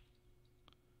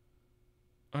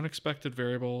unexpected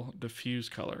variable diffuse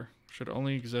color should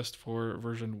only exist for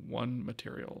version 1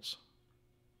 materials.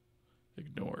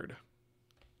 Ignored.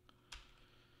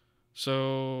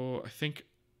 So I think,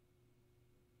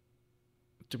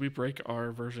 did we break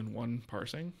our version 1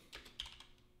 parsing?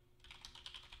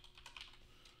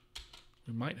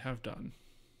 We might have done.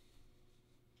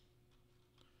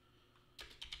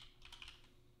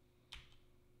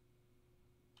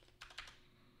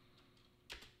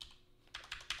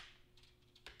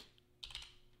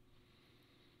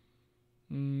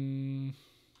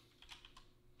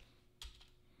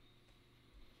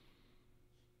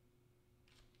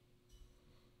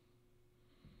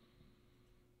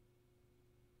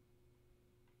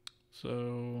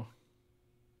 So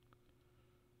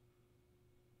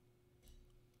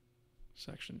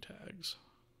section tags.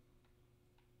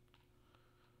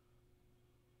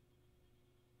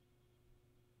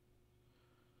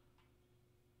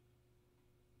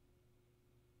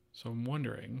 So I'm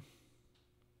wondering,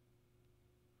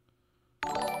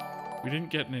 we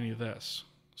didn't get any of this,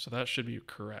 so that should be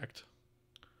correct.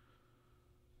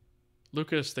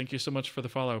 Lucas, thank you so much for the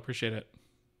follow. Appreciate it.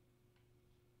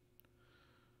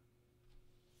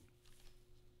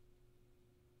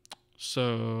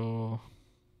 So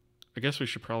I guess we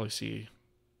should probably see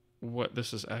what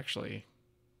this is actually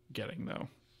getting, though.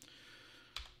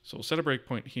 So we'll set a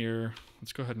breakpoint here.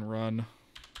 Let's go ahead and run.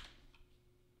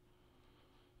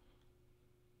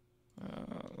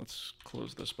 Let's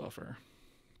close this buffer.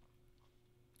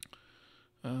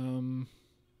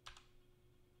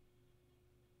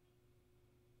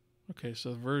 Okay, so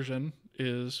the version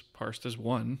is parsed as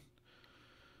 1.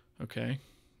 Okay.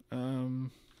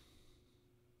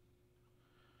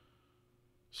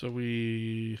 So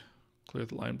we clear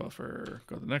the line buffer,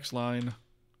 go to the next line.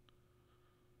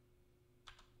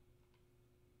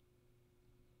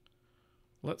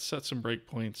 Let's set some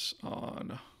breakpoints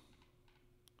on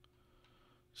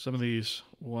some of these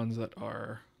ones that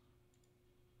are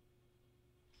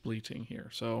bleating here.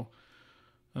 So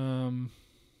I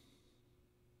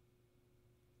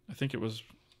think it was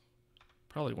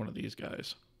probably one of these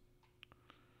guys.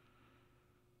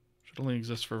 Should only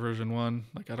exist for version 1.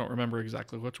 Like, I don't remember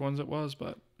exactly which ones it was,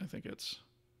 but I think it's...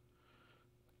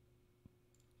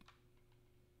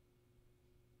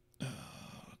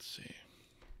 let's see.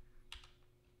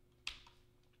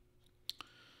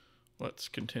 Let's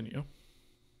continue.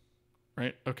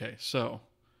 Right? Okay, so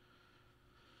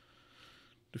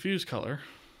diffuse color.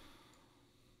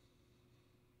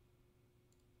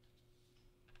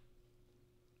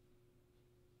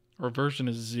 Our version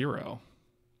is 0.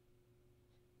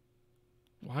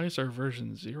 Why is our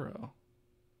version 0?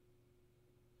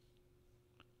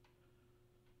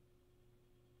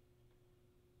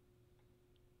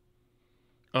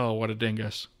 Oh, what a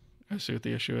dingus. I see what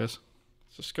the issue is.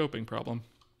 It's a scoping problem.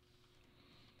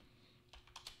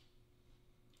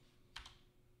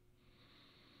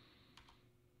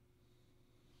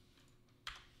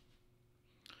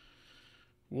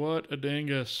 What a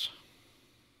dingus.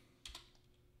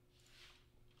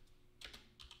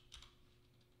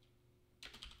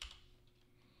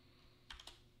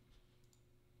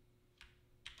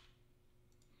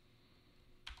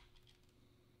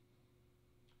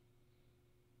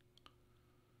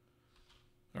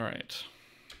 All right.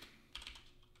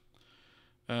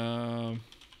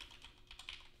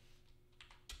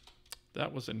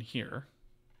 That was in here.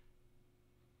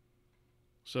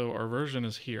 So our version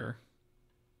is here.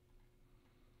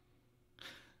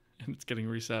 And it's getting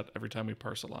reset every time we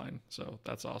parse a line. So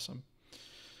that's awesome.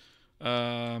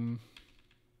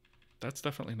 That's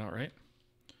definitely not right.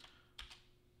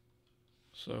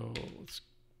 So let's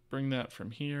bring that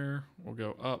from here. We'll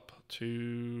go up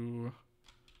to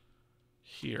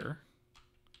here.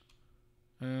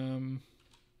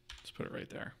 Let's put it right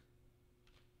there.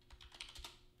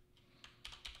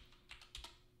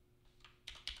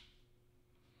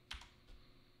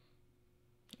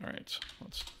 All right,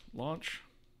 let's launch.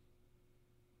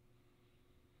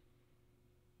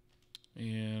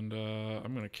 And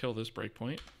I'm going to kill this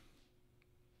breakpoint.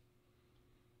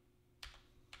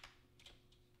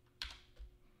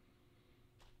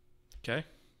 Okay.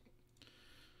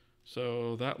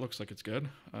 So that looks like it's good.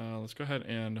 Let's go ahead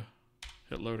and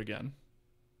hit load again.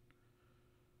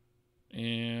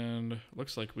 And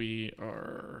looks like we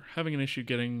are having an issue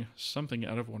getting something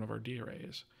out of one of our D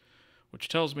arrays, which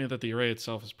tells me that the array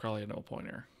itself is probably a null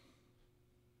pointer.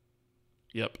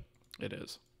 Yep, it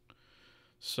is.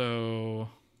 So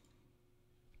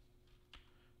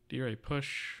D array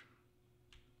push,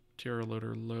 material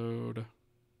loader load.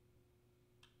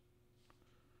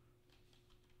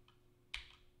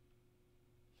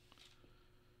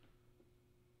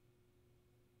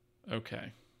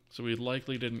 Okay, so we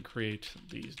likely didn't create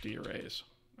these D arrays,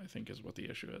 I think is what the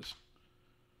issue is.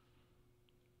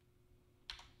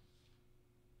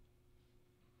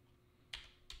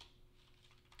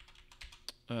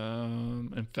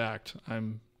 In fact,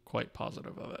 I'm quite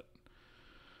positive of it.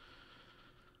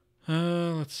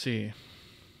 Let's see.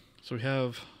 So we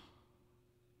have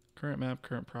current map,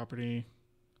 current property.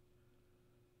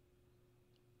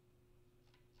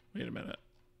 Wait a minute.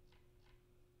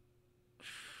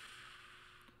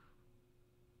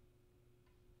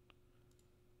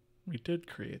 We did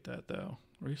create that though.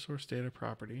 Resource data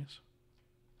properties.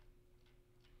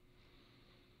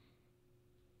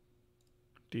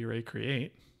 D-array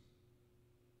create.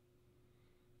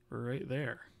 We're right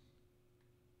there.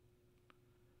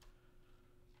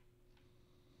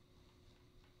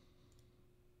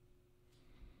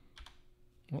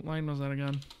 What line was that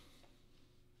again?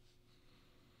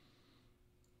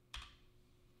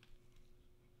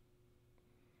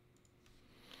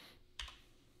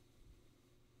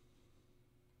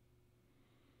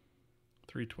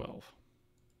 $312.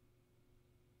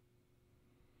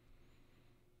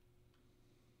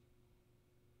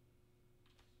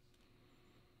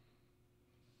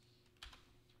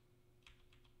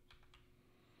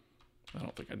 I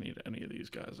don't think I need any of these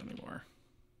guys anymore.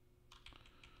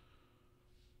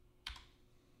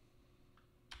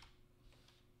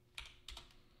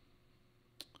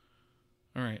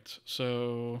 All right,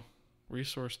 so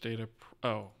resource data,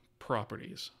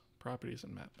 properties. Properties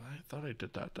and map. I thought I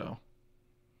did that though.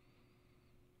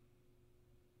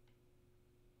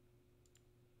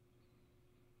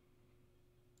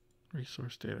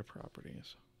 Resource data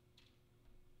properties.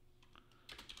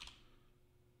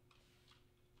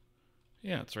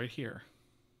 Yeah, it's right here.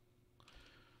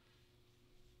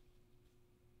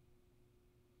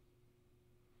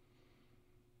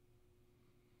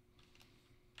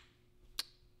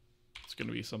 It's going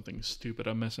to be something stupid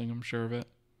I'm missing, I'm sure of it.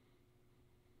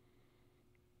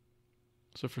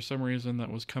 So for some reason that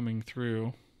was coming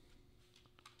through.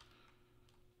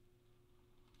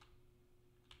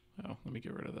 Oh, let me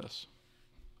get rid of this.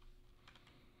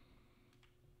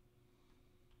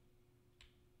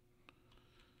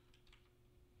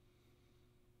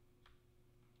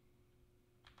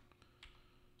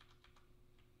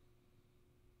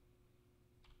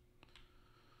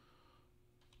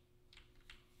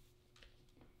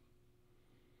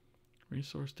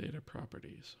 Resource data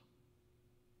properties.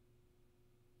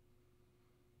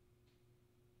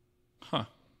 Huh.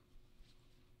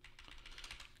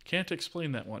 Can't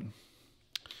explain that one.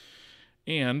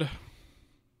 And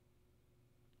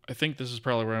I think this is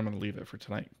probably where I'm going to leave it for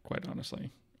tonight, quite honestly.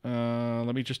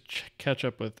 Let me just catch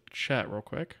up with chat real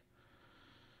quick.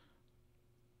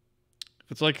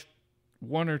 If it's like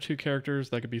 1 or 2 characters,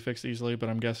 that could be fixed easily, but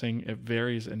I'm guessing it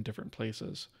varies in different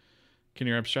places. Can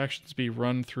your abstractions be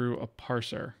run through a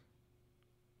parser?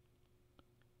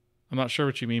 I'm not sure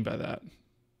what you mean by that.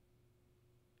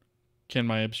 Can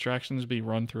my abstractions be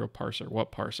run through a parser?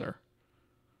 What parser?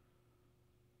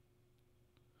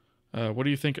 What do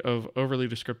you think of overly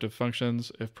descriptive functions?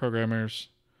 If programmers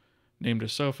named a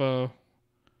sofa,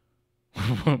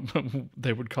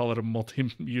 they would call it a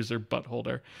multi-user butt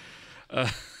holder.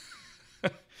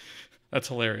 That's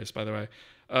hilarious, by the way.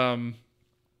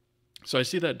 So I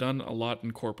see that done a lot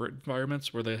in corporate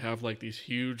environments where they have like these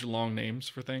huge long names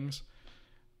for things.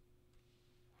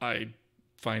 I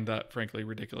find that frankly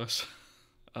ridiculous.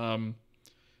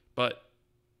 But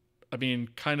I mean,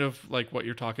 kind of like what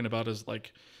you're talking about is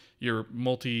like your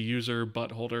multi-user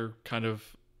butt holder kind of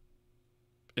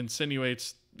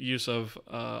insinuates use of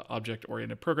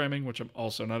object-oriented programming, which I'm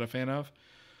also not a fan of.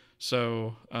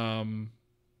 So,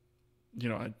 you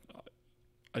know,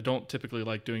 I don't typically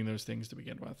like doing those things to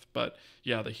begin with. But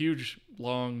yeah, the huge,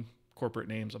 long corporate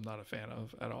names I'm not a fan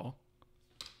of at all.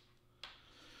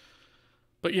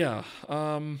 But yeah,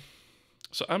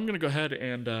 so I'm going to go ahead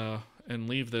and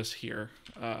leave this here.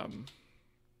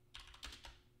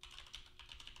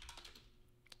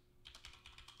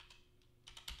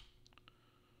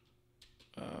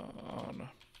 On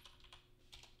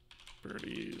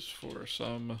birdies for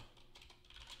some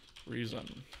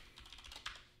reason.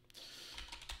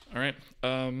 All right.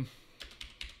 I'm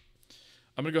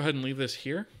going to go ahead and leave this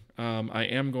here. I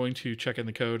am going to check in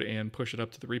the code and push it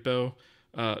up to the repo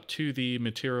to the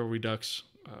material Redux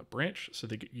branch so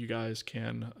that you guys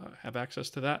can have access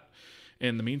to that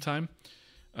in the meantime.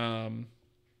 And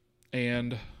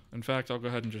in fact, I'll go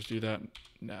ahead and just do that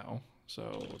now.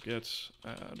 So git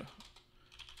add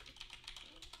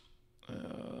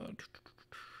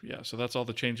Yeah, so that's all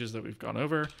the changes that we've gone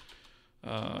over.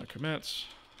 Commits,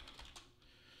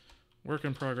 work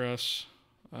in progress,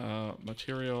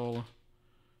 material,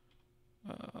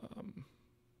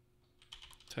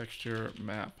 texture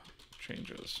map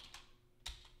changes.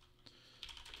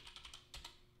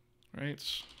 Right.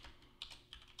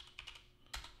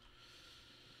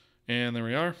 And there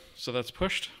we are. So that's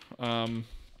pushed. And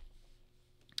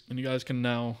you guys can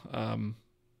now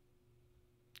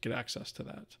get access to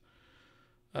that.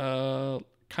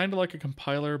 Kind of like a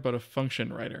compiler, but a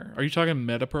function writer. Are you talking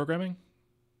metaprogramming?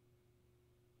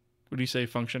 Would you say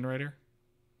function writer?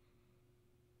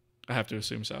 I have to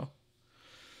assume so.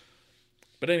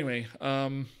 But anyway,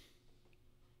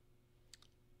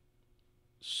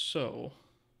 so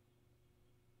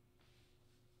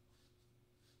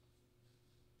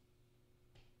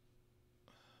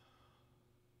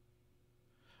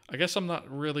I guess I'm not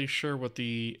really sure what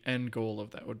the end goal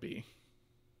of that would be.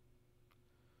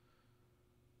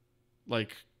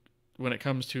 Like, when it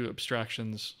comes to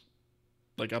abstractions,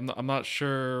 like I'm not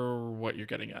sure what you're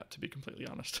getting at, to be completely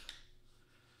honest.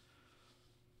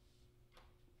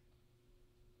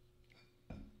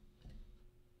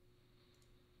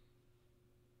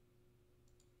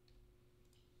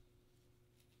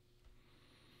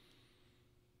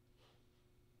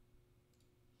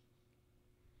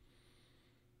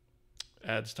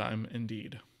 Adds time,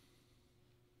 indeed.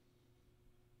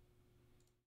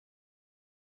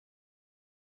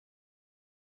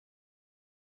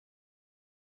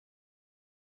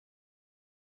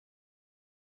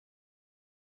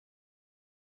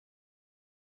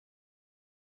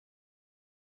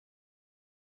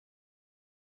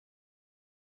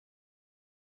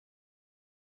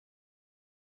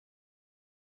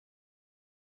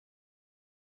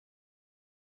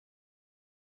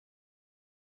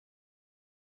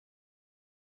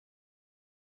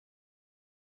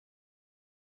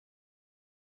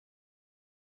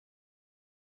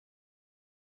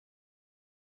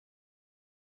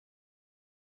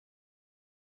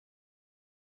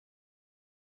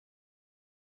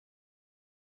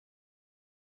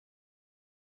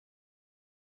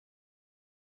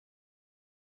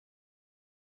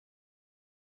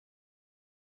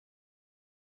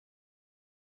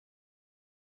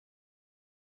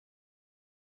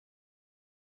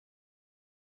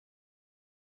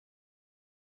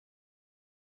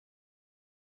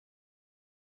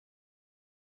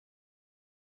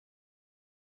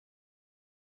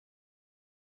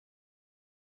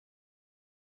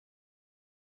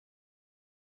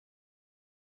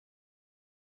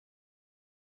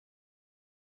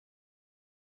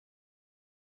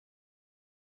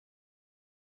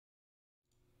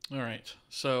 All right.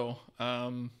 So,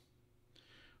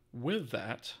 with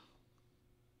that,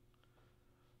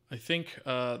 I think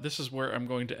this is where I'm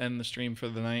going to end the stream for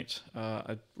the night.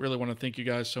 I really want to thank you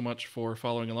guys so much for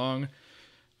following along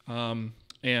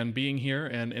and being here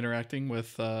and interacting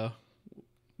with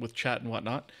chat and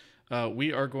whatnot.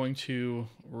 We are going to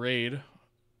raid.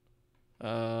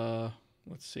 Let's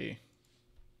see.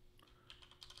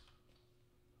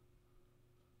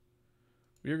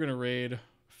 We are going to raid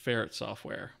ferret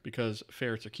software because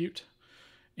ferrets are cute,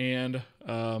 and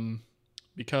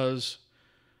because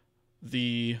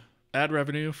the ad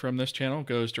revenue from this channel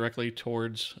goes directly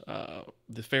towards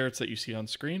the ferrets that you see on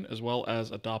screen, as well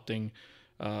as adopting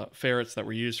ferrets that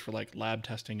were used for like lab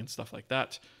testing and stuff like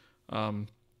that.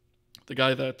 The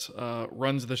guy that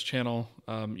runs this channel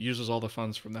uses all the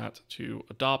funds from that to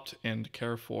adopt and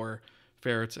care for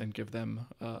ferrets and give them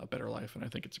a better life, and I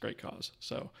think it's a great cause.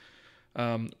 So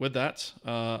with that,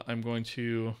 I'm going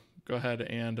to go ahead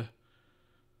and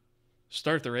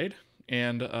start the raid.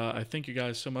 And I thank you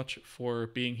guys so much for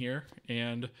being here.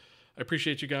 And I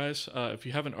appreciate you guys. If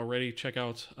you haven't already, check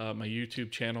out my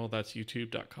YouTube channel. That's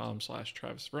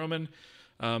youtube.com/TravisRoman.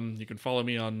 You can follow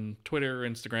me on Twitter,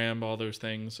 Instagram, all those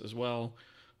things as well.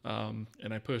 And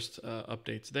I post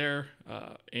updates there,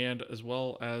 and as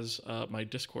well as my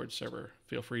Discord server.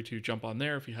 Feel free to jump on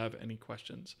there if you have any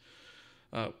questions.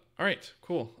 All right,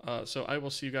 cool. So I will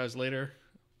see you guys later.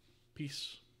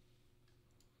 Peace.